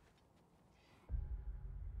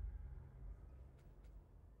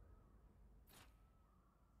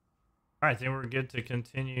 All right, I think we're good to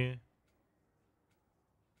continue.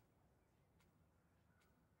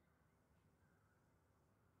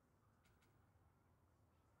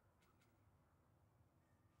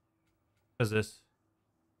 What is this?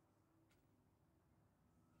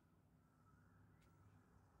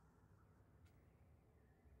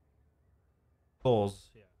 Goals.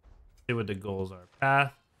 Yeah. See what the goals are.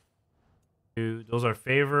 Path. Those are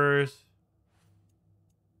favors.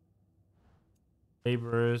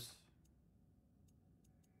 Laborers.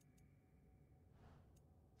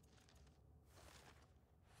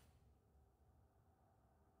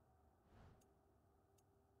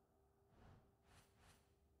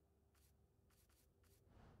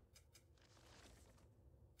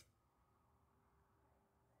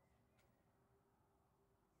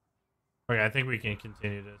 Okay, I think we can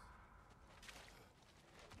continue this.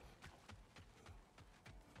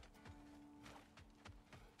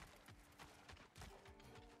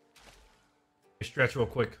 Stretch real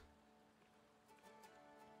quick.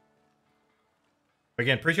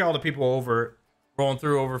 Again, appreciate all the people over rolling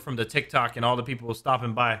through over from the TikTok and all the people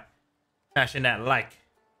stopping by, smashing that like.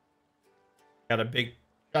 Got a big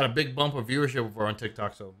bump of viewership over on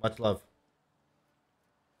TikTok, so much love.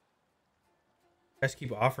 You guys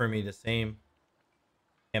keep offering me the same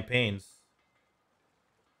campaigns.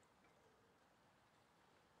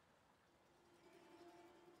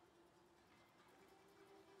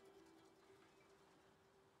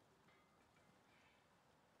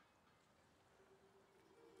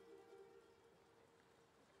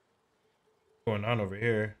 What's going on over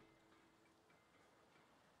here?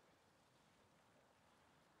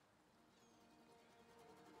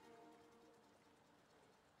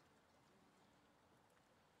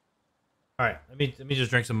 All right, let me just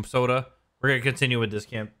drink some soda. We're gonna continue with this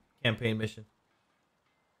campaign mission.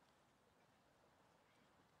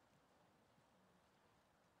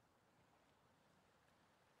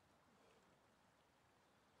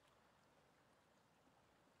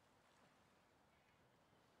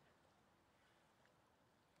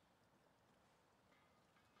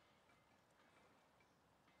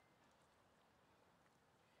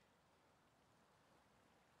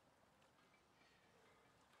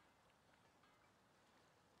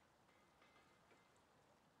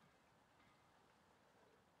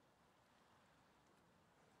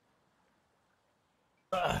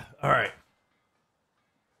 All right.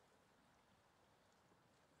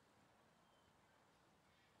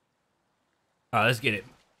 Let's get it.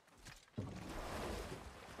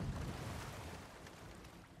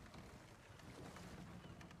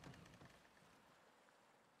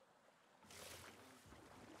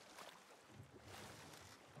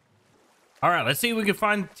 All right, let's see if we can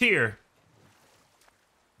find Tyr.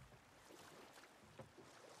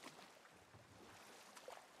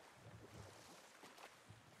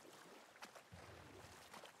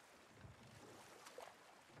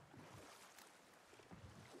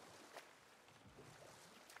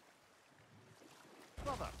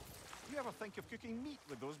 Brother, you ever think of cooking meat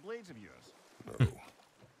with those blades of yours? No.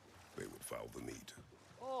 They would foul the meat.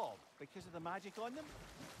 Oh, because of the magic on them?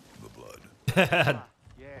 The blood. Ah,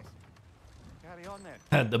 yes. Carry on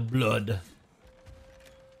then. The blood.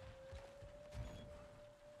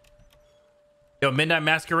 Yo, Midnight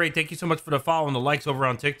Masquerade, thank you so much for the follow and the likes over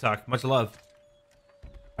on TikTok. Much love.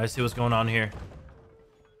 I see what's going on here.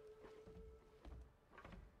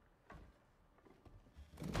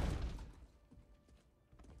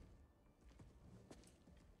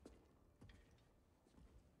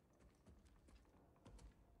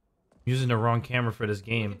 Using the wrong camera for this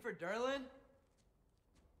game. Looking for Derlin?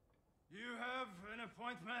 You have an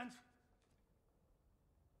appointment?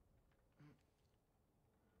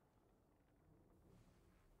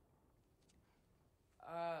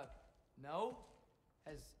 No.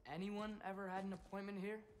 Has anyone ever had an appointment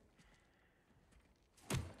here?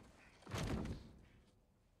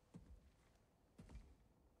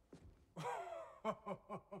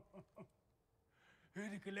 Here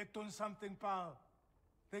to collect on something, pal.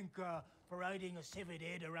 Think parading a severed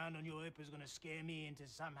head around on your hip is gonna scare me into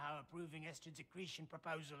somehow approving estrogen secretion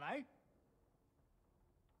proposal, eh?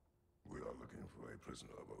 We are looking for a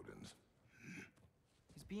prisoner of Odin's.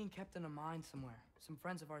 He's being kept in a mine somewhere. Some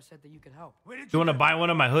friends of ours said that you could help. Where did You want to buy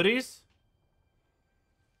one of my hoodies?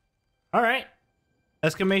 All right.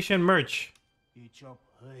 Exclamation merch. You chop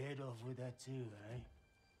her head off with that too, eh?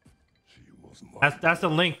 She was marked. That's the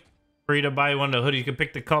link for you to buy one of the hoodies. You can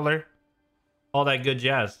pick the color, all that good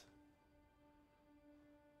jazz.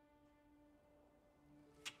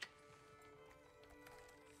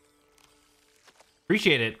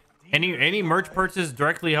 Appreciate it. Any merch purchase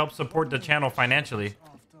directly helps support the channel financially.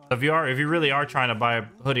 So if you really are trying to buy a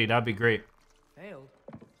hoodie, that'd be great. Failed.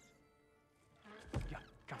 Yeah,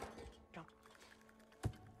 come.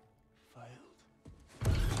 Failed.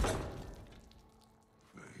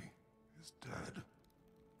 Faye is dead.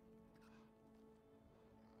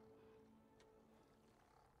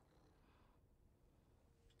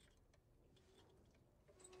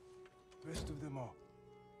 Rest of them are.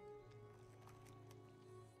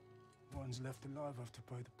 One's left alive have to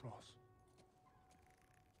pay the price.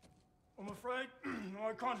 I'm afraid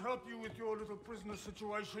I can't help you with your little prisoner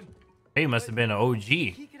situation. He must have been an OG.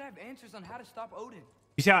 He could have answers on how to stop Odin.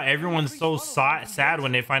 You see how everyone's so sad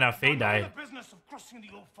when they find out Faye died.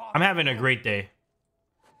 I'm having a great day.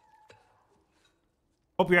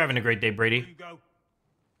 Hope you're having a great day, Brady. Here you go.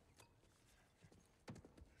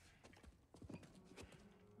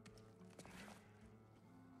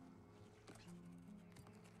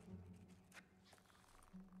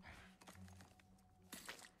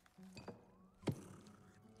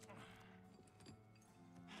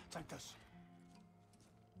 Take this.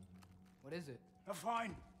 What is it? A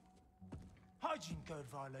fine. Hygiene code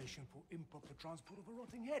violation for improper transport of a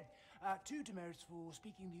rotting head. 2 demerits for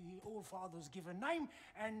speaking the All-Father's given name,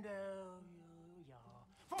 and, yeah,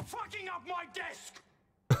 for fucking up my desk!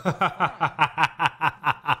 Pay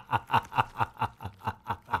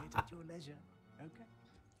it at your leisure, okay?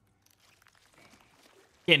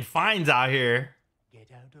 Getting fines out here.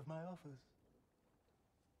 Get out of my office.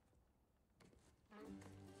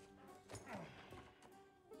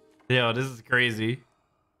 Yo, this is crazy.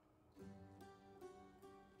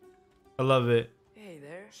 I love it. Hey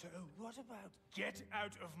there. So what about get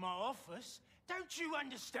out of my office? Don't you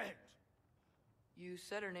understand? You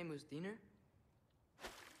said her name was Diener?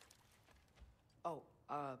 Oh,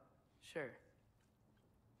 sure.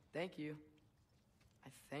 Thank you. I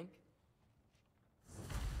think.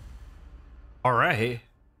 All right.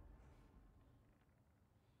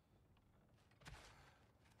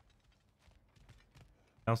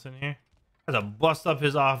 Else in here? I had to bust up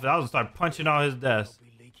his office. I was gonna start punching all his desk. I'll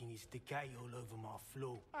be leaking his decay all over my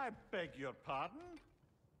floor. I beg your pardon?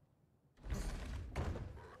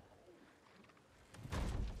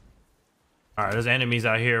 All right, there's enemies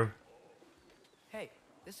out here. Hey,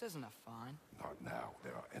 this isn't a fine. Not now.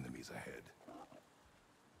 There are enemies ahead.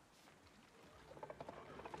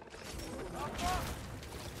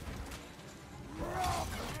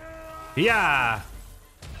 Yeah.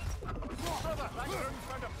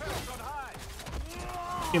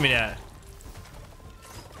 Give me that.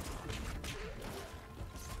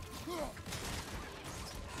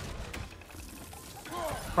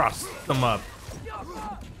 Cross them up.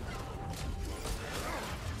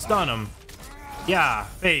 Stun him. Yeah,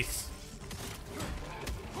 face.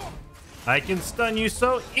 I can stun you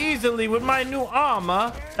so easily with my new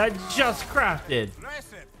armor I just crafted.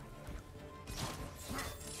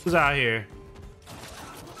 Who's out here?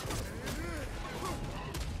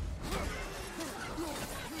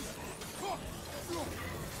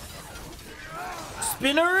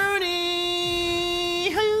 Spinneroonie!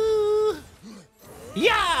 Hoo!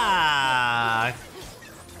 Yeah!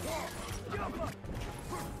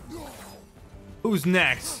 Who's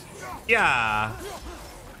next? Yeah.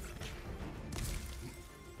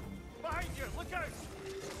 Behind you, look out!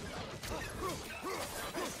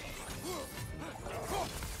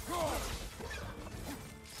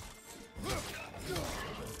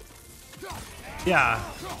 Yeah.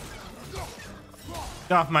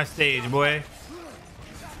 Get off my stage, boy.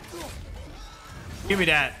 Give me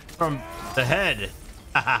that from the head.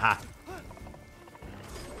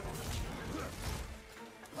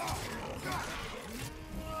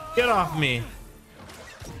 Get off me.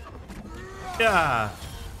 Yeah.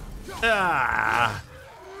 Yeah.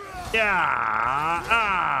 Yeah.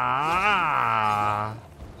 Ah.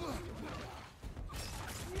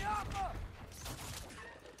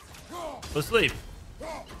 Go to sleep.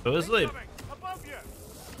 Go to sleep.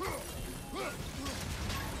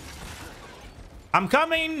 I'm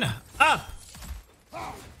coming up.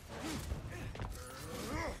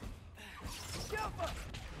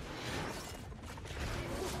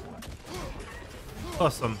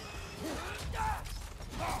 Awesome.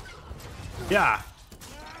 Yeah.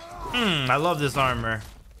 I love this armor.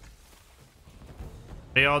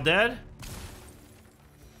 They all dead?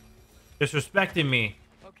 Disrespecting me.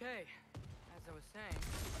 Okay, as I was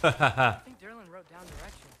saying, Haha. I think Derlin wrote down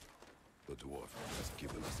directions. The dwarf has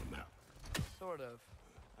given us a map. Sort of.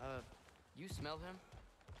 You smelled him,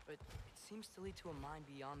 but it seems to lead to a mine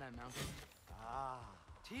beyond that mountain. Ah,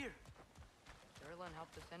 Tyr! Derlin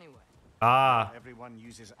helped us anyway. Ah, everyone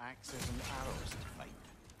uses axes and arrows to fight.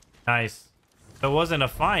 nice. So it wasn't a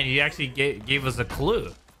find. He actually gave us a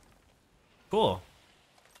clue. Cool.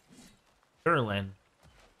 Berlin.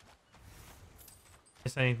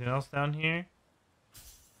 Is anything else down here?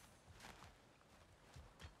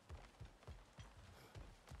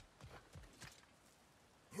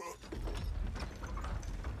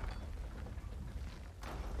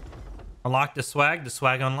 Unlock the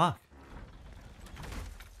swag unlock.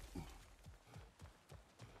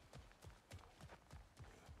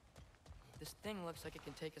 This thing looks like it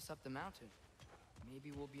can take us up the mountain.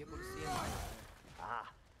 Maybe we'll be able to see a mine. Ah,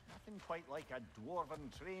 nothing quite like a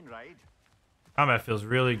dwarven train ride. Combat feels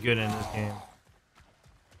really good in this game.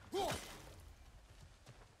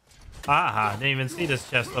 Aha, didn't even see this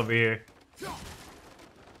chest over here.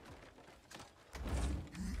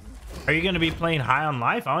 Are you going to be playing High on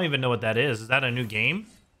Life? I don't even know what that is. Is that a new game?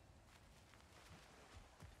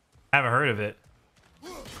 I haven't heard of it.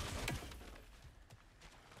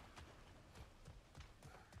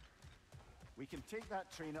 We can take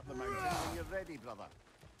that train up the mountain when you're ready, brother.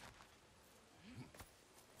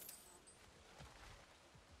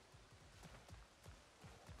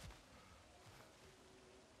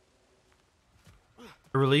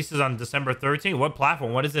 It releases on December 13th. What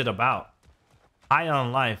platform? What is it about? High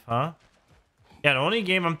on Life, huh? Yeah, the only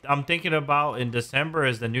game I'm thinking about in December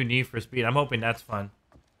is the new Need for Speed. I'm hoping that's fun.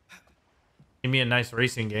 Give me a nice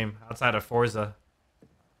racing game outside of Forza.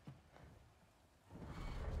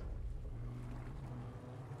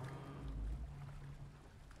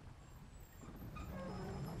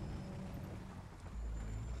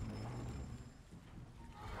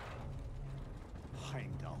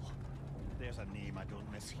 Heimdall. There's a name I don't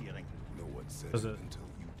miss hearing. No one said Was it it- until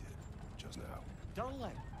you did, just now.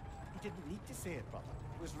 Durlin. He didn't need to say it, brother.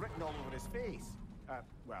 It was written all over his face.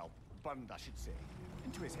 Well, burned, I should say.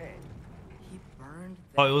 Into his head. He burned.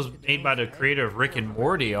 Oh, that it was into made by the Derlin's head? creator of Rick and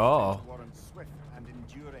Morty. Oh. Warrant swift and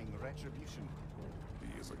enduring retribution.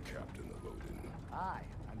 He is a captain of Odin. Aye,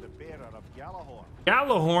 and the bearer of Galahorn.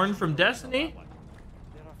 Gallahorn from Destiny?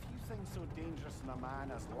 There are few things so dangerous in a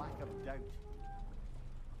man as lack of doubt.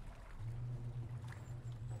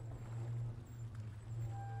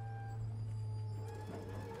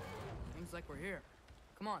 Seems like we're here.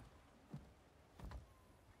 Come on.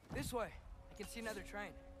 This way. I can see another train.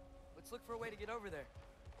 Let's look for a way to get over there.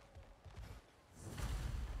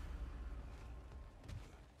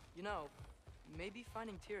 You know, maybe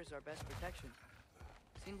finding Tyr is our best protection.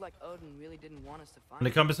 Seemed like Odin really didn't want us to find The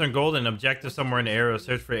him. compass turned golden. Objective somewhere in the area.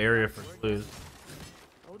 Search for area for clues.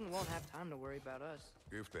 Odin won't have time to worry about us.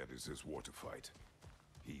 If that is his war to fight,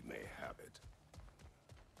 he may have it.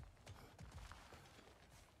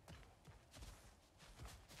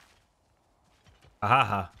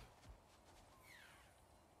 Ahaha.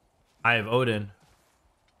 I have Odin.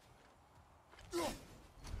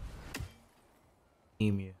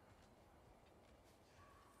 Emu.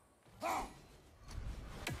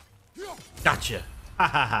 Gotcha. Ha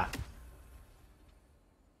ha ha.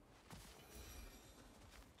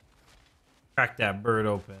 Crack that bird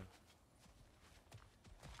open.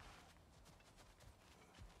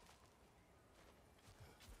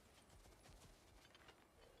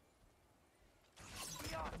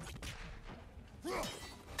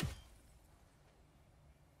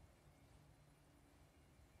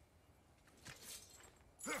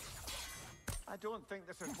 I don't think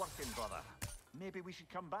this is working, brother. Maybe we should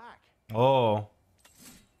come back. Oh.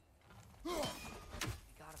 We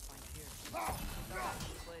gotta find Tyr. We'll talk about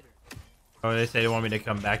this later. Oh, they say they want me to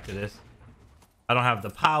come back to this. I don't have the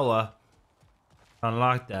power to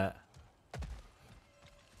unlock that.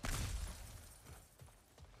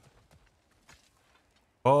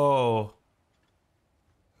 Oh.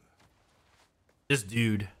 This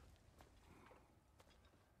dude.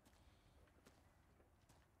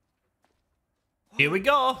 Here we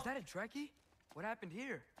go. Is that a Trekkie? What happened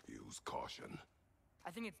here? Use caution.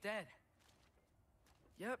 I think it's dead.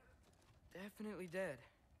 Yep, definitely dead.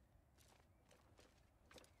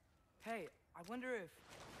 Hey, I wonder if...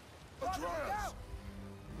 Atreus!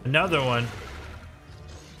 Another one.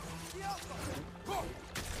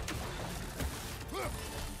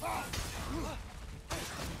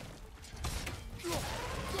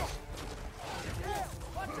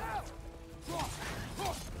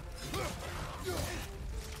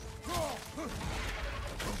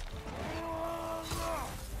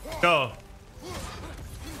 Go.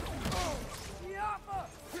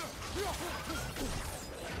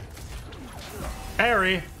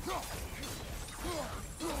 Harry.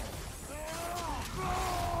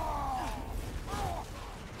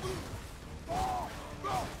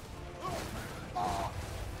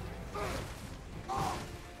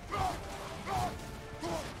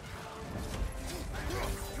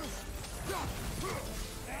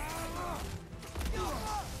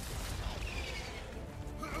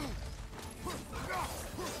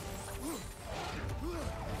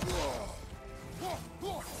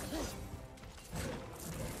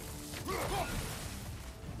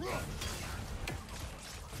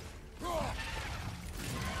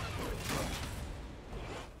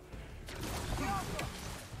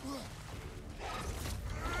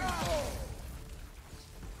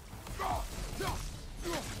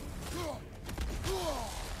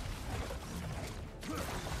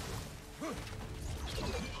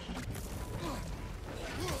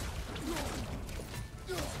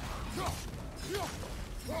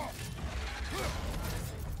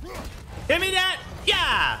 Give me that!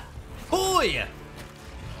 Yeah! Oh yeah!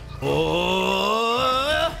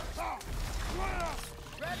 Oh!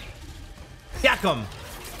 Yak him!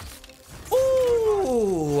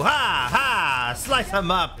 Ooh! Ha! Ha! Slice him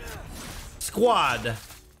up! Squad!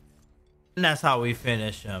 And that's how we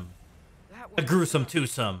finish him. A gruesome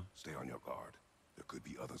twosome. Stay on your guard. There could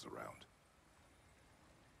be others around.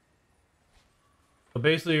 So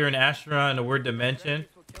basically, you're an astronaut in a weird dimension.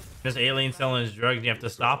 There's aliens selling his drugs, and you have to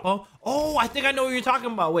stop them. Oh, I think I know what you're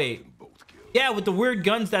talking about. Wait. Yeah, with the weird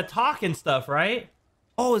guns that talk and stuff, right?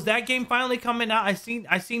 Oh, is that game finally coming out? I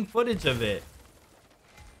seen footage of it.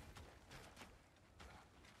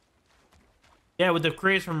 Yeah, with the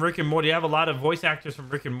creators from Rick and Morty. I have a lot of voice actors from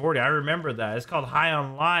Rick and Morty. I remember that. It's called High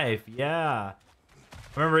on Life. Yeah.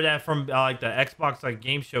 I remember that from like the Xbox like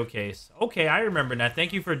game showcase. Okay, I remember that.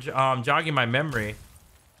 Thank you for jogging my memory.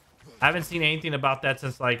 I haven't seen anything about that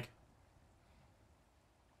since like...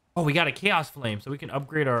 Oh, we got a Chaos Flame, so we can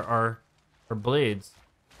upgrade our blades.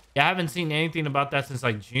 Yeah, I haven't seen anything about that since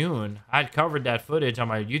like June. I'd covered that footage on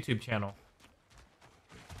my YouTube channel.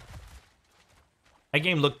 That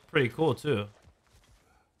game looked pretty cool too.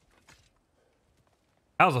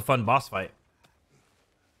 That was a fun boss fight.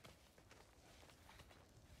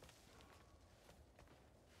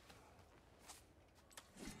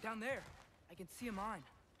 Down there, I can see a mine.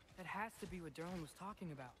 That has to be what Derlin was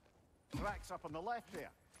talking about. Tracks up on the left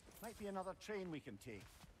there. Might be another train we can take.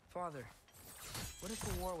 Father, what if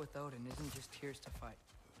the war with Odin isn't just Tyr's to fight?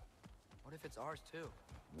 What if it's ours too?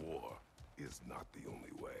 War is not the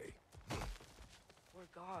only way. We're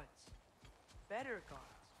gods. Better gods.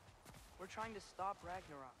 We're trying to stop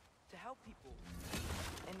Ragnarok, to help people.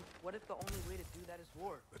 And what if the only way to do that is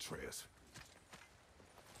war? Atreus.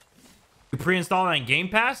 You pre-install it on Game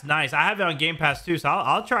Pass? Nice. I have it on Game Pass too, so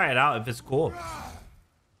I'll try it out if it's cool.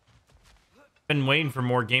 Been waiting for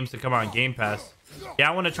more games to come out on Game Pass. Yeah,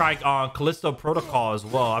 I want to try Callisto Protocol as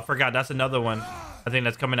well. I forgot that's another one. I think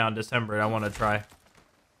that's coming out in December. I want to try.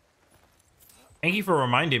 Thank you for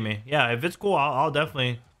reminding me. Yeah, if it's cool, I'll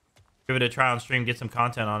definitely give it a try on stream, get some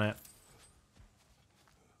content on it.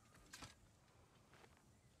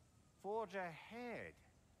 Forge ahead.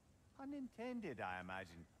 Unintended, I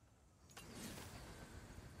imagine.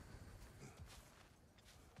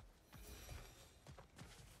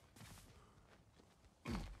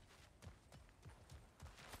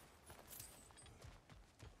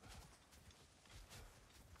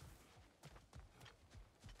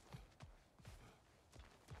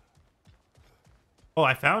 Oh,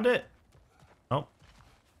 I found it? Oh.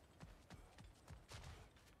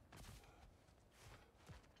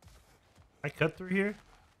 I cut through here?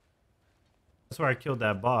 That's where I killed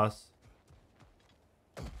that boss.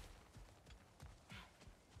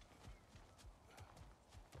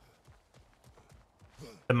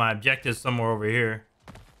 And my objective's somewhere over here.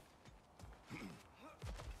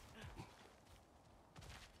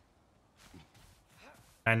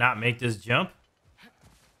 Can I not make this jump?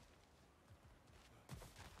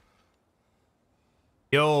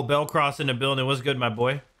 Yo, Bellcross in the building. What's good, my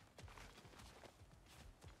boy?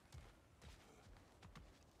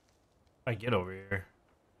 If I get over here.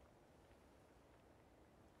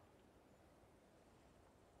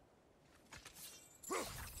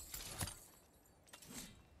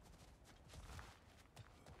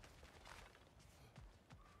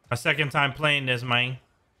 My second time playing this, man.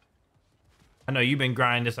 I know you've been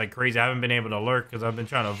grinding this like crazy. I haven't been able to lurk because I've been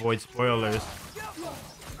trying to avoid spoilers.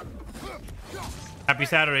 Happy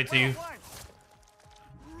Saturday to you.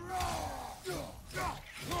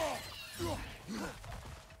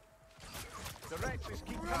 The wretches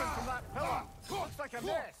keep coming from that pillar. Looks like a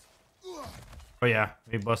mess. Oh yeah,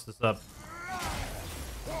 let me bust this up.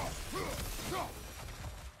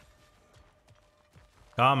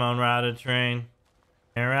 Come on, ride a train.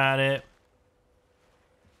 And ride it.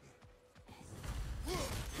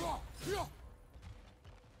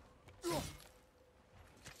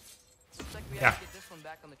 Looks like we Yeah. have to get this one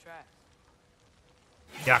back on the track.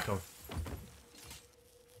 Yakov.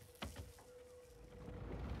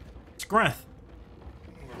 Strength.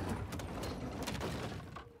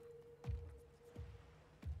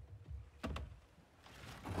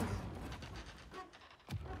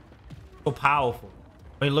 So powerful.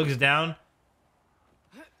 When he looks down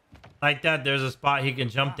like that, there's a spot he can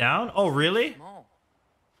jump down. Oh, really? Small.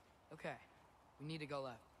 Okay, we need to go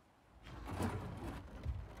left.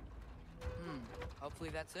 Hopefully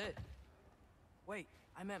that's it. Wait,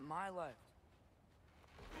 I meant my left.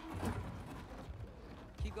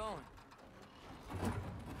 Keep going.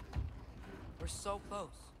 We're so close.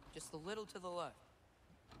 Just a little to the left.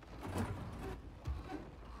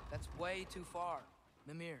 That's way too far.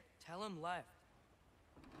 Mimir, tell him left.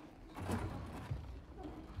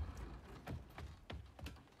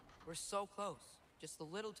 We're so close. Just a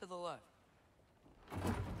little to the left.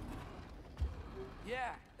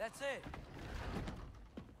 Yeah, that's it.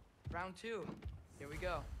 Round 2. Here we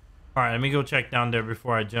go. All right, let me go check down there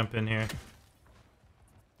before I jump in here.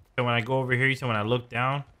 So when I go over here, you said when I look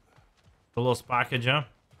down, the little spot could jump.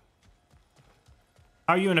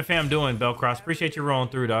 How you and the fam doing, Bellcross? Appreciate you rolling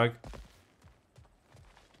through, dog.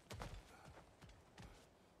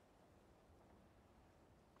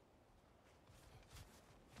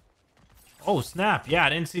 Oh, snap. Yeah, I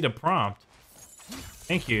didn't see the prompt.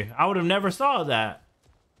 Thank you. I would have never saw that.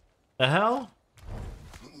 The hell?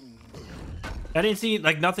 I didn't see,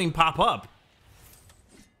 like, nothing pop up.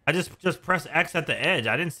 I just pressed X at the edge.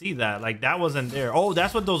 I didn't see that. Like, that wasn't there. Oh,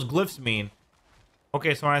 that's what those glyphs mean.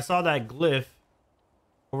 Okay, so when I saw that glyph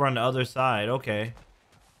over on the other side. Okay.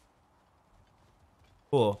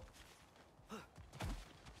 Cool.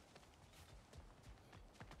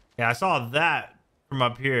 Yeah, I saw that from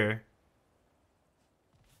up here.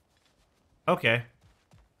 Okay.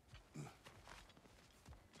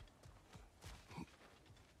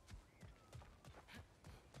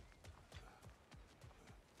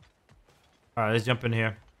 All right, let's jump in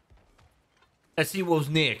here. Let's see what's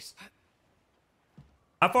next.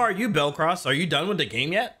 How far are you, Bellcross? Are you done with the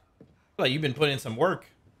game yet? I feel like you've been putting in some work.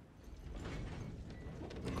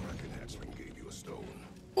 The Kraken hatchling gave you a stone.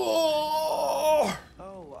 Oh!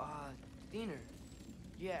 Oh, Diener.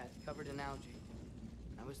 Yeah, it's covered in algae.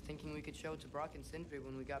 I was thinking we could show it to Brock and Sindri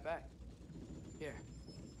when we got back. Here.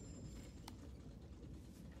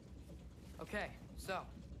 Okay, so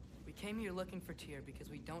we came here looking for Tyr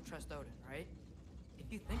because we don't trust Odin, right?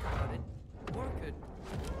 If you think about it, Thor could...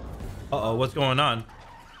 Uh-oh, what's going on?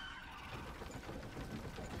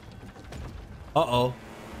 Uh-oh.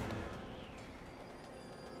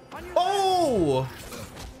 Oh!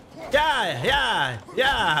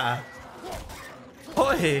 Yeah!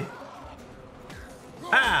 Oi!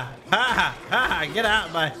 Get out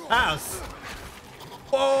of my house!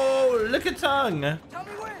 Whoa, look at tongue! Tell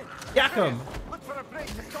me when. Yak him! Look for a break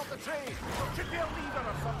to stop the train. There should be a lever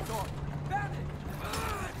of some sort. Bandit!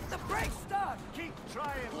 The brake's stuck! Keep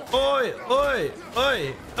trying. Oi!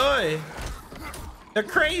 They're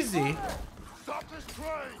crazy! Stop this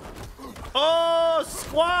train! Oh,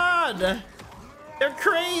 squad! They're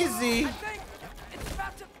crazy! I think it's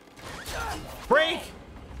about to... Break!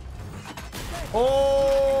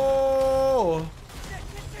 Oh!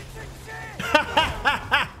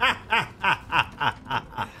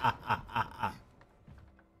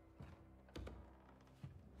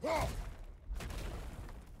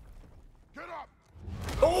 Get up!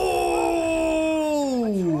 Oh!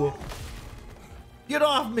 Get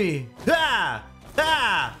off me! Ha!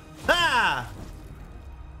 Ha! Ha!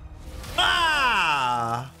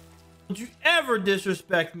 Ah! Don't you ever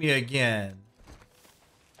disrespect me again?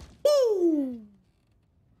 Woo!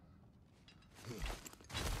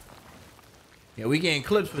 Yeah, we getting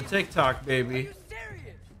clips for TikTok, baby. Serious?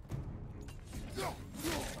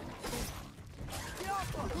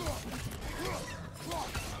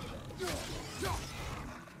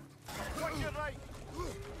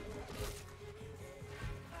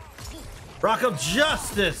 Rock of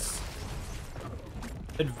Justice.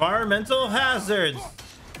 Environmental hazards.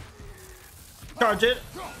 Charge it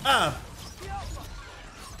up.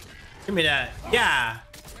 Give me that. Yeah.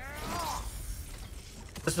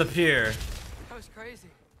 Disappear. That was crazy.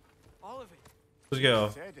 All of it. Let's go.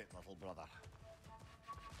 Said it, little brother.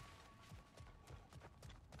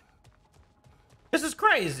 This is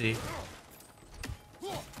crazy.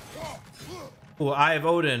 Ooh, Eye of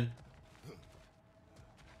Odin.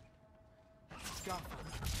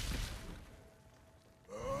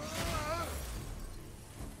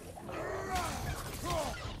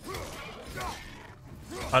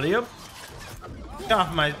 Hurry up. Get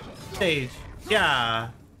off my stage. Yeah.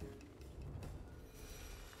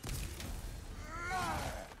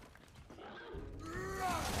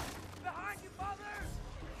 Behind you, father!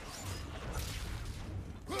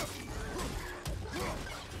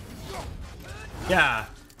 Yeah.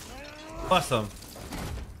 Bless him.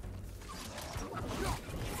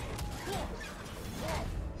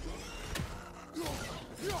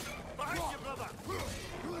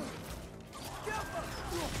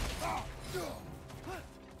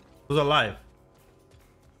 Who's alive?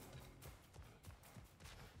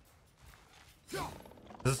 Is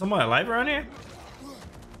there someone alive around here?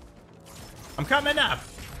 I'm coming up.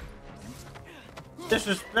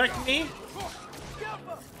 Disrespect me?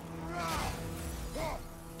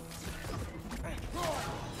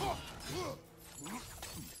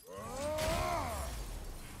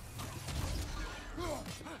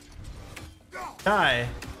 Die.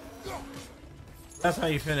 That's how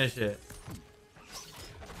you finish it.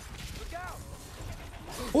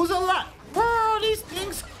 Who's alive? Where are these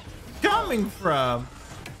things coming from?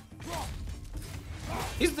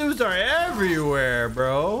 These dudes are everywhere,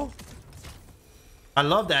 bro. I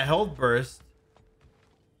love that health burst.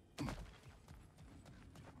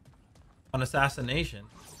 On assassination.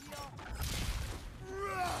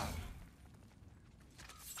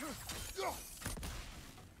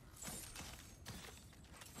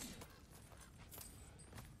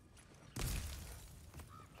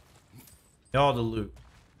 All the loot.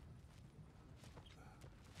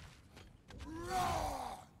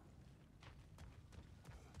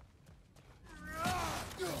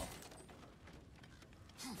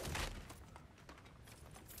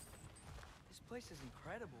 This place is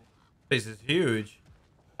incredible. This is huge.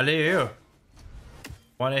 Hello.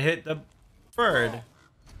 Want to hit the bird?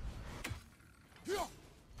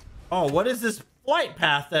 Oh, what is this flight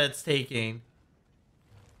path that it's taking?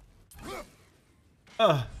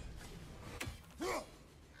 Ugh.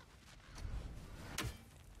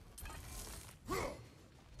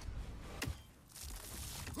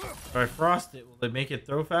 If I frost it, will it make it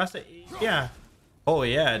throw faster? Yeah. Oh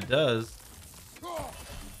yeah, it does.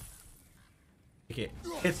 Okay,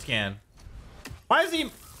 hit scan. Why is he?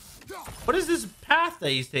 What is this path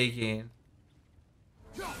that he's taking?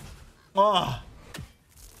 Oh.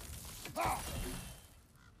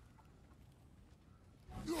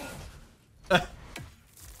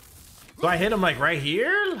 Do I hit him like right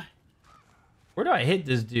here? Where do I hit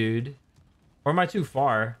this dude? Or am I too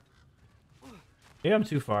far? Yeah, I'm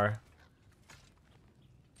too far.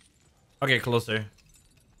 Okay, closer.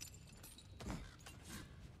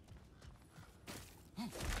 The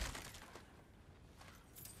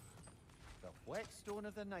whetstone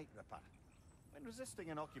of the Night Ripper. When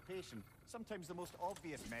resisting an occupation, sometimes the most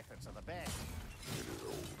obvious methods are the best. It is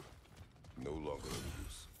old. No longer in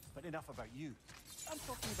use. But enough about you. I'm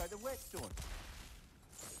talking about the whetstone.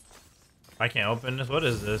 I can't open this. What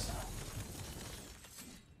is this?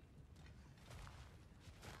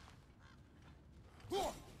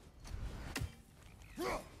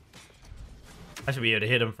 I should be able to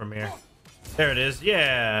hit him from here. There it is.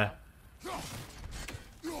 Yeah.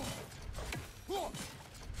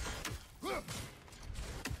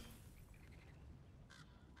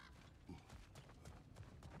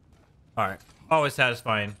 All right. Always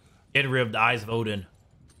satisfying. Getting rid of the Eyes of Odin.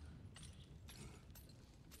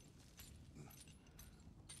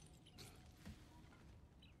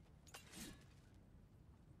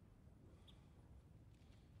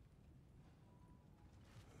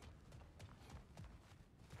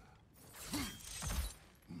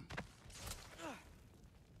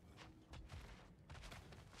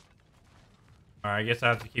 All right, I guess I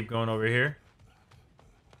have to keep going over here.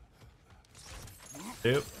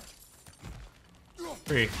 2,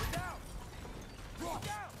 3.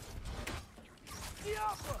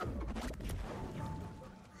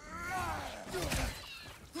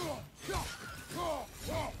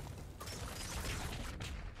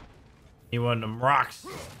 You want them rocks?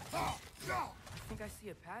 I think I see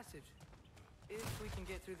a passage. If we can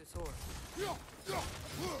get through the sword.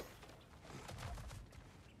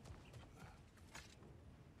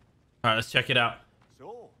 All right, let's check it out.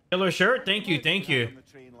 So, Killer shirt. Thank you. Thank you. on the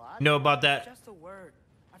train, lad. You know about that Just a word.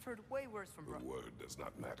 I've heard way worse from The word does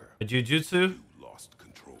not matter. jujutsu? You lost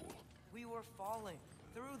control. We were falling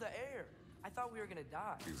through the air. I thought we were gonna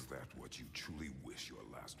die. Is that what you truly wish your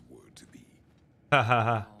last word to be? Ha ha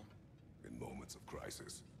ha. In moments of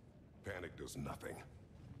crisis, panic does nothing.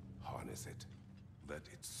 Harness it. Let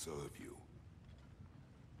it serve you.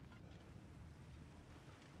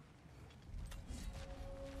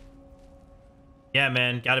 Yeah,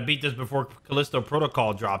 man. Gotta beat this before Callisto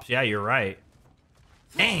Protocol drops. Yeah, you're right.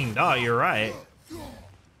 Dang, dog, you're right.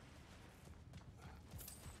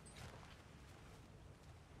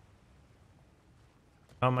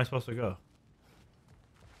 How am I supposed to go?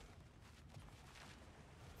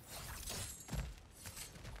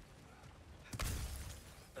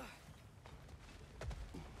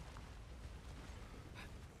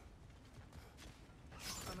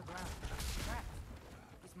 On the ground. Trapped.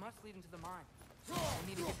 This must lead into the mine. I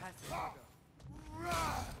need to get past the cargo.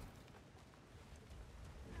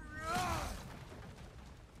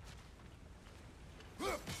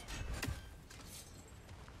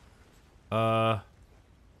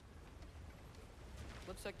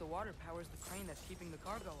 Looks like the water powers the crane that's keeping the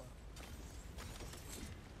cargo up.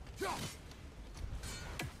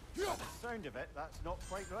 By the sound of it, that's not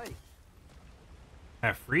quite right.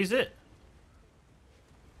 I freeze it?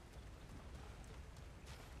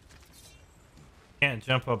 Can't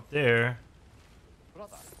jump up there.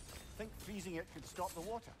 Brother, think freezing it could stop the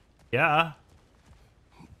water? Yeah.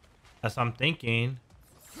 That's what I'm thinking.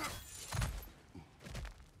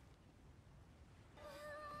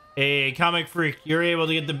 Hey, Comic Freak, you're able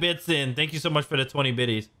to get the bits in. Thank you so much for the 20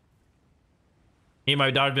 biddies. Me and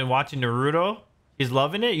my daughter's been watching Naruto. She's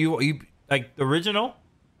loving it. You like the original?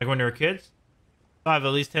 Like when they were kids? I have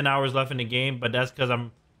at least 10 hours left in the game, but that's because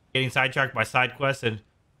I'm getting sidetracked by side quests and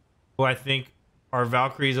who I think are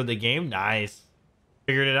Valkyries of the game. Nice.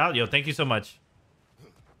 Figured it out. Yo, thank you so much.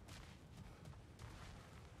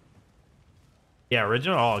 Yeah,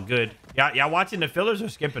 original? Oh, good. Yeah, watching the fillers or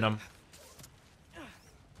skipping them?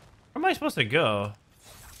 Where am I supposed to go?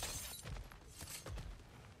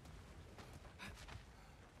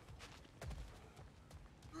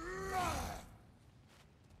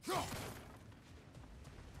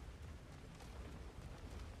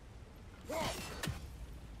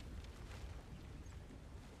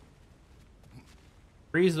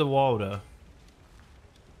 Freeze the water.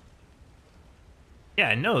 Yeah,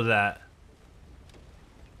 I know that.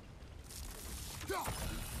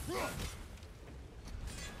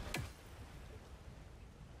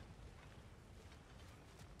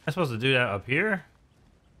 I'm supposed to do that up here?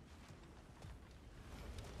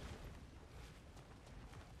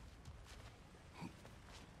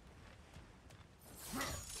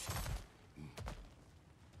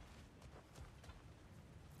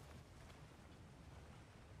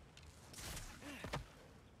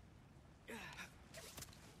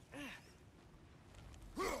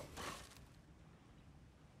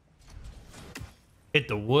 Hit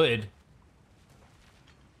the wood.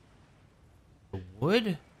 The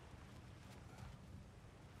wood?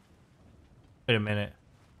 Wait a minute.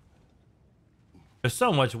 There's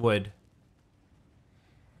so much wood.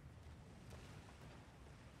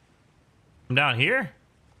 I'm down here?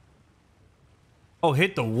 Oh,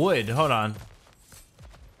 hit the wood. Hold on.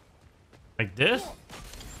 Like this?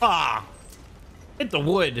 Ah! Hit the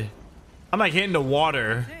wood. I'm like hitting the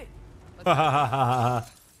water.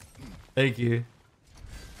 Thank you.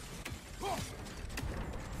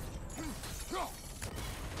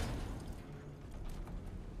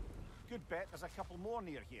 Good bet there's a couple more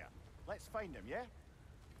near here. Let's find them, yeah?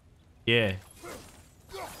 Yeah.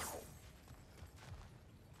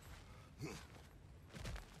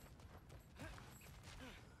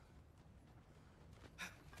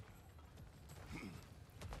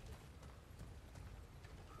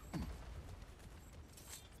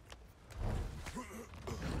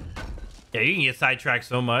 Yeah, you can get sidetracked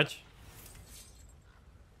so much.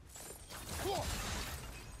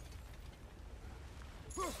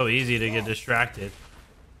 So easy to get distracted.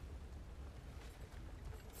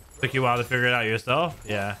 Took you a while to figure it out yourself?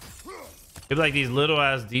 Yeah. It's like these little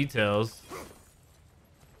ass details.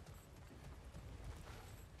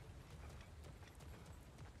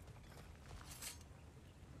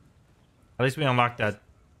 At least we unlocked that.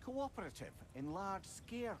 Cooperative in large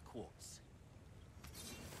scare quotes.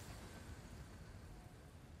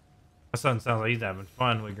 My son sounds like he's having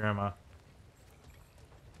fun with grandma.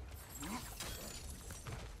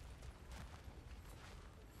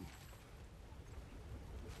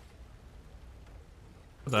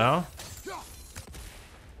 What the hell?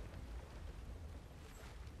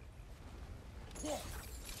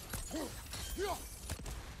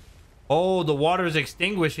 Oh, the water is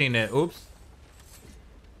extinguishing it. Oops.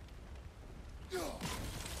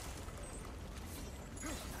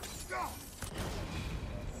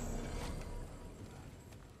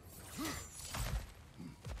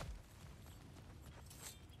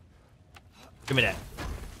 Give me that.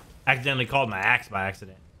 Accidentally called my axe by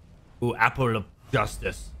accident. Ooh, apple of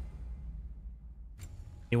justice.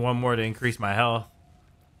 Need one more to increase my health.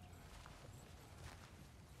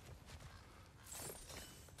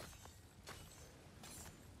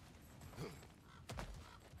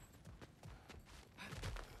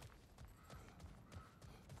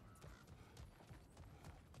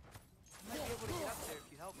 I might be able to get up there if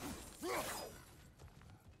you help me.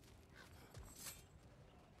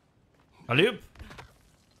 Alloop.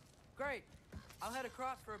 Great. I'll head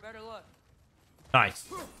across for a better look. Nice.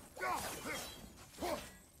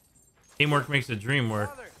 Teamwork makes the dream work.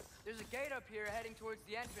 Father, there's a gate up here heading towards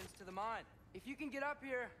the entrance to the mine. If you can get up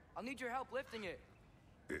here, I'll need your help lifting it.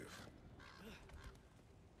 If.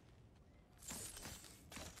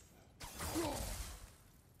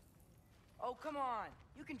 Oh, come on.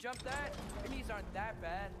 You can jump that. Your knees aren't that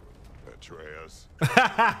bad. Atreus.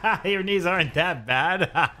 Your knees aren't that bad.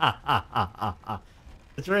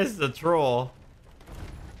 Atreus is a troll.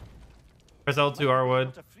 Press L2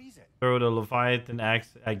 Arwood. To freeze it. Throw the Leviathan axe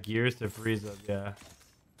at gears to freeze up. Yeah.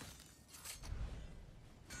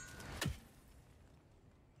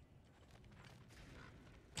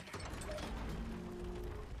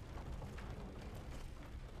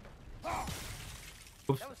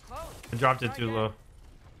 Oops. That was close. I dropped it Try too again. low.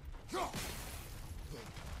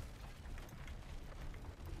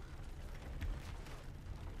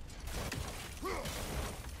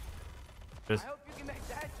 I hope you can make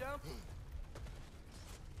that jump.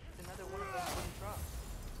 It's another one of those wooden trucks.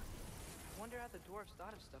 I wonder how the dwarves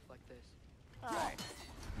thought of stuff like this. Aye.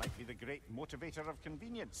 Might be the great motivator of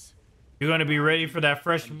convenience. You're gonna be ready for that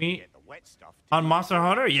fresh And you meat get the wet stuff on Monster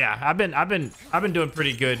Hunter? Yeah, I've been doing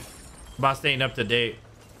pretty good about staying up to date.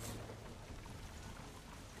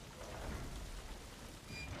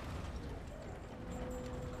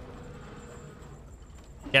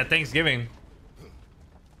 Yeah, Thanksgiving.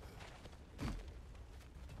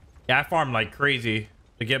 Yeah, I farmed like crazy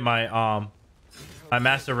to get my my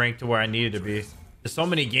master rank to where I needed to be. There's so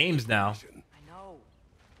many games now. I know.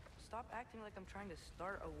 Stop acting like I'm trying to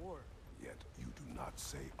start a war. Yet you do not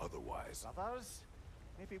say otherwise. Brothers,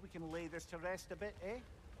 maybe we can lay this to rest a bit, eh? What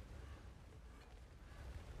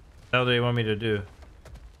the hell do they want me to do?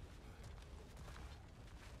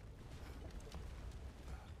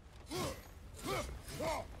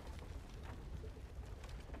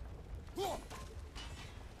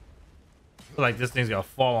 I feel like this thing's gonna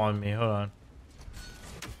fall on me. Hold on.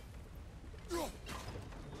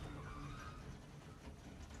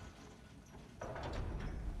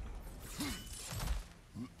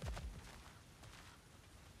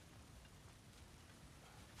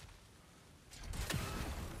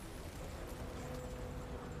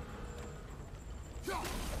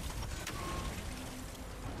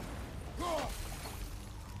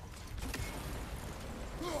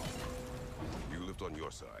 You lift on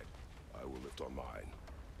your side. I will lift on mine.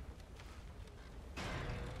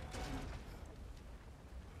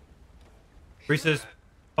 Reese's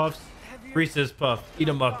Puffs. Reese's Puff. Eat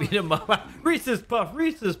 'em up. Eat 'em up. Reese's Puff.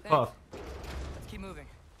 Reese's Puff. Let's keep moving.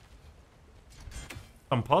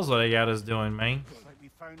 Some puzzle they got us doing, man. Looks like we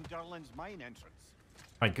found Durlin's mine entrance.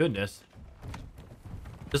 My goodness.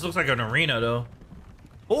 This looks like an arena, though.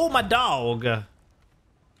 Oh, my dog.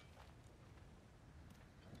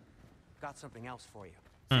 Got something else for you.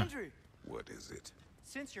 Sindri! What is it?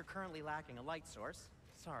 Since you're currently lacking a light source,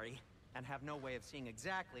 sorry, and have no way of seeing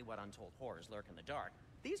exactly what untold horrors lurk in the dark,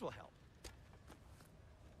 these will help.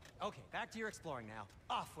 Okay, back to your exploring now.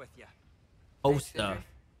 Off with you. Oh, Thanks, stuff. Sindri.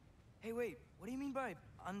 Hey, wait. What do you mean by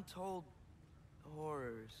untold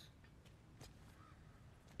horrors?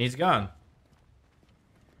 He's gone.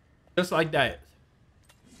 Just like that.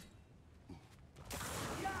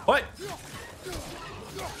 What?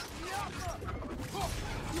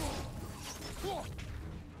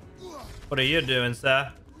 What are you doing, sir?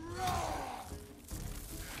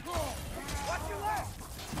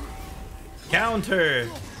 Counter.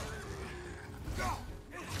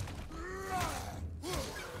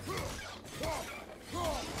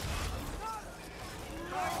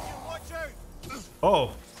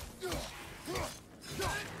 Oh.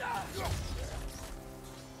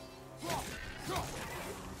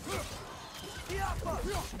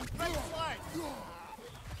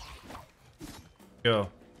 Yo.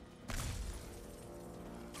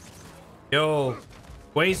 Yo.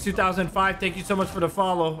 Waze 2005, thank you so much for the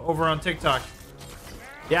follow over on TikTok.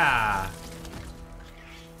 Yeah.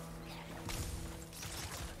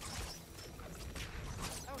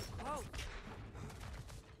 That was close.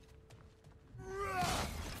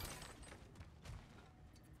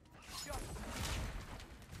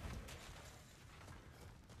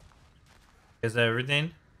 Is that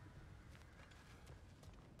everything?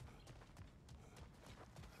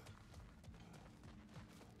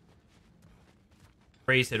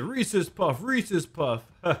 Ray said, Reese's Puff, Reese's Puff.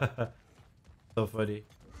 So funny.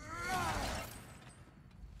 I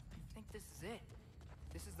think this is it.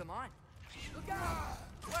 This is the mine. Look out!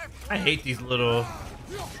 I hate these little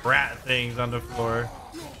rat things on the floor.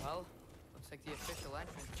 Well, looks like the official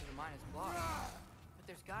entrance to the mine is blocked. But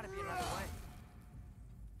there's gotta be another way.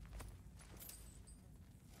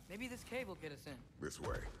 Maybe this cave will get us in. This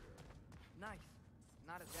way. Nice.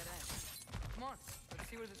 Not a dead end. Come on, let's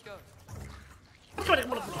see where this goes. Is You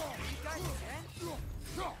guys again?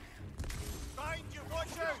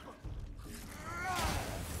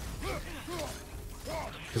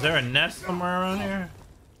 there a nest somewhere around here?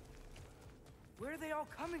 Where are they all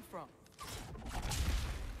coming from?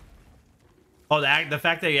 Oh, the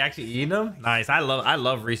fact that you actually eat them? Nice. I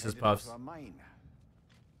love Reese's Puffs. Into a mine.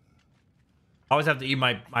 I always have to eat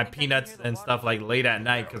my peanuts and stuff like late at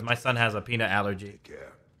night because my son has a peanut allergy. Take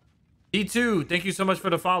care. D2, thank you so much for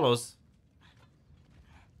the follows.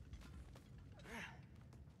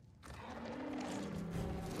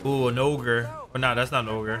 Ooh, an ogre. Or no, that's not an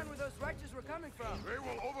ogre. Find where those wretches were coming from. They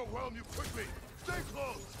will overwhelm you quickly. Stay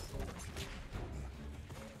close.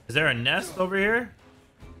 Is there a nest over here?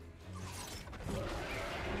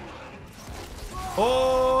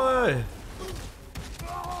 Oh!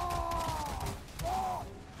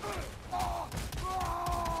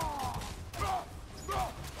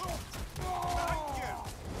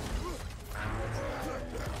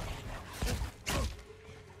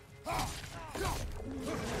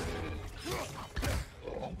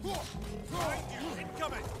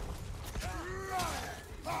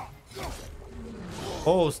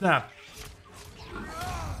 Oh, snap.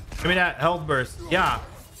 Give me that health burst. Yeah.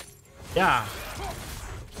 Yeah.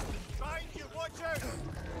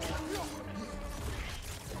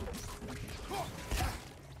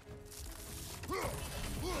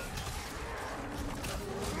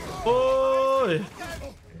 Oh.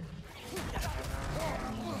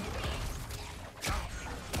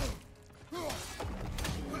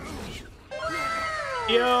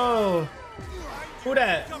 Yo. Who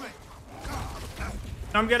that?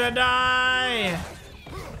 I'm gonna die.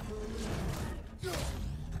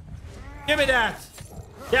 Give me that.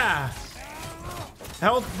 Yeah.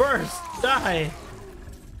 Health burst. Die.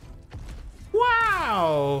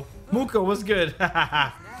 Wow. Muka was good. Get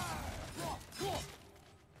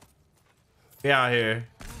out here.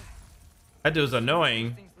 That dude's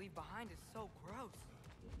annoying. Things leave behind is so gross.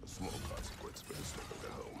 A small consequence for disturbing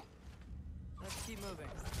their home. Let's keep moving.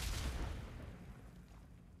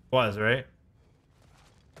 Was right.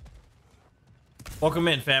 Welcome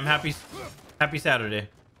in, fam. Happy Saturday.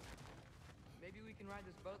 Maybe we can ride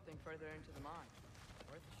this boat thing further into the mine.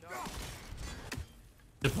 Worth a shot.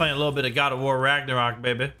 Just playing a little bit of God of War Ragnarok,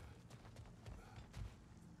 baby.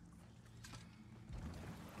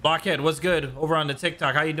 Blockhead, what's good over on the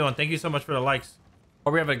TikTok? How you doing? Thank you so much for the likes.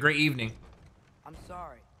 Hope we have a great evening. I'm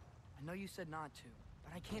sorry. I know you said not to,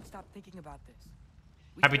 but I can't stop thinking about this.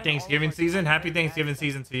 We Happy spent all of Thanksgiving our season. time Happy fighting bad Thanksgiving stuff,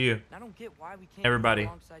 season to you. and I don't get why we can't Everybody. be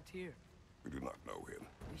alongside Tyr. We do not know him.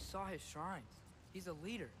 We saw his shrines. He's a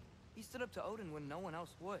leader. He stood up to Odin when no one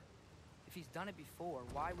else would. If he's done it before,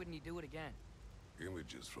 why wouldn't he do it again?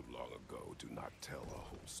 Images from long ago do not tell a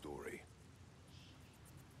whole story.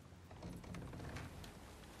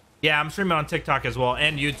 Yeah, I'm streaming on TikTok as well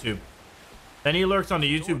and YouTube. Any lurks on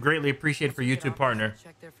the YouTube, greatly appreciated for Let's get YouTube out partner. there and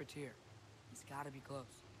check there for Tyr. He's gotta be close.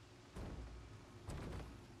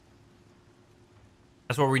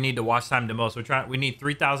 That's what we need to watch time the most. We need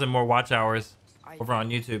 3,000 more watch hours over on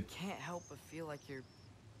YouTube. Can't help but feel like you're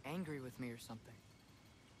angry with me or something.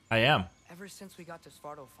 I am. Ever since we got to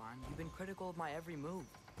Svartalfheim, you've been critical of my every move.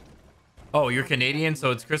 Oh, you're Canadian,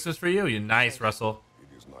 so it's Christmas for you? You're nice, Russell.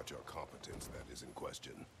 It is not your competence that is in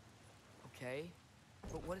question. Okay,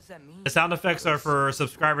 but what does that mean? The sound effects are for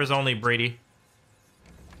subscribers only, Brady.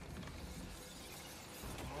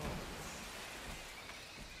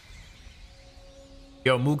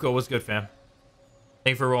 Yo, Muko, what's good, fam?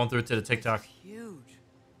 Thanks for rolling through to the TikTok. It's huge.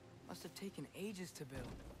 Must have taken ages to build.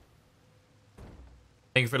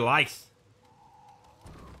 Thank you for the likes.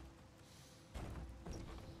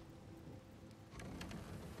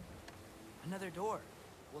 Another door.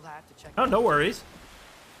 We'll have to check. Oh, it no out. worries.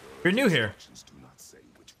 You're new here. Instructions do not say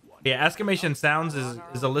which one. Yeah, exclamation sounds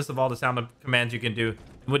is a list of all the sound commands you can do.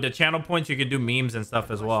 With the channel points, you can do memes and stuff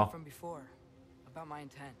as Question well. from before about my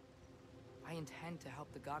intent. I intend to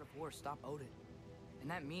help the God of War stop Odin,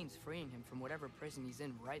 and that means freeing him from whatever prison he's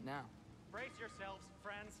in right now. Brace yourselves,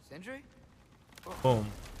 friends, Sindri? Boom.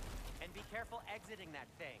 and be careful exiting that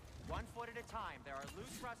thing. 1 foot at a time. There are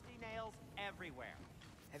loose, rusty nails everywhere.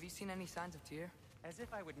 Have you seen any signs of Tyr? As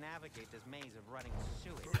if I would navigate this maze of running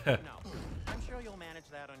sewage. No, I'm sure you'll manage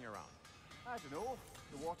that on your own. I don't know.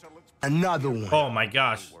 The water looks Another one. Oh my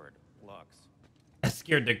gosh. Word looks. That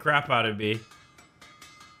scared the crap out of me.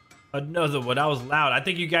 Another one. That was loud. I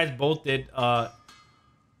think you guys both did. So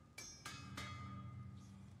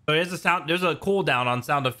there's a sound. There's a cooldown on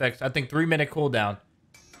sound effects. I think 3-minute cooldown.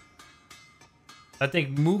 I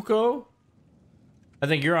think Muko. I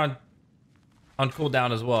think you're on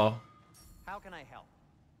cooldown as well. How can I help?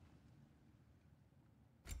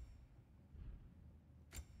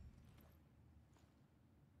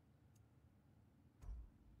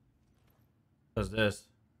 What's this?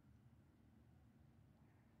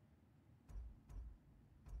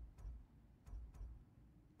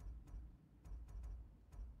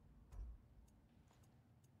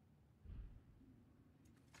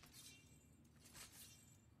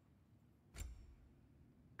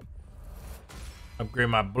 Upgrade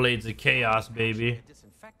my blades of chaos, baby. A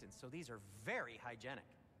disinfectant, so these are very hygienic.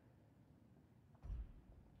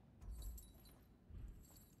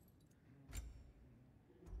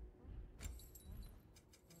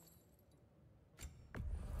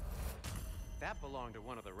 That belonged to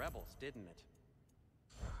one of the rebels, didn't it?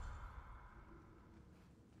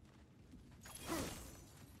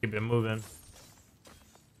 Keep it moving.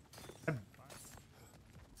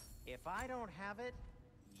 If I don't have it,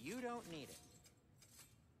 you don't need it.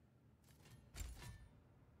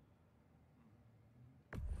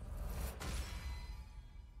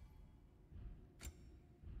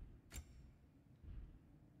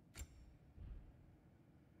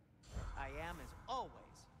 I am, as always,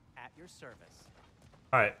 at your service.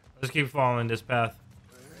 All right, let's keep following this path.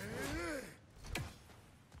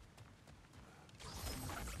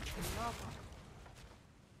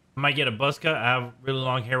 I might get a buzz cut. I have really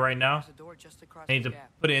long hair right now. There's a door just across I need the to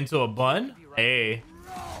gap. put it into a bun. Hey.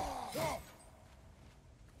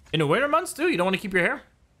 In the winter months too, you don't want to keep your hair?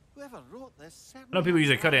 Whoever wrote this I know people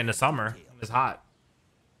usually cut it in the summer when it's hot.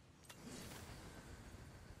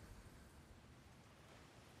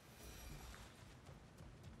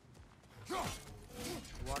 The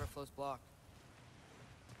water flow's blocked.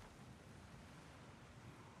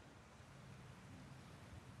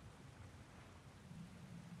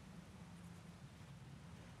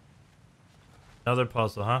 Another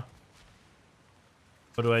puzzle, huh?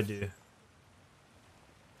 What do I do?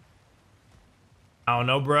 I don't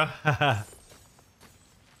know, bruh.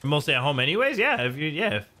 You're mostly at home anyways? Yeah,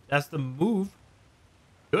 if that's the move,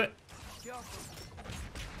 do it.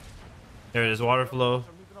 There it is, water flow.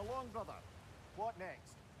 moving along, brother. What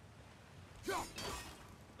next?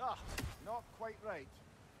 Ah, not quite right.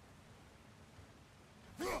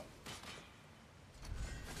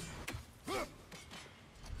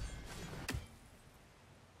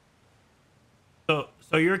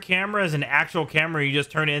 So your camera is an actual camera, you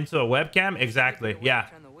just turn it into a webcam? Exactly, yeah.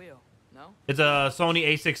 Turn the wheel. No? It's a Sony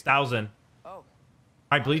a6000. Oh.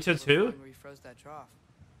 I bleach it too? Where you froze that trough.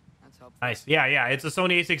 That's helpful. Nice. Yeah. It's a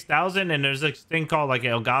Sony a6000, and there's this thing called like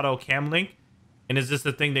an Elgato Cam Link, and it's just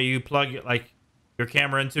a thing that you plug like your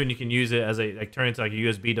camera into, and you can use it as a turn it into like a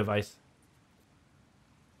USB device.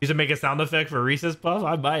 You should make a sound effect for Reese's Puff.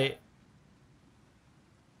 I might.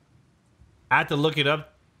 I had to look it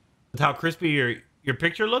up with how crispy your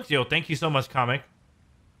picture looks. Yo, thank you so much, Comic.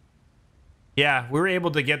 Yeah, we were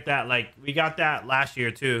able to get that. Like we got that last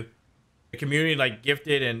year too. The community like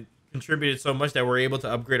gifted and contributed so much that we're able to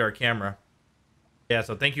upgrade our camera. Yeah,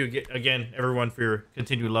 so thank you again, everyone, for your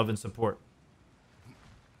continued love and support.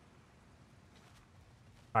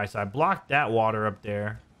 All right, so I blocked that water up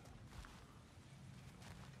there.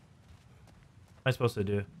 What am I supposed to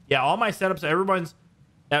do? Yeah, all my setups, everyone's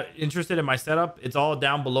interested in my setup, it's all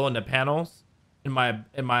down below in the panels. In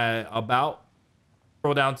my about.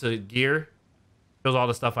 Scroll down to gear. Shows all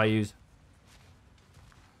the stuff I use.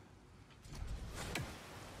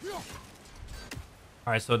 All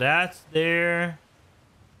right, so that's there.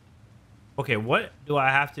 Okay, what do I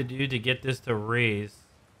have to do to get this to raise?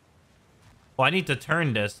 Well, I need to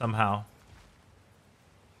turn this somehow.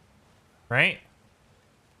 Right?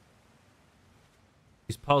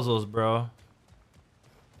 These puzzles, bro.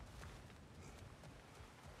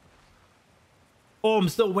 Oh, I'm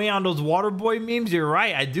still waiting on those Waterboy memes. You're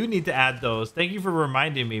right. I do need to add those. Thank you for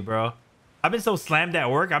reminding me, bro. I've been so slammed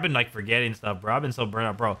at work. I've been like forgetting stuff, bro. I've been so burnt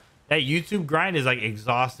out, bro. That YouTube grind is like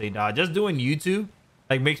exhausting, dog. Just doing YouTube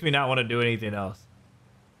like makes me not want to do anything else.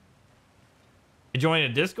 You join a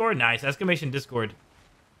Discord? Nice. Exclamation Discord.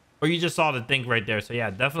 Or you just saw the thing right there. So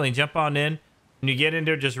yeah, definitely jump on in. When you get in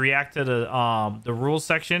there, just react to the rules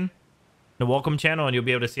section, the welcome channel, and you'll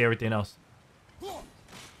be able to see everything else. All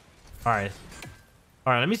right.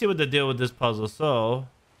 All right, let me see what the deal with this puzzle. So,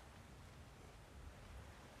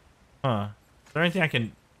 is there anything I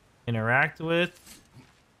can interact with?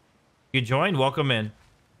 You joined? Welcome in.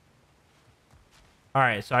 All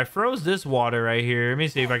right, so I froze this water right here. Let me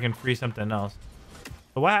see if I can freeze something else.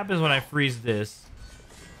 So what happens when I freeze this?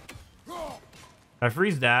 If I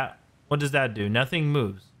freeze that, what does that do? Nothing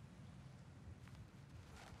moves.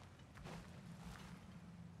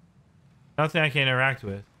 Nothing I can interact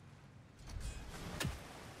with.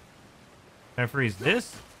 Can I freeze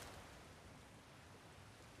this?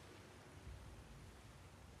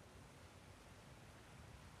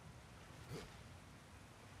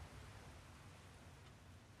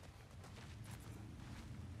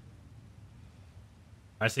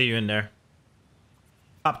 I see you in there.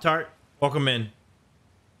 Pop-Tart, welcome in.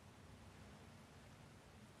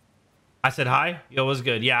 I said hi. Yo, what's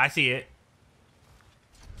good? Yeah, I see it.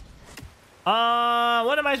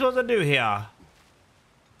 What am I supposed to do here?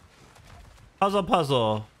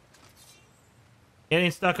 Puzzle.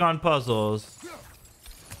 Getting stuck on puzzles.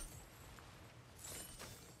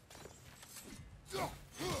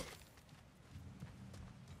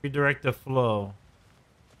 Redirect the flow.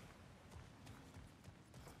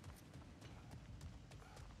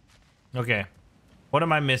 Okay. What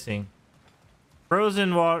am I missing?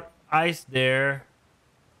 Frozen water, ice there.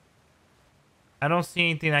 I don't see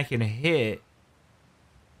anything I can hit.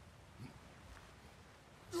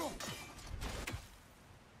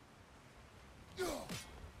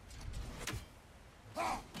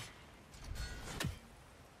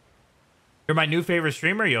 You're my new favorite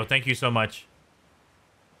streamer? Yo, thank you so much.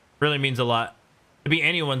 Really means a lot. To be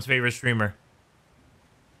anyone's favorite streamer.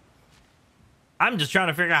 I'm just trying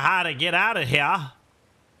to figure out how to get out of here.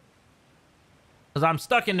 Because I'm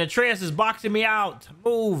stuck in the tree. It's boxing me out.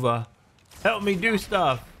 Move. Help me do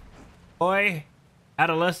stuff. Boy.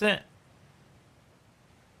 Adolescent.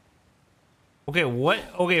 Okay, what?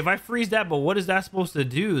 Okay, if I freeze that, but what is that supposed to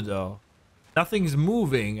do, though? Nothing's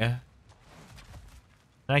moving. And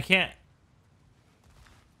I can't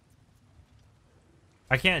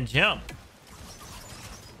jump.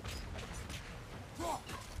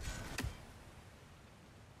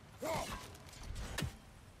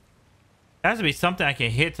 There has to be something I can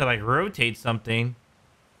hit to like rotate something.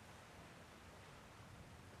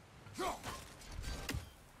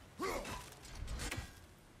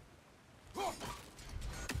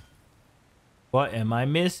 What am I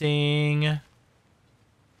missing?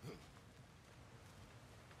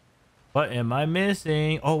 What am I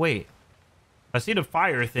missing? Oh, wait. I see the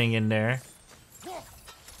fire thing in there.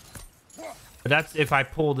 But that's if I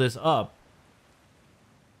pull this up.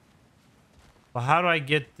 Well, how do I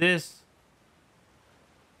get this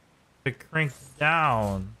to crank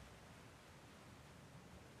down?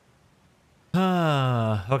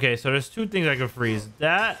 Okay, so there's two things I can freeze.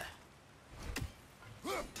 That.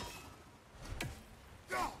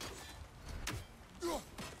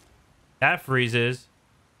 That freezes.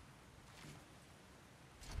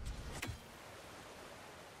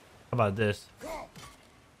 How about this?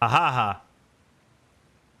 Ahaha.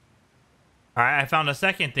 Alright, I found a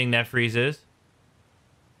second thing that freezes.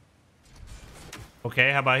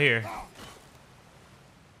 Okay, how about here?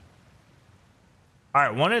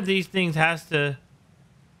 Alright, one of these things has to...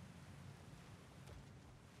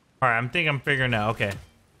 Alright, I'm figuring out. Okay.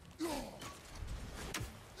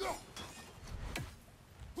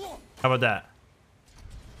 How about that?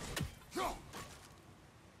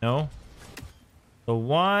 No? So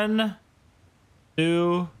 1,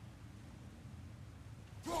 2,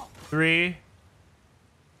 3.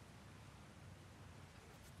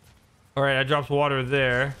 All right, I dropped water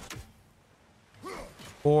there.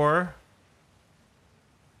 4.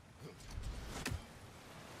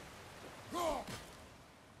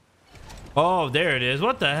 Oh, there it is.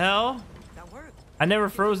 What the hell? That worked. I never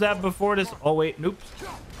froze that before this. Oh, wait. Nope.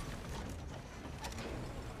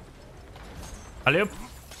 Alley-oop.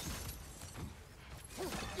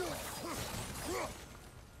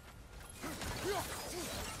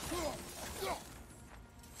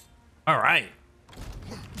 All right.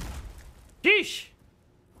 Sheesh.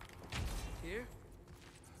 Here?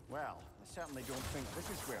 Well, I certainly don't think this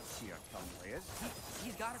is where Seer currently is.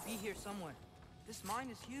 He's gotta be here somewhere. This mine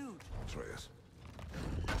is huge. Atreus,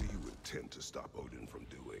 what do you intend to stop Odin from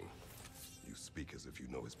doing? You speak as if you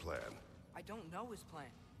know his plan. I don't know his plan.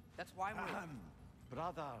 That's why we're...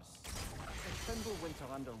 Brothers, with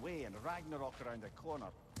Fimbulwinter underway and Ragnarok around the corner,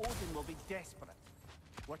 Odin will be desperate.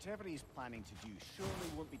 Whatever he's planning to do surely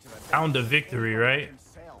won't be to the Pound of victory, right?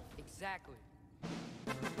 himself. Exactly.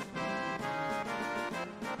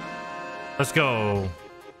 Let's go.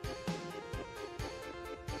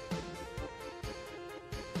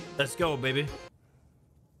 Let's go, baby.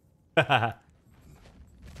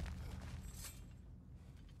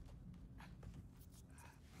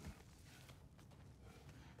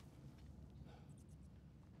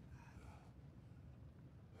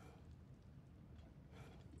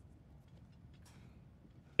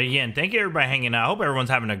 Again, thank you everybody hanging out. I hope everyone's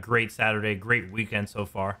having a great Saturday, great weekend so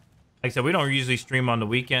far. Like I said, we don't usually stream on the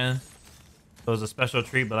weekend, so it's a special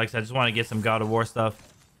treat. But like I said, I just want to get some God of War stuff.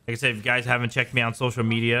 Like I said, if you guys haven't checked me out on social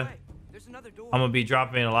media, There's another door. I'm gonna be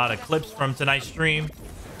dropping a lot of clips from tonight's stream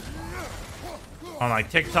on like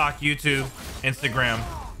TikTok, YouTube, Instagram.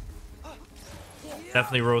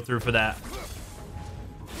 Definitely roll through for that.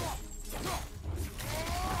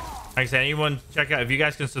 Like I said, anyone check out, if you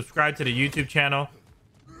guys can subscribe to the YouTube channel,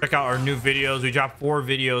 check out our new videos. We dropped 4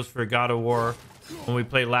 videos for God of War when we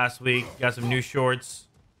played last week. Got some new shorts.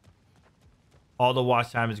 All the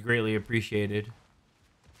watch time is greatly appreciated.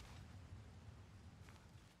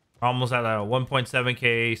 We're almost at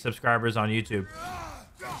 1.7k subscribers on YouTube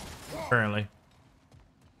currently.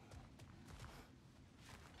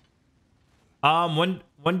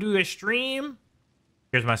 When do I stream?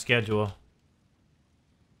 Here's my schedule.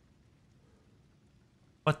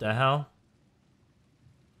 What the hell?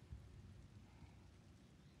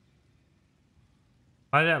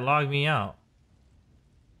 Why did that log me out?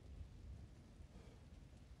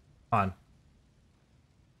 On.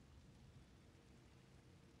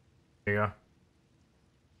 There you go.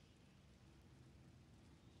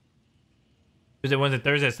 Tuesday, Wednesday,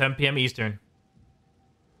 Thursday at 7 p.m. Eastern.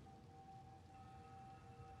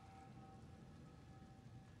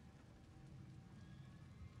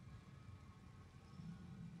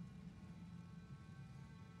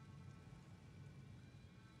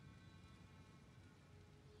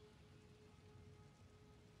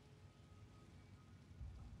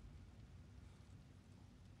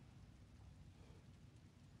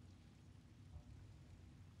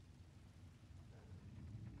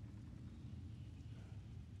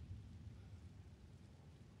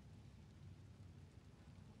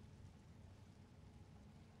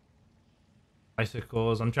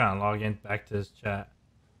 Bicycles. I'm trying to log in back to this chat.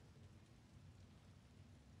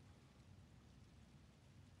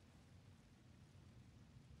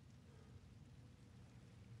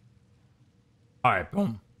 All right,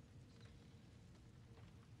 boom.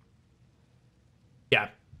 Yeah,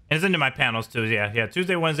 and it's into my panels too. Yeah.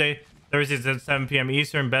 Tuesday, Wednesday, Thursdays at 7 p.m.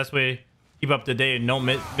 Eastern. Best way to keep up to date and don't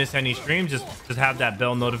miss any streams. Just have that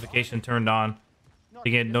bell notification turned on to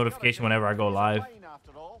get notification whenever I go live.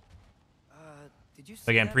 Did you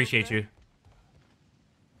see Again, that appreciate over there? you.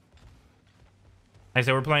 Like I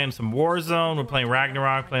said, we're playing some Warzone. We're playing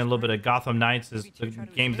Ragnarok. Playing a little bit of Gotham Knights. Is the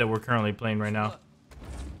games that we're currently playing right now.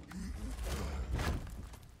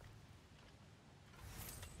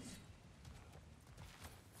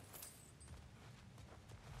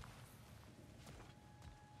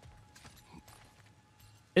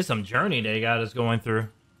 It's some journey they got us going through. I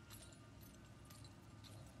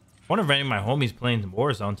wonder if any of my homies playing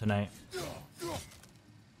Warzone tonight.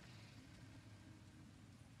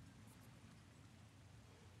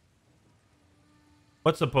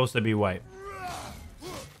 What's supposed to be white? What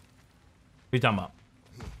are you talking about?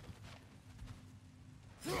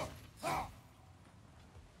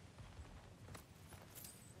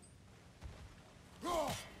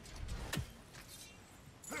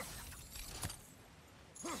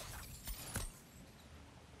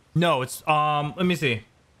 No, it's let me see.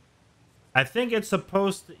 I think it's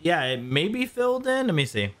supposed to, yeah, it may be filled in. Let me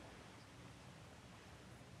see.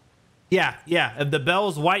 Yeah. If the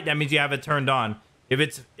bell's white, that means you have it turned on. If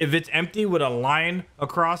it's empty with a line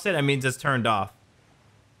across it, that means it's turned off.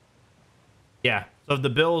 Yeah. So if the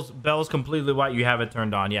bell's completely white, you have it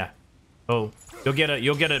turned on. Yeah. So you'll get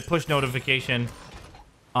a push notification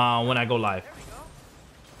when I go live.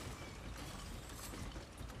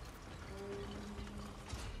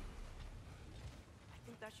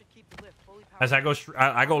 As I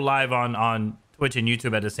go live on Twitch and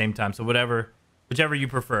YouTube at the same time. So whichever you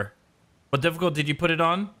prefer. What difficult did you put it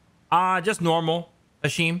on? Just normal.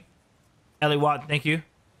 Hashim, Ellie Watt, thank you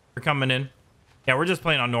for coming in. Yeah, we're just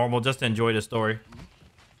playing on normal just to enjoy the story.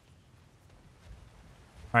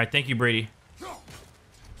 All right, thank you, Brady.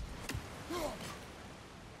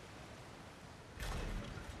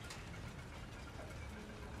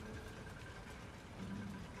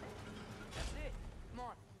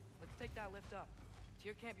 next up.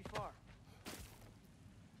 Tyr can't be far.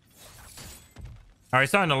 All right,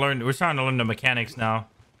 starting to learn. We're starting to learn the mechanics now.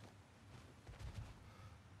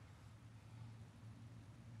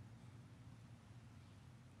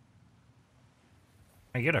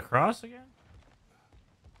 Can I get across again?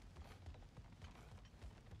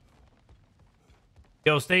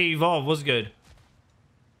 Yo, stay evolved. What's good?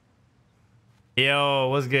 Yo,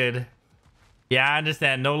 what's good? Yeah, I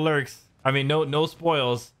understand. No lurks. I mean, no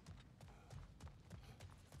spoils.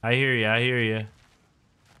 I hear you. I hear you.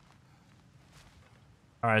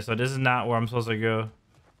 All right, so this is not where I'm supposed to go.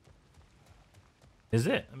 Is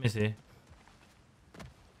it? Let me see. Did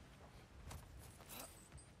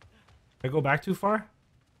I go back too far?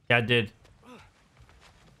 Yeah, I did.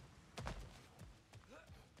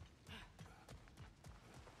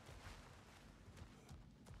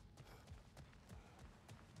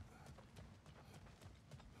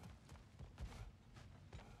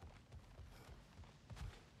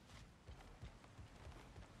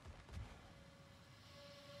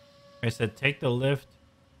 I said take the lift.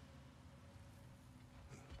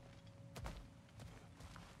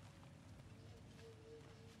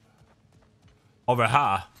 Over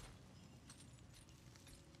here.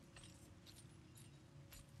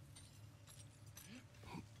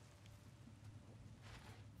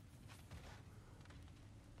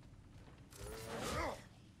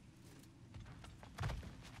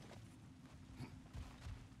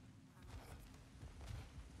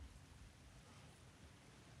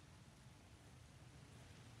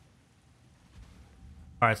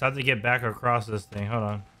 All right, so I have to get back across this thing. Hold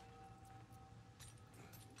on.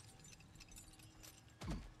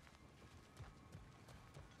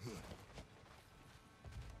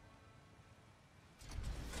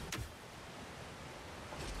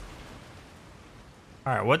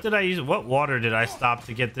 All right, what did I use? What water did I stop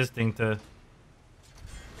to get this thing to?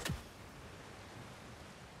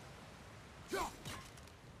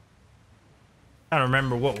 I don't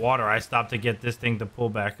remember what water I stopped to get this thing to pull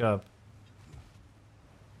back up.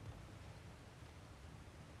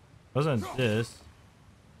 Wasn't this?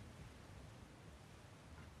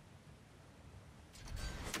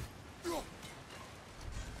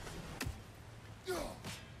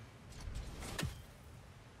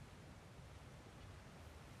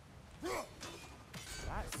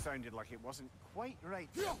 That sounded like it wasn't quite right,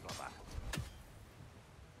 there, brother.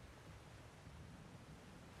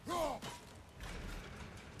 All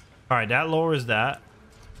right, that lowers that.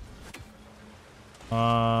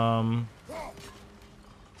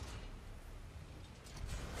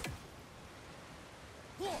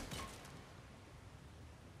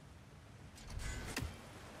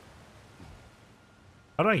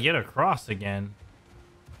 How do I get across again?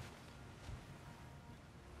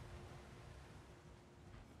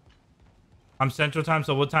 I'm Central Time,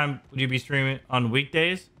 so what time would you be streaming on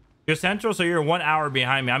weekdays? You're Central, so you're 1 hour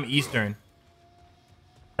behind me. I'm Eastern.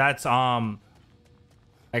 That's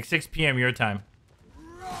like 6 p.m. your time.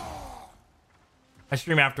 I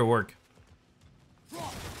stream after work.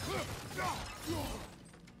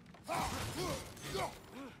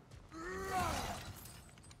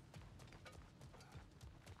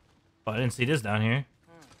 Oh, I didn't see this down here.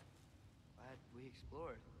 Glad we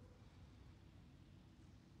explored.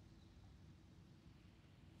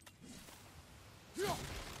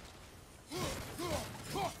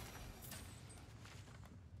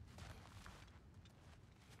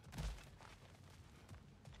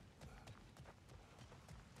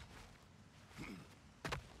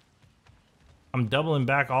 I'm doubling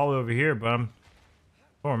back all over here, but I don't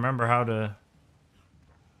remember how to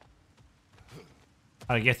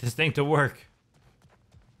get this thing to work.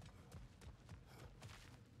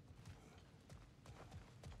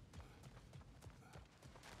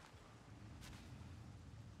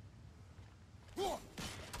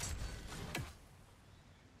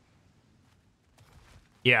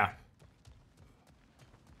 Yeah.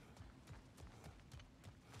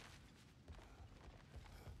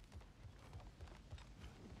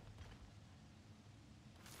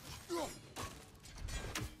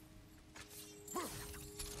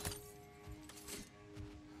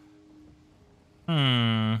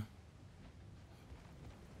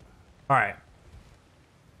 All right.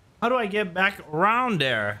 How do I get back around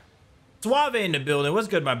there? Suave in the building. What's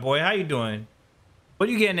good, my boy? How you doing? What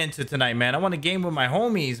are you getting into tonight, man? I want to game with my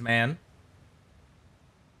homies, man.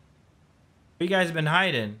 Where you guys been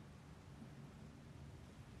hiding?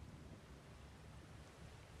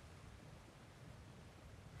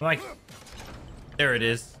 Like, there it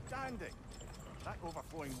is. Standing. That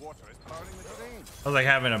overflowing water is powering the drain. I was like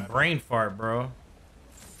having a brain fart, bro.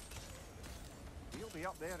 We'll be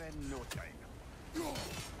up there in no time.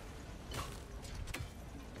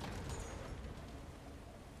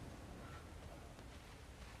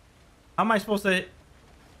 How am I supposed to?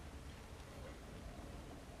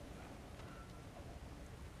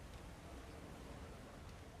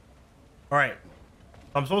 All right.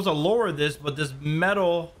 I'm supposed to lower this, but this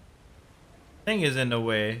metal thing is in the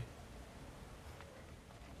way.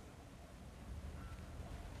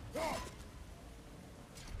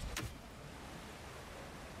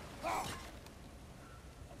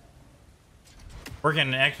 Working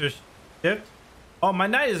an extra shift. Oh, my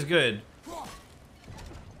night is good.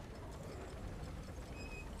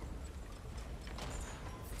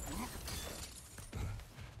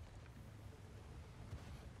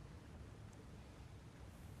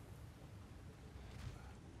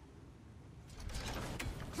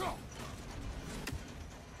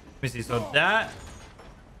 Let me see. So that.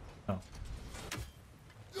 Oh.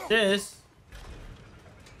 This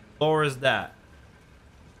lowers that.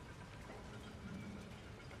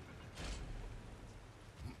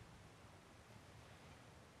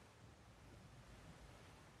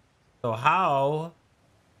 So how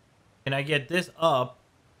can I get this up?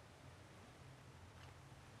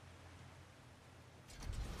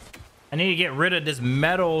 I need to get rid of this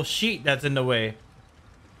metal sheet that's in the way.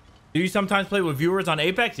 Do you sometimes play with viewers on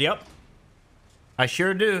Apex? Yep. I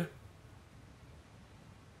sure do.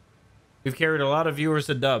 We've carried a lot of viewers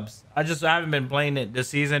to dubs. I haven't been playing it this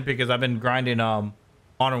season because I've been grinding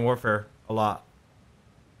Modern Warfare a lot.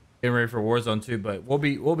 Getting ready for Warzone 2, but we'll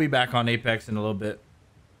be back on Apex in a little bit.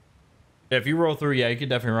 Yeah, if you roll through, yeah, you can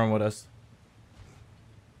definitely run with us.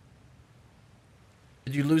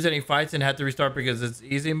 Did you lose any fights and had to restart because it's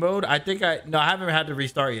easy mode? I haven't had to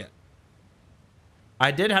restart yet. I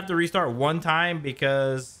did have to restart one time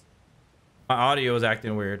because my audio is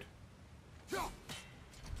acting weird. All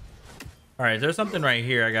right, there's something right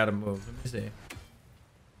here I gotta move. Let me see.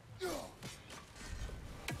 Let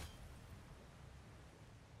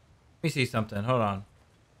me see something. Hold on.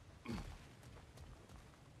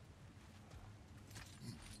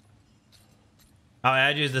 I'll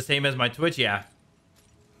add you is the same as my Twitch, yeah.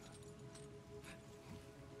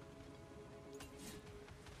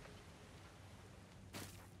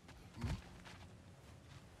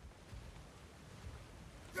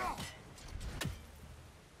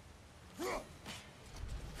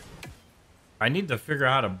 I need to figure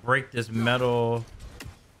out how to break this metal.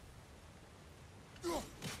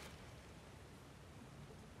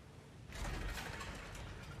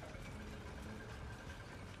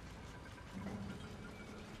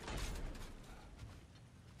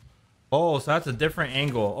 Oh, so that's a different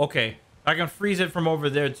angle. Okay. I can freeze it from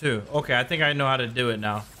over there too. Okay, I think I know how to do it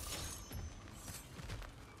now.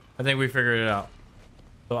 I think we figured it out.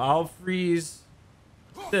 So I'll freeze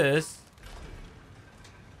this.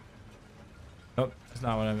 Nope, that's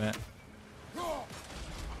not what I meant.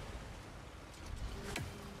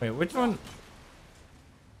 Wait, which one?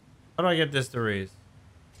 How do I get this to raise?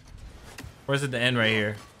 Or is it the end right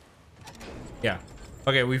here? Yeah.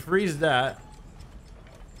 Okay, we freeze that.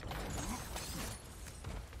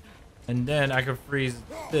 And then I can freeze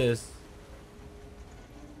this.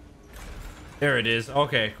 There it is.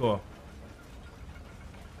 Okay, cool.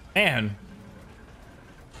 Man.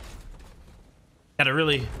 Gotta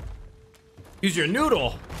really use your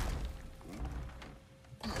noodle.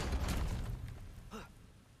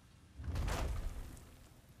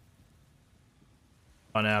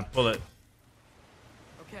 Oh, now pull it.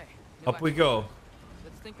 Okay. Up we go.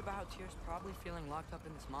 Let's think about how Tyr's probably feeling locked up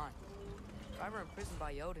in this mine. If I were imprisoned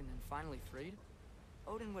by Odin and finally freed,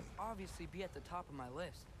 Odin would obviously be at the top of my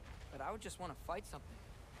list. But I would just want to fight something.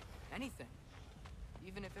 Anything.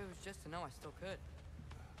 Even if it was just to know I still could.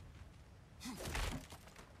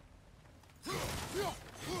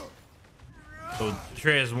 So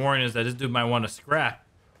Trey's warning is that this dude might want to scrap.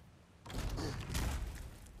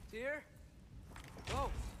 Tyr?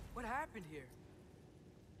 Whoa, what happened here?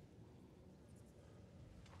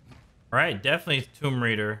 All right, definitely Tomb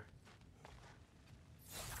Raider.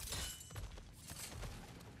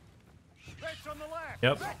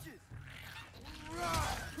 Yep.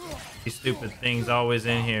 These stupid things always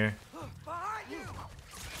in here.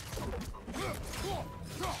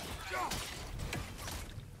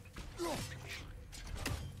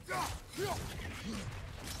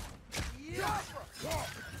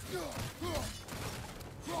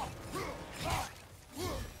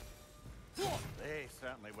 They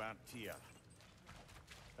certainly weren't Tyr.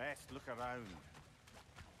 Best look around.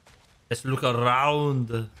 Let's look around.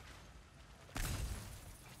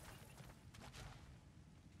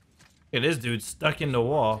 Look at this dude stuck in the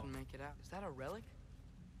wall. Didn't make it out. Is that a relic?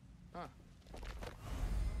 Huh.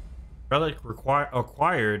 Relic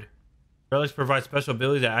acquired. Relics provide special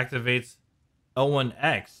ability that activates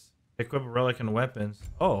L1X. Equip a relic and weapons.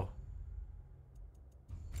 Oh.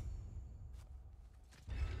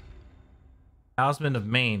 Talisman of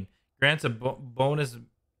Maine. Grants a bonus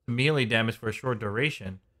melee damage for a short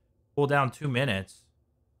duration. Cool down 2 minutes.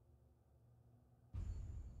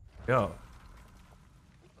 Go.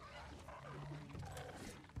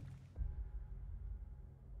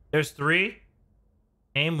 There's 3.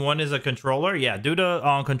 Aim 1 is a controller. Yeah, do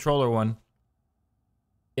the controller one.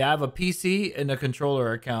 Yeah, I have a PC and a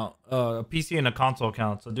controller account. A PC and a console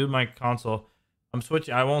account. So do my console. I'm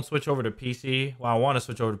switching. I won't switch over to PC. Well, I want to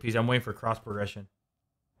switch over to PC. I'm waiting for cross progression.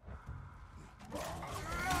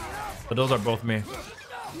 But those are both me.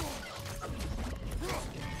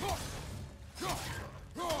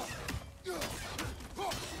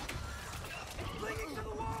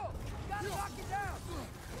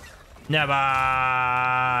 Never.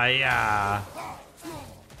 Yeah.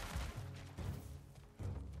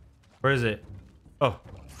 Where is it? Oh.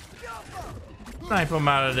 Snipe him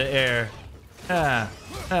out of the air. Yeah.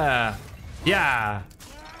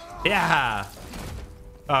 Yeah.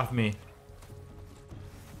 Off me.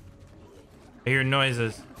 I hear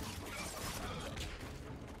noises.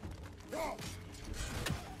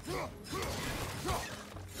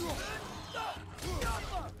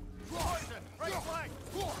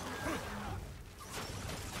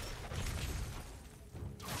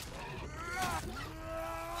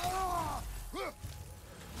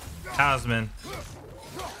 Talisman.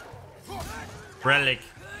 Relic.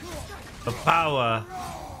 The power.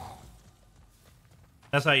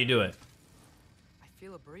 That's how you do it. I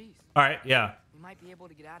feel a breeze. All right, yeah. We might be able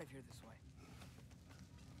to get out of here this way.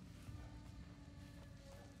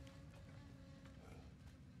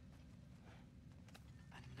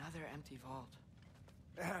 Another empty vault.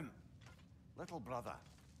 Little brother,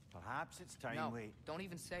 perhaps it's time No, we... don't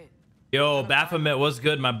even say it. Yo, Baphomet, what's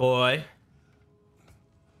good, my boy?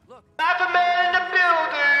 Look. Baphomet in the building!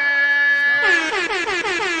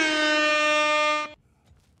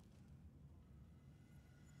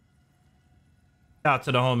 Shout out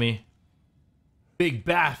to the homie. Big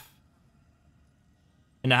Bath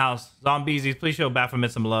in the house. Daobeezy, please show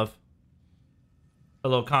Baphomet some love.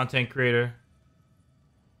 Hello, content creator.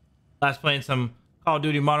 Last playing some Call of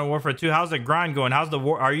Duty Modern Warfare 2. How's the grind going? How's the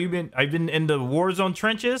war? I've been in the Warzone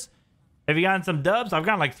trenches? Have you gotten some dubs? I've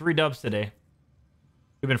gotten like 3 dubs today.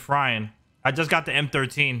 We've been frying. I just got the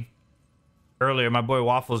M13 earlier. My boy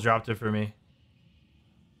Waffles dropped it for me.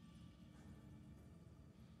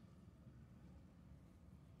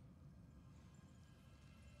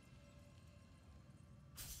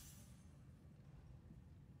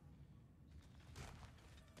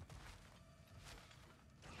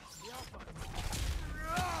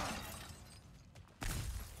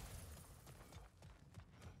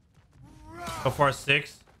 So far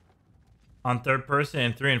 6 on third person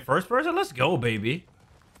and 3 in first person. Let's go, baby.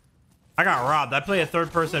 I got robbed. I played a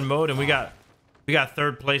third person mode and we got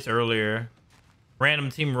third place earlier.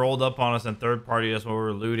 Random team rolled up on us in third party. That's what we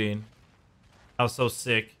were looting. I was so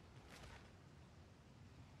sick.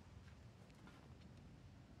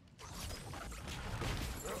 I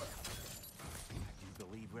do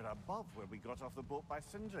believe we're above where we got off the boat by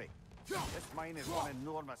Sindri. This mine is one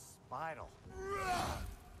enormous spiral.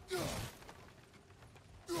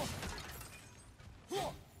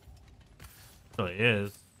 So it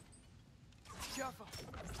is.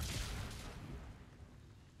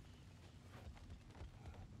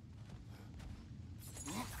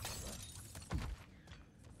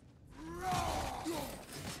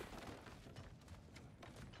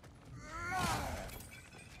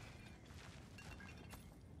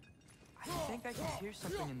 I think I can hear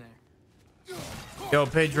something in there. Yo,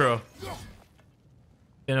 Pedro.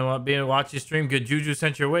 You know what? Being watch your stream. Good juju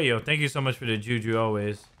sent your way, yo. Thank you so much for the juju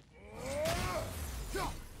always.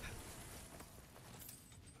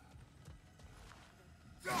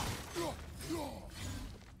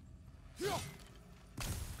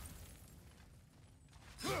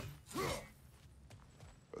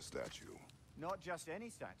 A statue. Not just any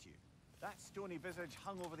statue. That stony visage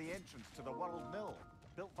hung over the entrance to the World Mill,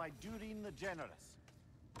 built by Durin the Generous.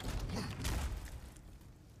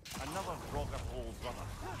 Another rocket hole, brother.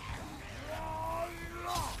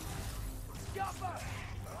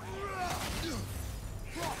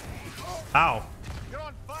 Ow. You're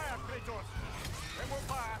on fire, Kratos! It won't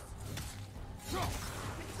pass!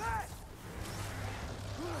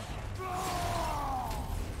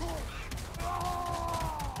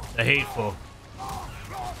 The hateful.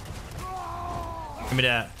 Give me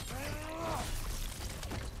that.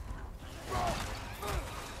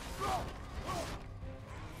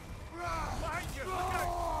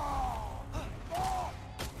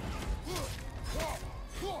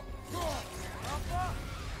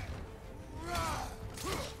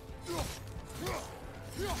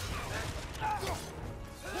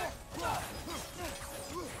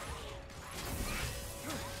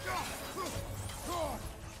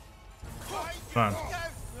 Come on.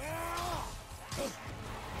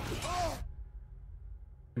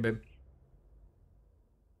 Hey, babe.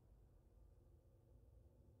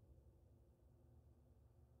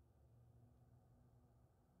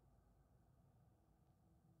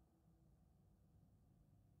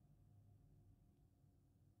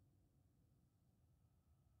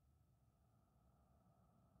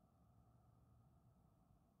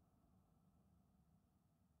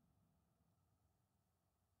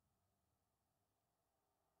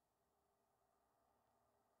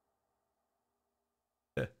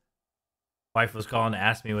 Wife was calling to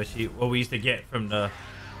ask me what we used to get from the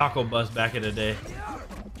taco bus back in the day.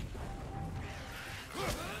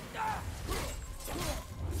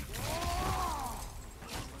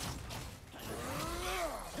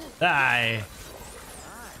 Die.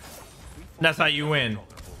 That's how you win.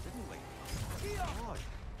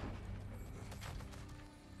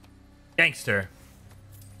 Gangster.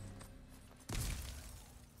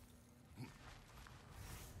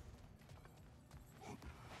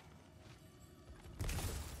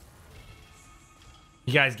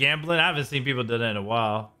 You guys gambling? I haven't seen people do that in a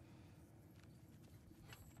while.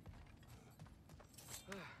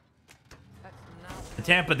 The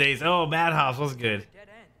Tampa days. Oh, Madhouse was good.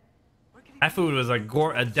 That food was a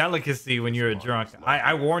delicacy when you were drunk.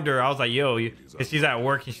 I warned her. I was like, yo, because she's at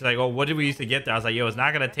work and she's like, oh, what did we used to get there? I was like, yo, it's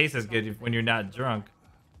not going to taste as good when you're not drunk.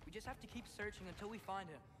 We just have to keep searching until we find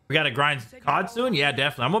him. We got to grind COD soon? Yeah,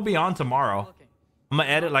 definitely. I'm going to be on tomorrow. I'm going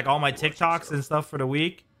to edit like all my TikToks and stuff for the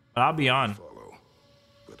week, but I'll be on.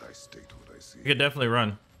 You could definitely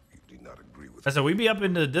run. I said, we be up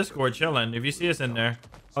in the Discord chilling. If you see us in there,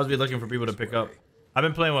 I'll be looking for people to pick up. I've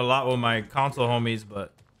been playing with a lot with my console homies,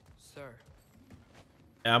 but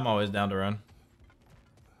yeah, I'm always down to run.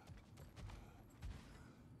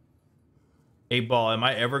 8 ball. Am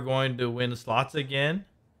I ever going to win slots again?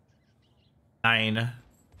 9.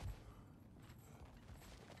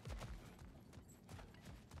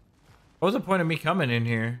 What was the point of me coming in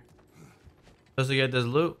here? Just to get this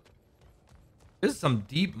loot? This is some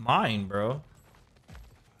deep mine, bro.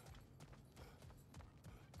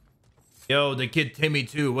 Yo, the kid Timmy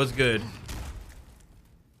too. What's good?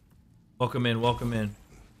 Welcome in. Welcome in.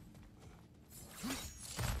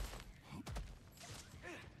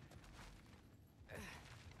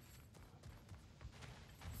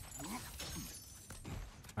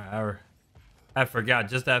 I forgot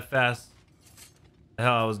just that fast the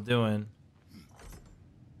hell I was doing.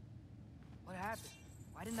 What happened?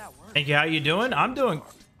 Why didn't that work? Thank you. How you doing? I'm doing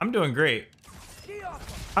great.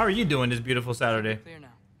 How are you doing this beautiful Saturday? Clear now.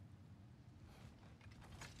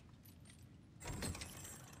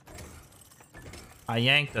 I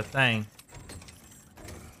yanked the thing.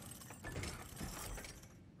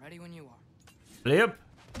 Ready when you are. Flip.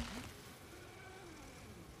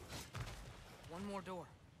 One more door.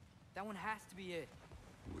 That one has to be it.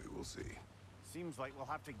 We will see. Seems like we'll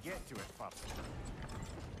have to get to it first.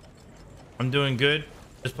 I'm doing good.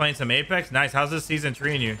 Just playing some Apex. Nice. How's this season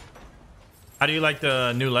treating you? How do you like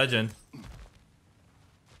the new legend? We've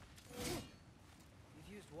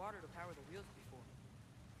used water to power the wheels before.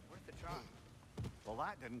 Worth a try. Well,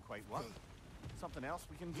 that didn't quite work. Something else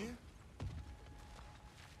we can do?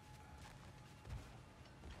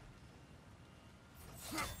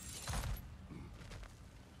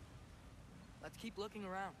 Let's keep looking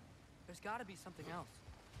around. There's got to be something else.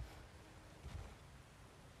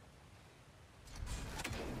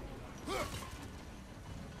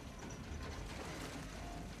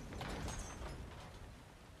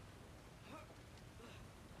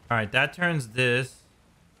 All right, that turns this.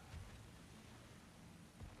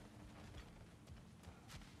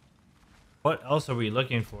 What else are we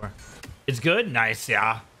looking for? It's good? Nice,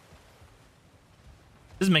 yeah.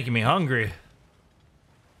 This is making me hungry.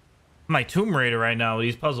 I'm like Tomb Raider right now with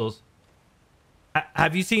these puzzles.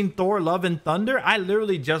 Have you seen Thor Love and Thunder? I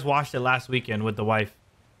literally just watched it last weekend with the wife.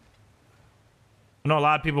 I know a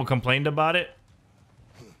lot of people complained about it.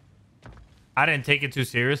 I didn't take it too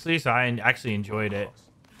seriously, so I actually enjoyed it.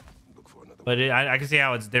 But I can see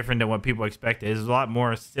how it's different than what people expected. It's a lot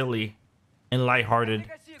more silly and lighthearted. I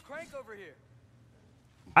think I see a crank over here.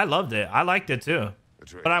 I loved it. I liked it too.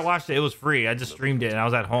 But I watched it. It was free. I just streamed it and I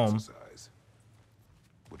was at home.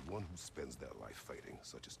 Would one who spends their life fighting,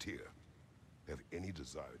 such as Tyr, have any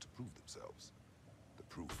desire to prove themselves? The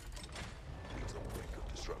proof leads a wake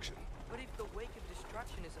of destruction. But if the wake of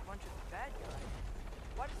destruction is a bunch of bad guys,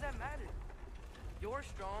 why does that matter? You're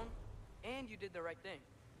strong, and you did the right thing.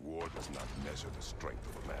 War does not measure the strength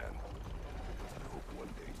of a man. I hope one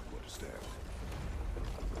day you understand.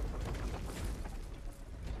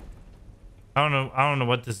 I don't know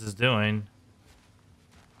what this is doing.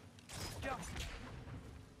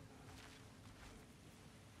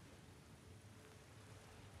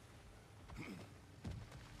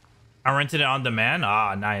 I rented it on demand.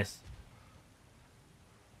 Ah, nice.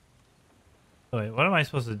 Wait, what am I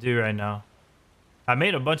supposed to do right now? I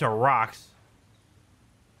made a bunch of rocks.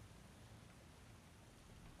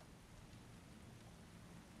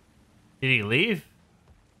 Did he leave?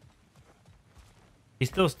 He's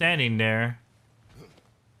still standing there.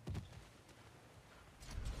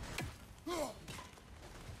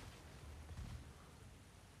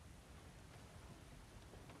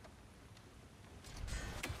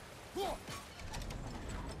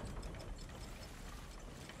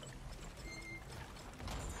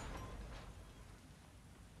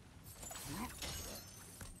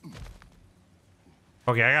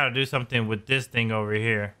 Okay, I gotta do something with this thing over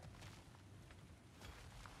here.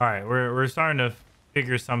 All right, we're starting to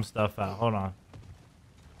figure some stuff out. Hold on.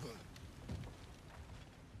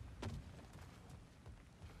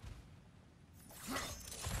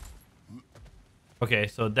 Okay,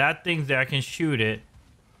 so that thing's there. I can shoot it,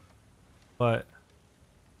 but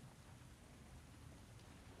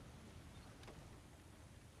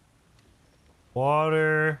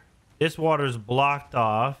water. This water's blocked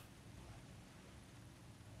off.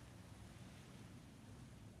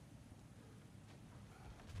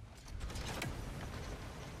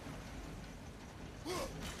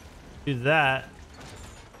 Do that.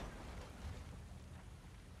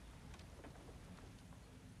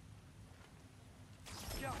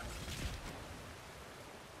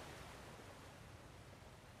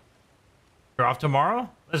 You're off tomorrow?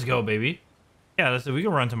 Let's go, baby. Yeah, we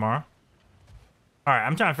can run tomorrow. All right,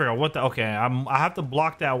 I'm trying to figure out what the. Okay, I have to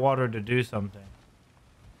block that water to do something.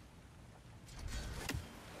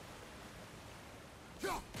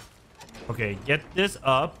 Okay, get this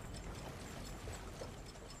up.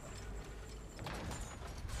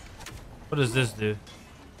 What does this do?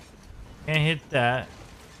 Can't hit that.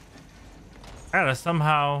 I gotta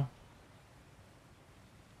somehow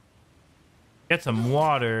get some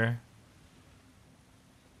water.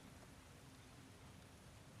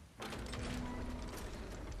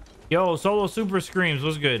 Yo, Solo Super Screams,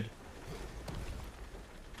 what's good?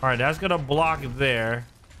 All right, that's gonna block there.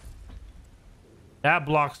 That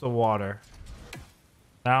blocks the water.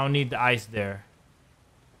 I don't need the ice there,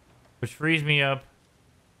 which frees me up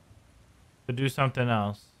to do something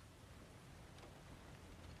else.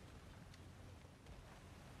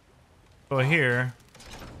 Go here.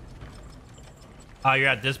 Oh, you're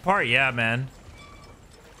at this part? Yeah, man.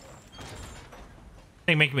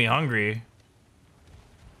 Thing making me hungry.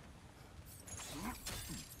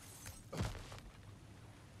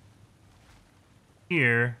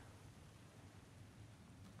 Here.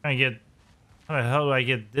 How the hell do I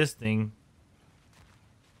get this thing?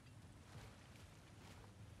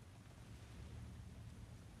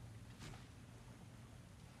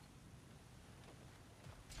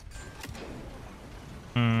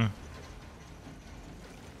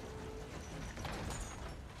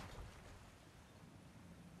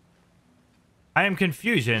 I am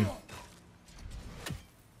confusion.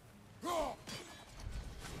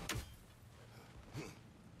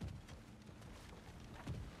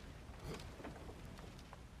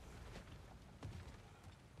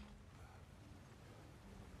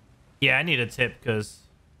 Yeah, I need a tip because...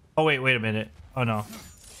 Oh, wait a minute. Oh, no.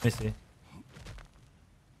 Let me see.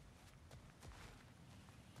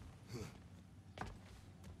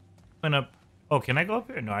 Went up. Oh, can I go up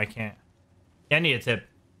here? No, I can't. Yeah, I need a tip.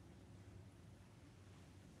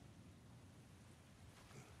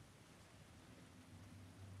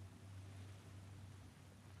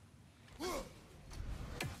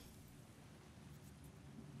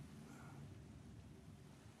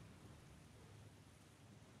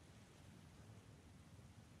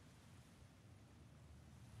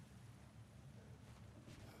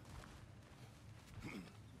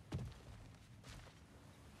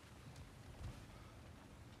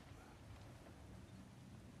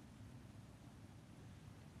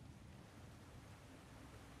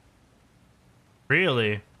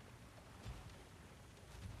 Really?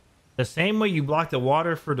 The same way you block the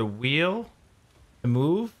water for the wheel to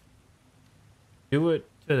move, do it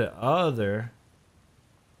to the other.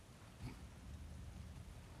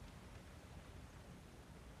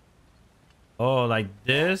 Oh, like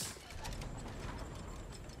this?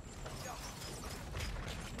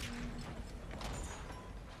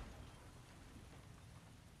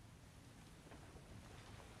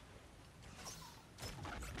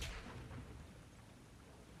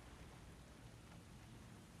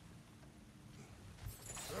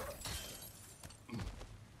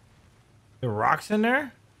 The rocks in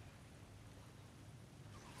there?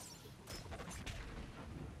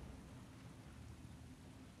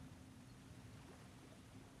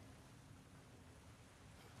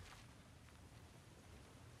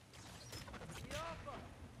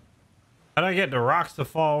 How'd I get the rocks to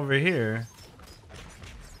fall over here?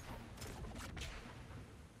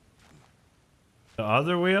 The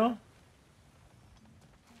other wheel?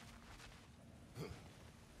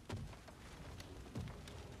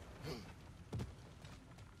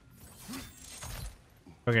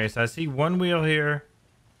 Okay, so I see one wheel here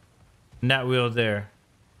and that wheel there.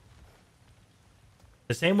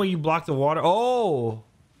 The same way you block the water. Oh!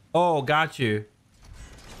 Oh, got you.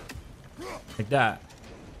 Like that.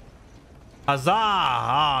 Huzzah!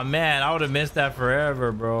 Ah, man, I would have missed that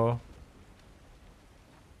forever, bro.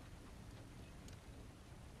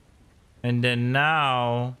 And then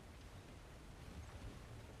now...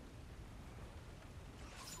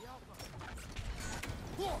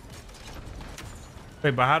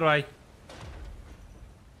 Wait, but how do I...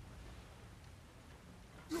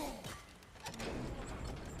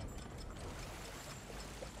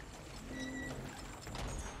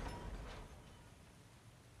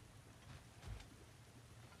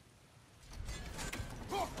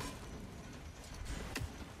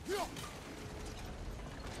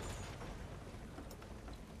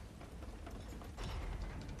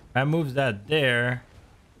 That moves that there.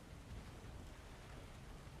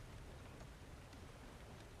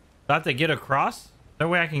 Do I have to get across? That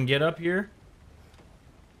way I can get up here?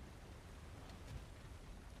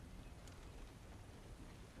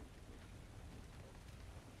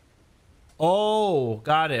 Oh,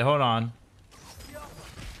 got it. Hold on.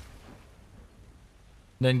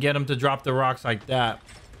 Then get him to drop the rocks like that.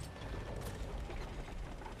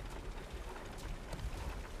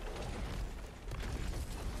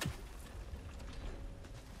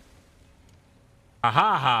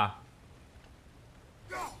 Aha ha.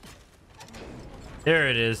 There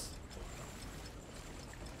it is.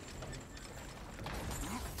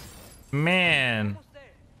 Man.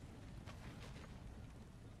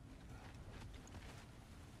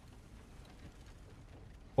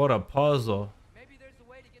 What a puzzle. Maybe there's a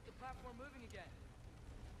way to get the platform moving again.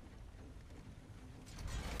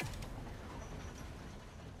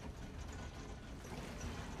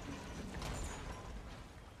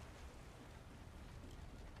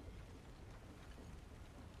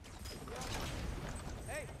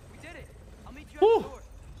 Hey, we did it. I'll meet you at Woo. the door.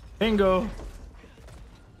 Bingo.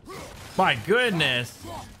 My goodness.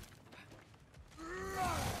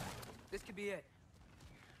 This could be it.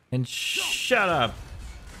 And shut up.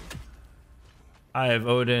 I have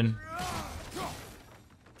Odin.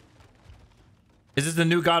 Is this the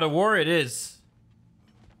new God of War? It is.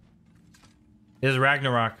 It is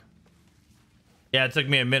Ragnarok. Yeah, it took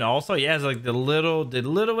me a minute. Also, yeah, it's like the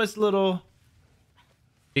littlest little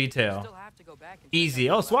detail. Still have to go back and check Easy.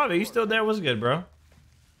 out Oh, the Suave, you door. still there? What's good, bro?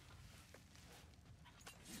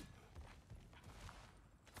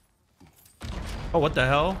 Oh, what the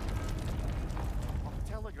hell? I'll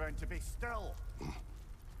tell the ground to be still.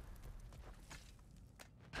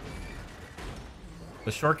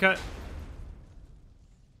 The shortcut?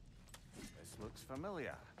 This looks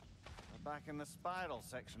familiar. We're back in the spiral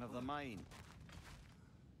section of the mine.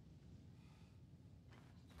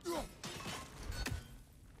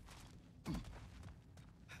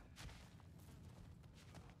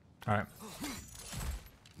 All right.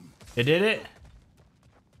 It did it.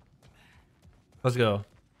 Let's go.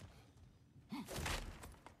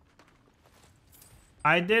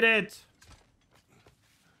 I did it.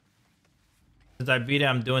 Since I beat it,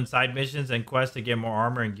 I'm doing side missions and quests to get more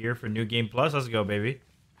armor and gear for New Game Plus. Let's go, baby.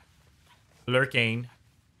 Lurking.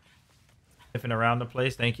 Sniffing around the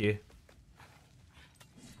place. Thank you.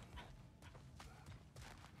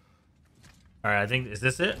 All right, I think, is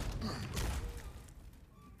this it?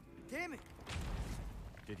 Damn it.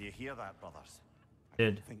 Did you hear that, brothers?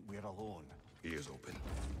 Did. I think we're alone. Ears open,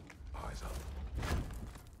 eyes up.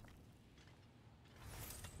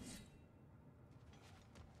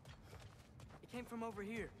 It came from over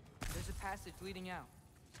here. There's a passage leading out.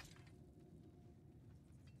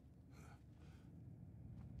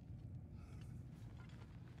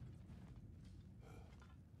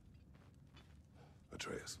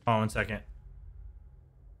 Atreus, Oh, 1 second.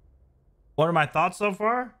 What are my thoughts so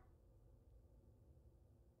far?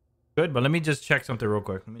 Good, but let me just check something real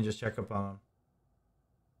quick. Let me just check up on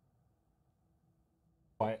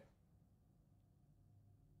quiet.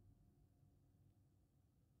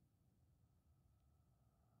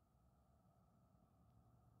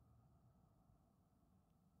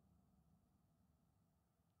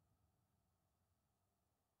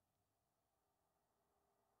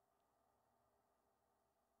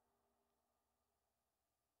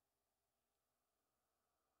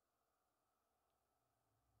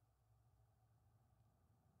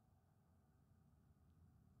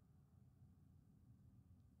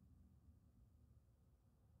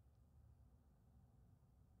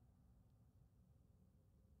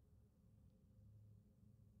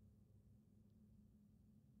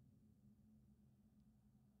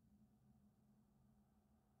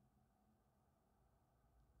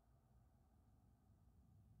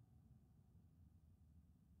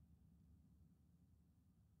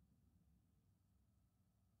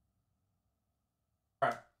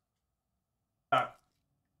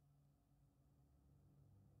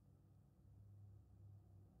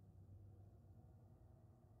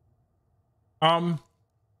 I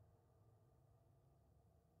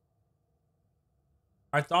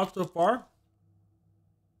thought so far.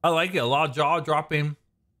 I like it. A lot of jaw-dropping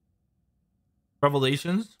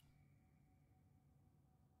revelations.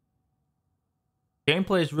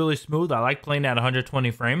 Gameplay is really smooth. I like playing at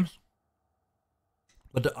 120 frames.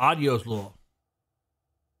 But the audio is low.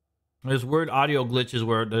 There's weird audio glitches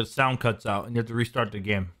where the sound cuts out and you have to restart the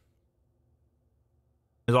game.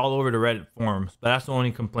 It's all over the Reddit forums, but that's the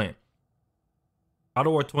only complaint. God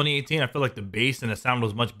of War 2018, I feel like the bass and the sound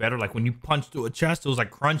was much better. Like when you punch through a chest, it was like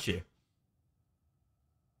crunchy.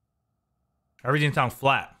 Everything sounds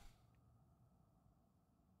flat.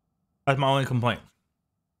 That's my only complaint.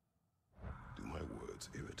 Do my words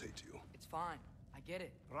irritate you? It's fine. I get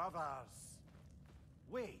it. Brothers.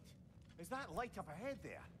 Wait, is that light up ahead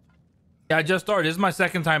there? Yeah, I just started. This is my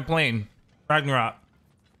second time playing Ragnarok.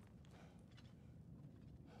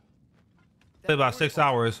 Played about 6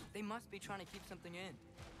 hours. They must be trying to keep something in.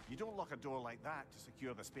 You don't lock a door like that to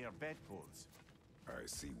secure the spare bedclothes. I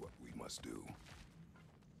see what we must do.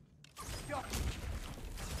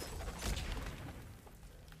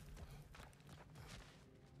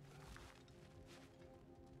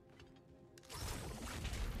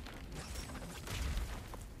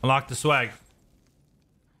 Unlock the swag.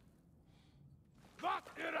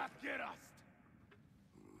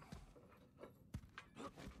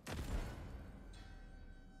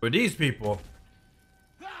 For these people.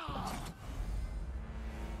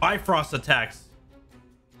 Bifrost attacks.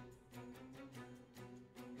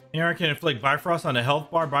 Here can inflict Bifrost on a health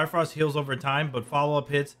bar. Bifrost heals over time, but follow-up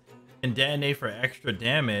hits can detonate for extra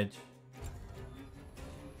damage.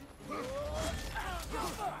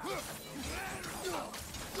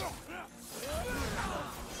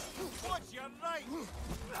 What's your right?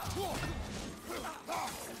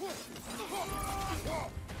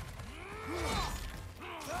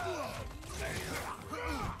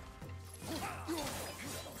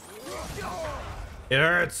 It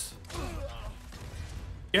hurts.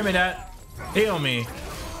 Give me that. Heal me.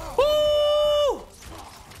 Woo!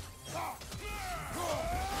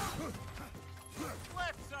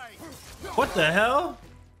 What the hell?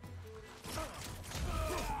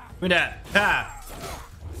 Give me that. Ha!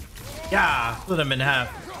 Yeah, split him in half.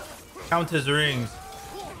 Count his rings.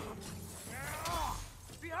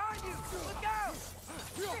 Behind you! Look out!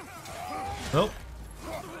 Nope.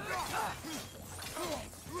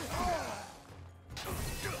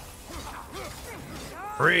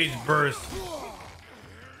 Rage burst.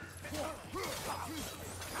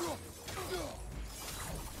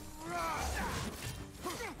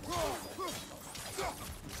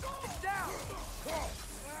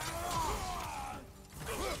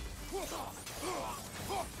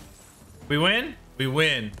 We win? We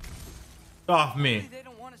win. Get off me. They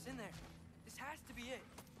don't want us in there. This has to be it.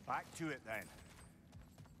 Back to it then.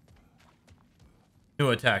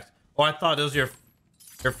 New attacks. Oh, I thought it was your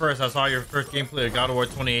first. I saw your first gameplay of God of War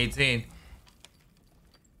 2018.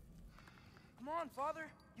 Come on, Father.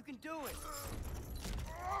 You can do it.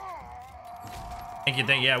 Thank you.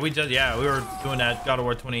 Yeah, we were doing that God of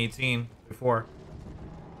War 2018 before.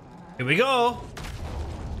 Here we go.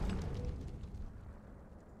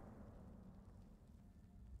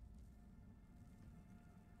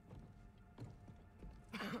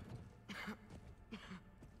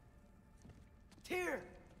 Tyr!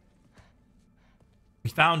 We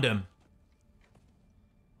found him.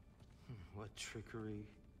 What trickery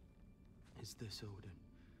is this, Odin?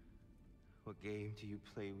 What game do you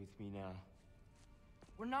play with me now?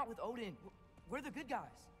 We're not with Odin. We're the good guys.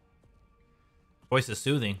 Voice is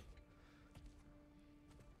soothing.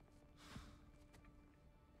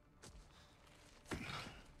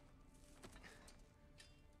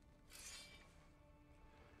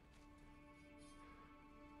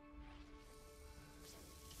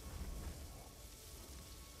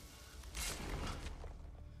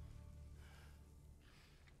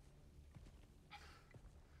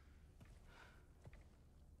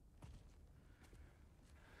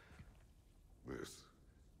 This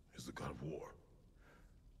is the God of War.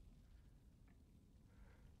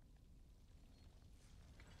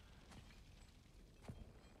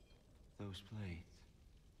 Those blades.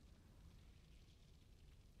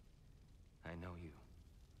 I know you.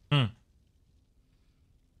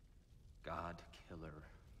 God Killer.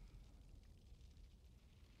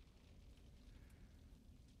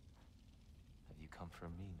 Have you come for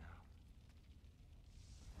me now?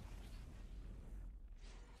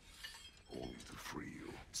 Only to free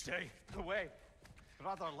you. Stay away.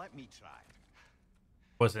 Brother, let me try.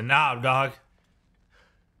 What's it now, dog?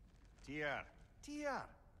 Tyr. Tyr.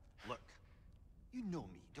 Look, you know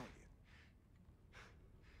me, don't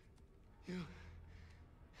You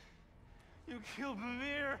killed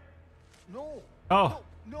Mimir. No. Oh.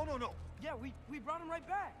 No. Yeah, we brought him right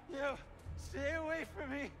back. You stay away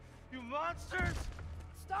from me, you monsters.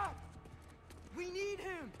 Stop. We need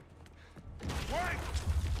him. Wait!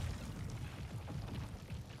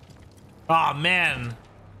 Oh man.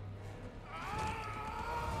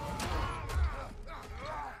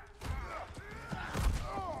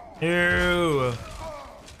 Ew.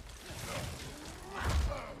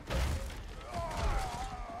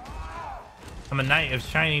 I'm a knight of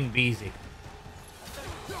shining Beezy.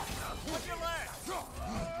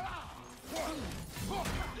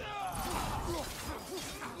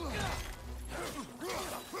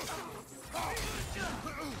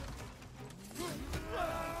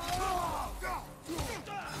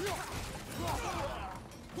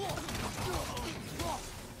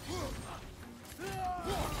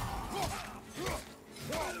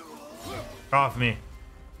 Off me.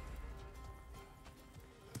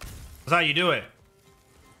 That's how you do it.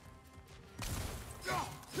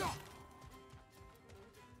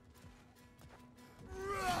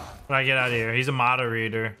 When I get out of here, he's a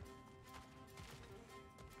moderator.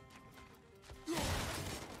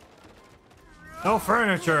 No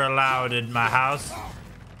furniture allowed in my house.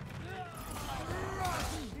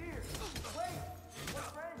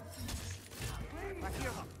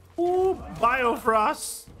 Ooh,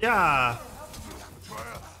 Biofrost. Yeah.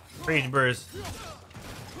 Rage burst.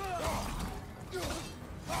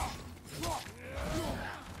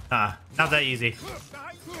 Not that easy.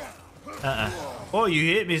 Oh, you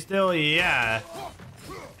hit me still? Yeah.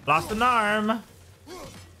 Lost an arm.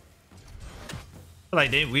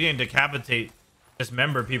 Like we didn't decapitate,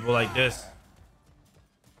 dismember people like this.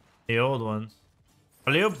 The old ones.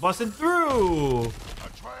 Leo busting through.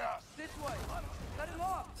 This way. Cut him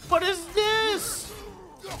off. What is this?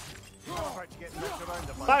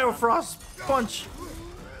 Biofrost punch.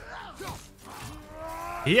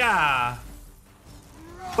 Yeah.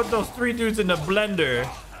 Put those 3 dudes in the blender.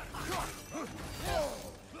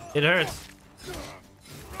 It hurts.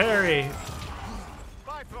 Parry.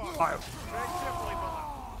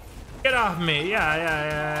 Get off me.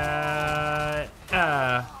 Yeah.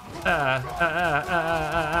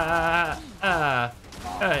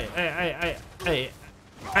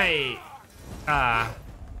 Hey.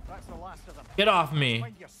 Get off me.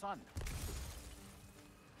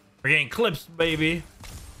 We're getting clips, baby.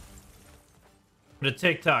 The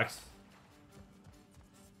TikToks.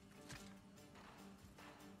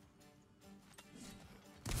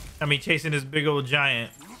 I mean, chasing this big old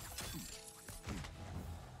giant.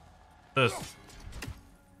 This.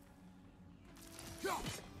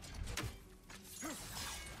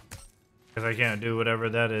 Because I can't do whatever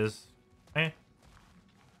that is. Eh?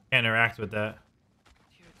 Can't interact with that.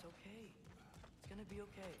 Dear, it's okay. It's gonna be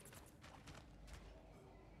okay.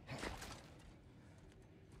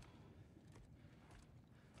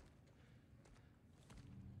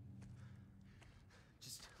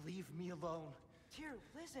 Just leave me alone. Tyr,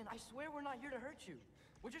 listen, I swear we're not here to hurt you.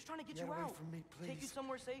 We're just trying to get Get you away out. from me, Take you please.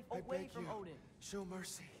 somewhere safe, I away beg from you. Odin. Show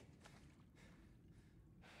mercy.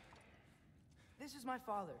 This is my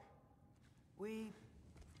father. We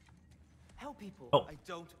help people. Oh, I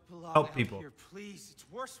don't belong Help out people. here, please. It's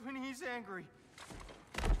worse when he's angry.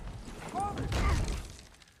 Father!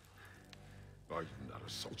 Are you not a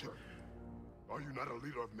soldier? Are you not a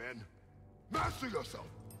leader of men? Master yourself!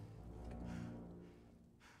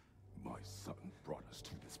 My son brought us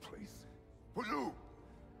to this place. For you!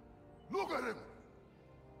 Look at him!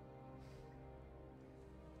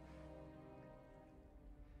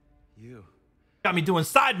 You. Got me doing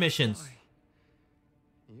side missions.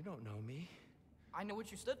 You don't know me. I know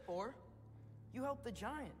what you stood for. You helped the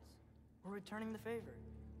giants. We're returning the favor.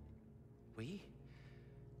 We?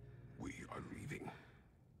 We are leaving.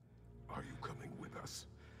 Are you coming with us?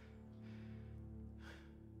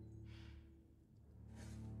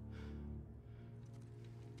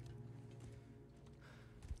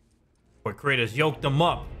 Or Kratos yoked them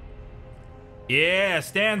up. Yeah,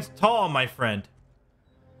 stands tall, my friend.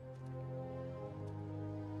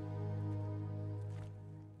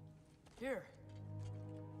 Here.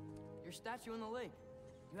 Your statue in the lake.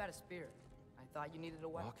 You had a spear. I thought you needed a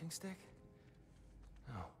weapon. Walking stick?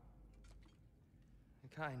 No.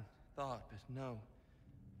 A kind thought, but no.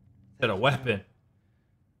 Said a weapon.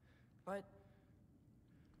 But...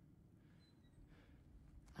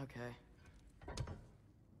 Okay.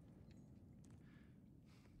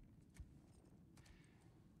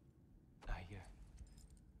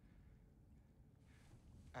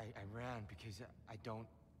 I ran because I don't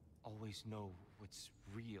always know what's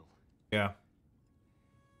real. Yeah.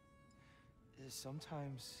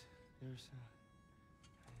 Sometimes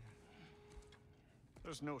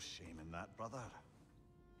There's no shame in that, brother.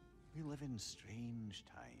 We live in strange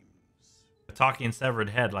times. A talking severed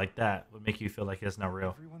head like that would make you feel like it's not real.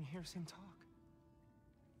 Everyone hears him talk.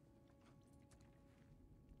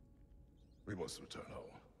 We must return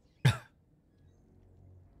home.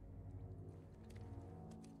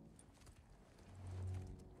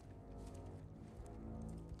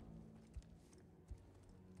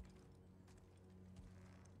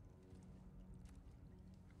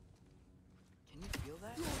 Can you feel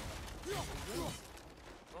that?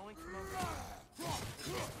 Flowing from over here.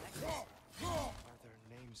 Are there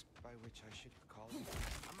names by which I should call you?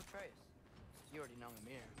 I'm Atreus. You already know him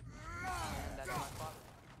here. And that's my father.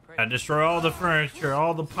 I destroy all the furniture,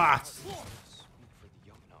 all the pots. Sweet for the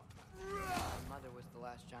young now. My mother was the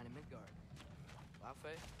last giant in Midgard.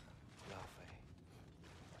 Laufey? Laufey.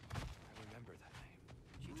 I remember that name.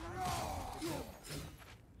 She tried to do.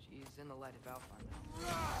 She's in the light of Alpine now.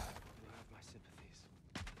 You have my sympathies.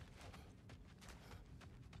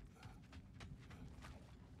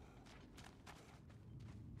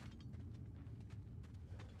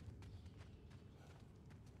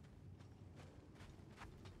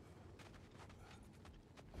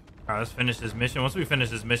 All right, let's finish this mission. Once we finish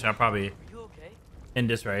this mission, I'll probably Are you okay? end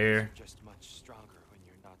this right here. Just much stronger when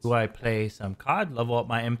you're not. Do I play some COD? Level up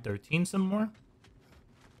my M13 some more?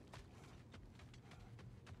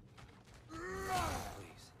 Please.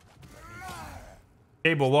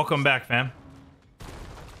 Cable, welcome back, fam.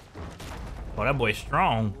 Oh, that boy's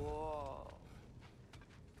strong. Whoa.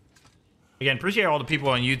 Again, appreciate all the people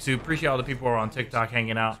on YouTube. Appreciate all the people who are on TikTok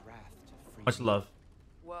hanging out. Wrath to free Much love.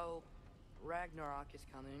 Well, Ragnarok is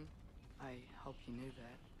coming. I hope you knew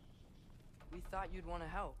that. We thought you'd want to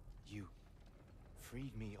help. You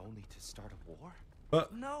freed me only to start a war?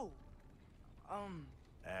 No.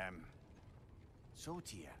 So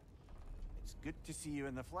Tia, it's good to see you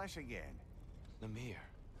in the flesh again. Lemire,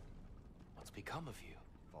 what's become of you?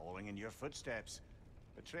 Following in your footsteps.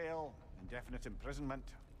 Betrayal, indefinite imprisonment,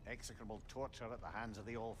 execrable torture at the hands of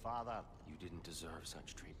the Old Father. You didn't deserve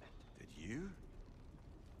such treatment. Did you?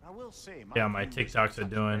 I will say, Yeah, my view was TikToks are much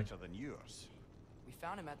doing. better than yours. We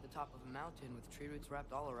found him at the top of a mountain with tree roots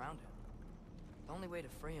wrapped all around him. The only way to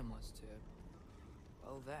free him was to...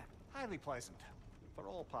 well, that. Highly pleasant for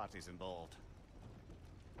all parties involved.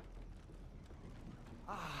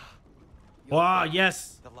 Wow,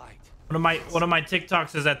 yes. The light. One of my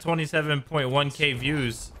TikToks is at 27.1k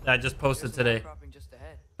views that I just posted There's today. cropping just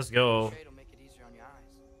ahead. Let's go. Shade will make it easier on your eyes.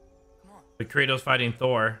 Come on. With Kratos fighting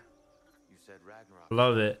Thor. You said Ragnarok.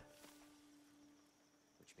 Love it.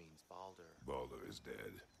 Which means Baldur. Baldur is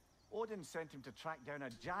dead. Odin sent him to track down a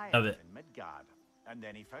giant Love it. in Midgard, and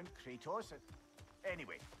then he found Kratos.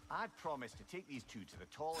 Anyway, I'd promised to take these two to the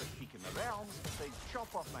tallest peak in the realms if they'd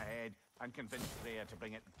chop off my head and convince Freya to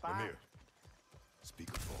bring it back. Come here. Speak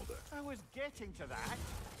of Baldur. I was getting to that.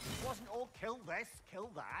 It wasn't all kill this,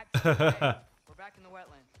 kill that. Hey, we're back in the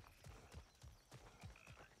wetland.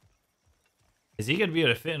 Is he gonna be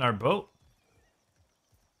able to fit in our boat?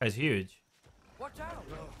 That's huge. Watch out!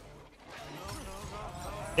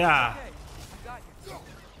 Yeah. Okay, I got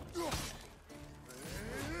you.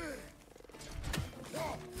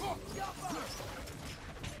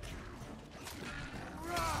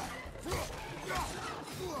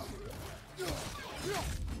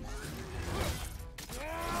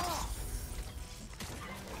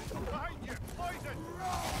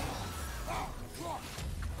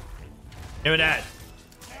 Give me that.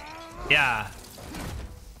 Yeah.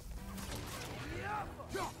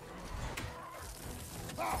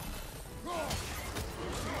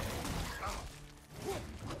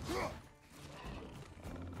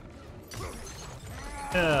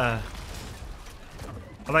 I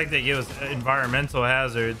like they give us environmental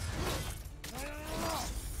hazards.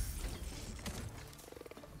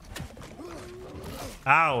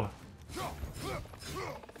 Ow.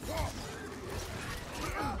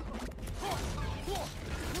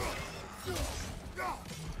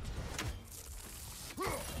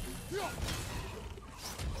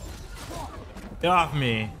 Get off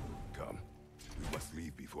me. Come. We must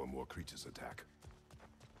leave before more creatures attack.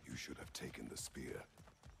 You should have taken the spear.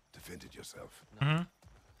 Defended yourself. I've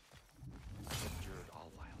endured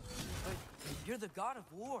all violence. But you're the god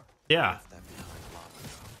of war. Yeah. Left that behind long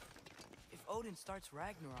ago. If Odin starts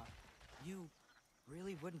Ragnarok, you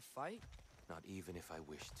really wouldn't fight? Not even if I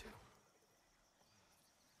wished to.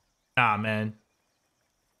 Nah, man.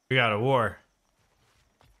 We got a war.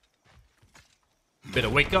 Better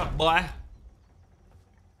wake up, boy.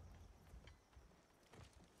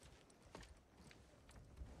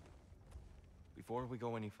 Before we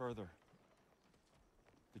go any further,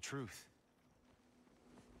 the truth.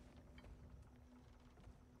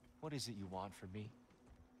 What is it you want from me?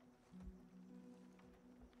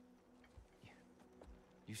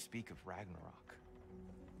 You speak of Ragnarok.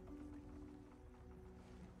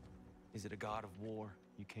 Is it a god of war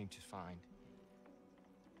you came to find?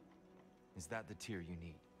 Is that the tear you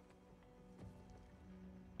need?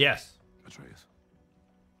 Yes. Atreus.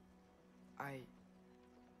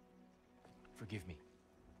 Forgive me.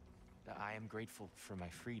 I am grateful for my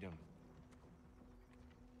freedom.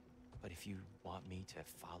 But if you want me to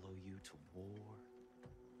follow you to war,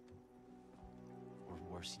 or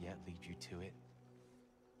worse yet, lead you to it,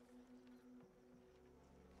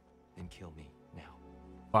 then kill me now.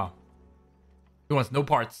 Wow. He wants no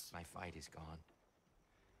parts. My fight is gone.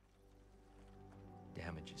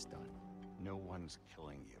 Damage is done. No one's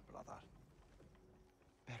killing you, brother.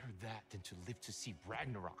 Better that than to live to see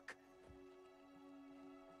Ragnarok.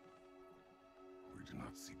 We do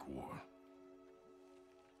not seek war.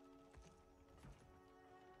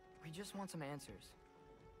 We just want some answers.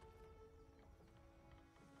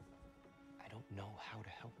 I don't know how to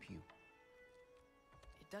help you.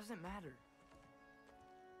 It doesn't matter.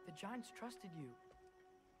 The Giants trusted you.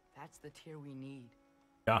 That's the tier we need.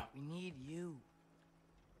 Yeah. We need you.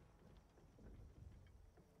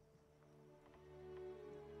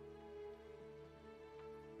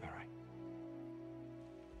 All right.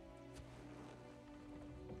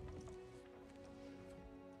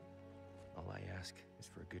 All I ask is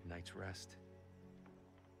for a good night's rest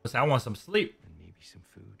Listen, I want some sleep. and maybe some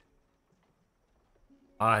food.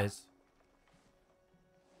 Eyes.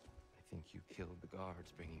 I think you killed the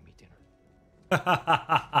guards bringing me dinner.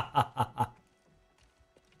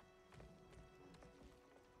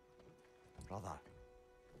 Brother,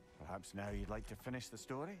 perhaps now you'd like to finish the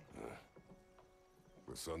story?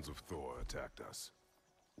 The sons of Thor attacked us.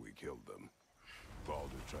 We killed them.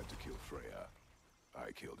 Baldur tried to kill Freya.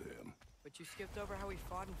 I killed him. But you skipped over how we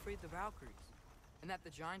fought and freed the Valkyries. And that the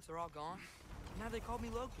Giants are all gone. And now they called me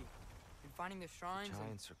Loki. And finding the shrines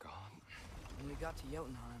Giants are gone. and when we got to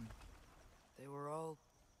Jotunheim, they were all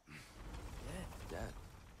dead. Dead.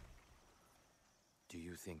 Do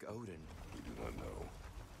you think Odin? We do not know.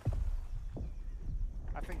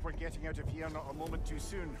 I think we're getting out of here not a moment too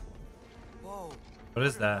soon. Whoa. What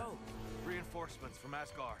is Where'd it that? go? Reinforcements from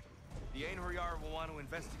Asgard. The Einherjar will want to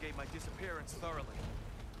investigate my disappearance thoroughly.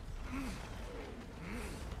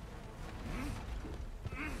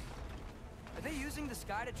 Are they using the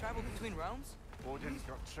sky to travel between realms? Odin's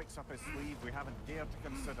got tricks up his sleeve we haven't dared to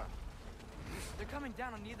consider. They're coming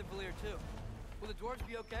down on Nidavellir too. Will the dwarves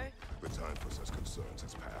be okay? The time for such concerns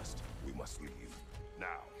has passed. We must leave.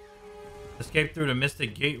 Now. Escape through the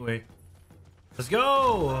Mystic Gateway. Let's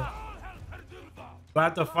go! Do I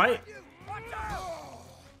have to fight?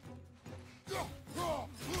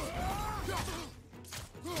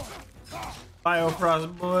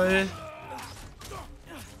 Biofrost boy.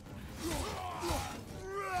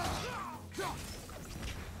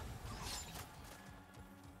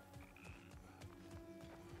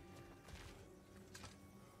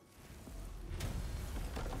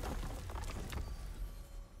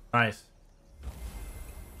 Nice.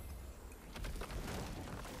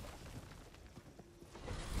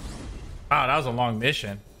 Wow, that was a long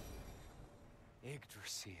mission.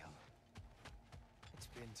 Yggdrasil. It's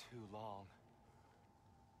been too long.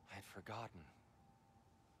 I'd forgotten.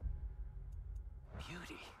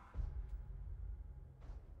 Beauty.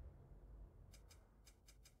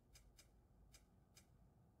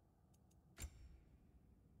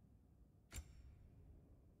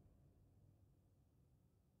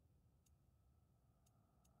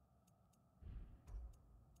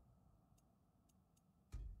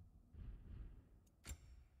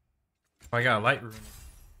 I got a light rune.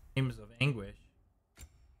 Names of anguish.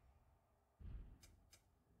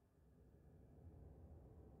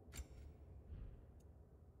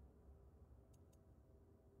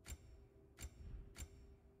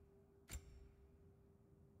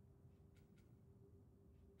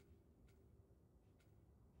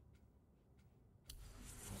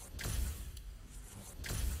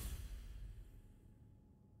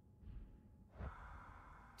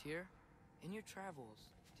 Tyr, in your travels,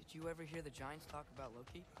 did you ever hear the Giants talk about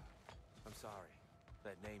Loki? I'm sorry.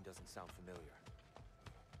 That name doesn't sound familiar.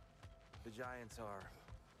 The Giants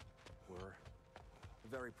were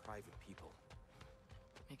very private people.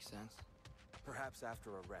 Makes sense. Perhaps after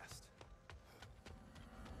a rest.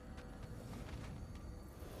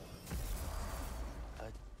 A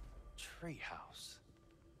treehouse.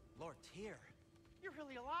 Lord Tyr, you're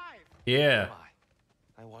really alive. Yeah.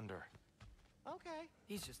 I wonder. Okay.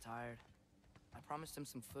 He's just tired. I promised him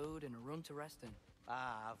some food and a room to rest in.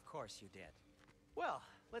 Ah, of course you did. Well,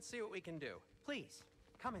 let's see what we can do. Please,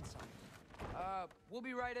 come inside. We'll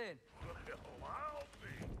be right in.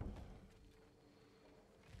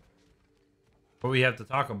 What we have to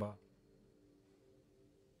talk about?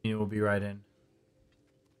 You will be right in.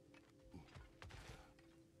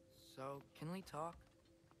 So, can we talk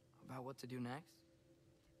about what to do next?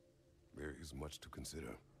 There is much to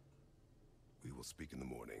consider. We will speak in the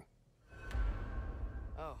morning.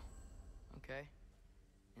 Oh, okay.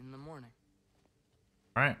 In the morning.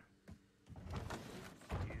 All right.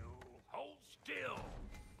 Hold still.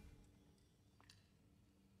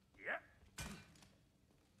 Yep.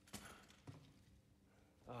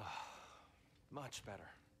 Much better.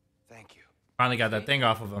 Thank you. Finally got that thing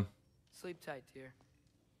off of him. Sleep tight, dear.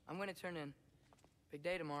 I'm gonna turn in. Big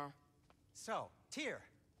day tomorrow. So, Tyr.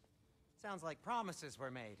 Sounds like promises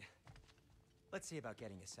were made. Let's see about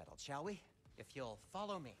getting you settled, shall we? If you'll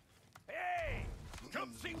follow me. Hey!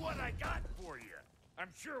 Come see what I got for you.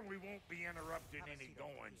 I'm sure we won't be interrupting any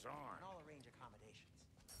goings-on. And I'll arrange accommodations.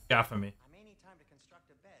 Got for me. I may need time to construct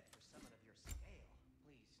a bed for someone of your scale.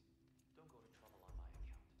 Please, don't go to trouble on my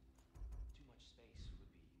account. Too much space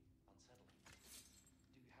would be unsettling.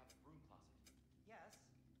 Do you have a broom closet? Yes,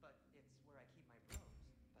 but it's where I keep my brooms.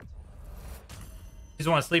 That's all I He just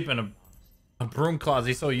want to sleep in a broom closet.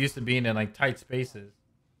 He's so used to being in like tight spaces.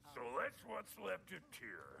 So that's what's left of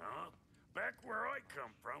Tyr, huh? Back where I come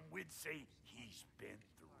from, we'd say he's been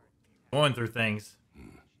through a few. Going through things.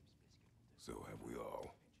 So have we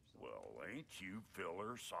all. Well, ain't you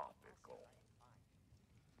philosophical?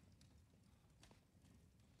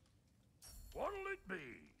 What'll it be?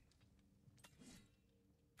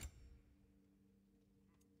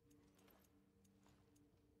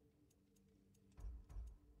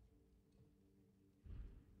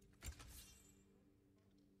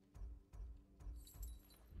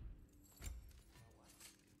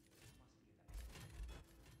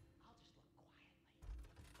 I'll just look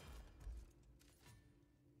quietly.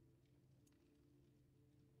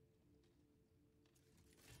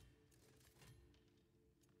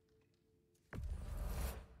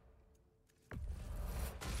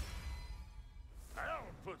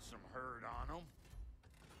 That'll put some hurt on him.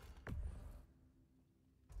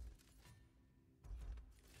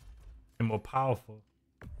 And more powerful.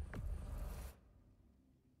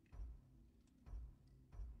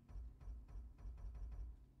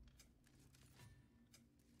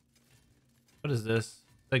 What is this?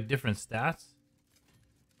 Like different stats?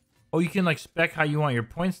 Oh, you can like spec how you want your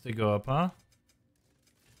points to go up, huh?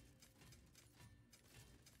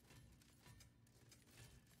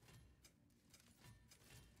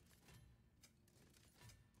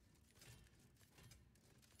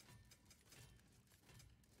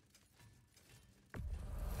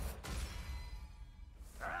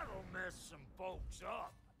 That'll mess some folks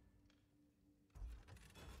up.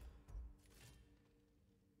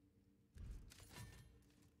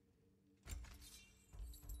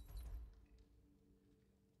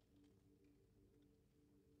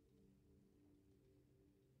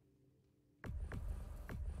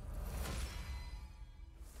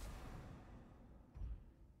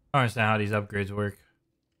 I don't understand how these upgrades work.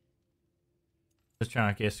 Just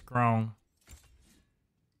trying to get strong.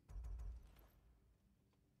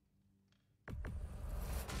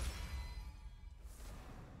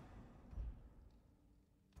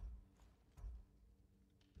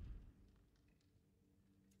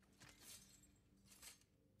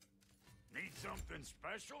 Need something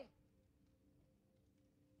special?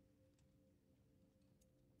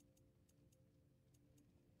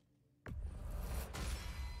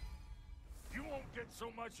 You won't get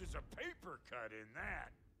so much as a paper cut in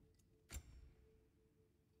that.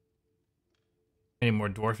 Any more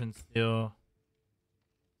dwarfins still?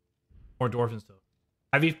 More dwarfins still.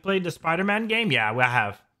 Have you played the Spider-Man game? Yeah, I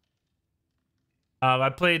have. I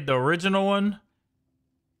played the original one,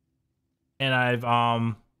 and I've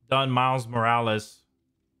done Miles Morales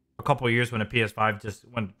a couple of years when the PS5 just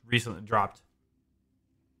when recently dropped.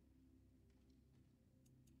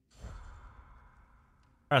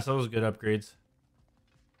 All right, so those are good upgrades.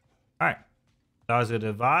 All right,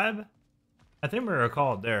 positive vibe. I think we're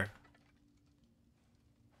called there.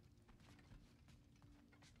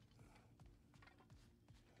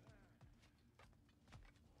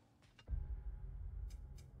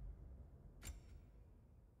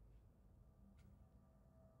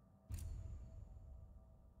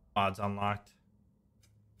 Mods unlocked.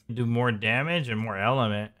 You do more damage and more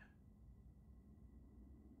element.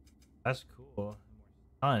 That's cool. More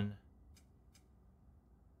stun.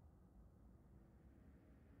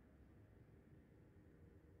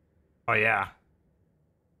 Oh yeah.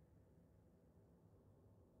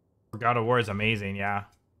 God of War is amazing. Yeah.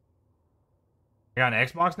 I got an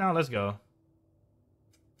Xbox now. Let's go.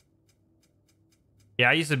 Yeah,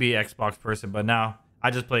 I used to be an Xbox person, but now I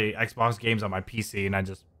just play Xbox games on my PC, and I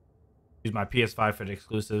just use my PS5 for the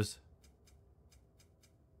exclusives.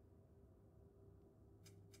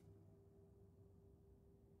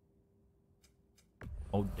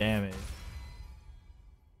 Oh, damn it.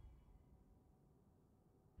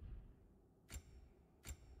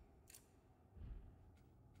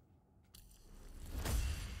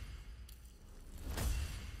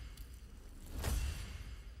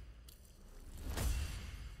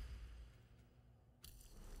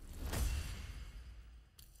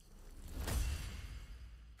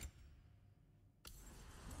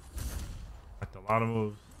 That's a lot of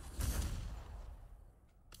moves.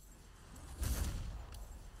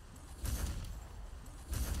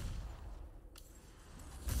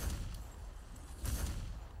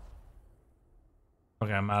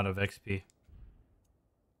 Okay, I'm out of XP.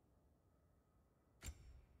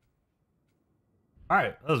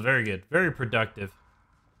 Alright, that was very good. Very productive.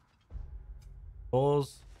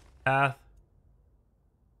 Goals, path.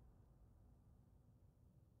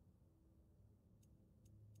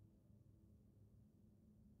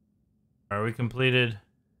 Alright, we completed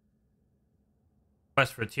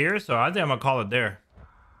quest for tiers, so I think I'm gonna call it there.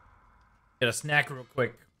 Get a snack real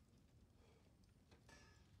quick.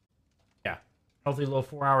 Yeah. Healthy little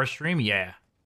 4-hour stream, yeah.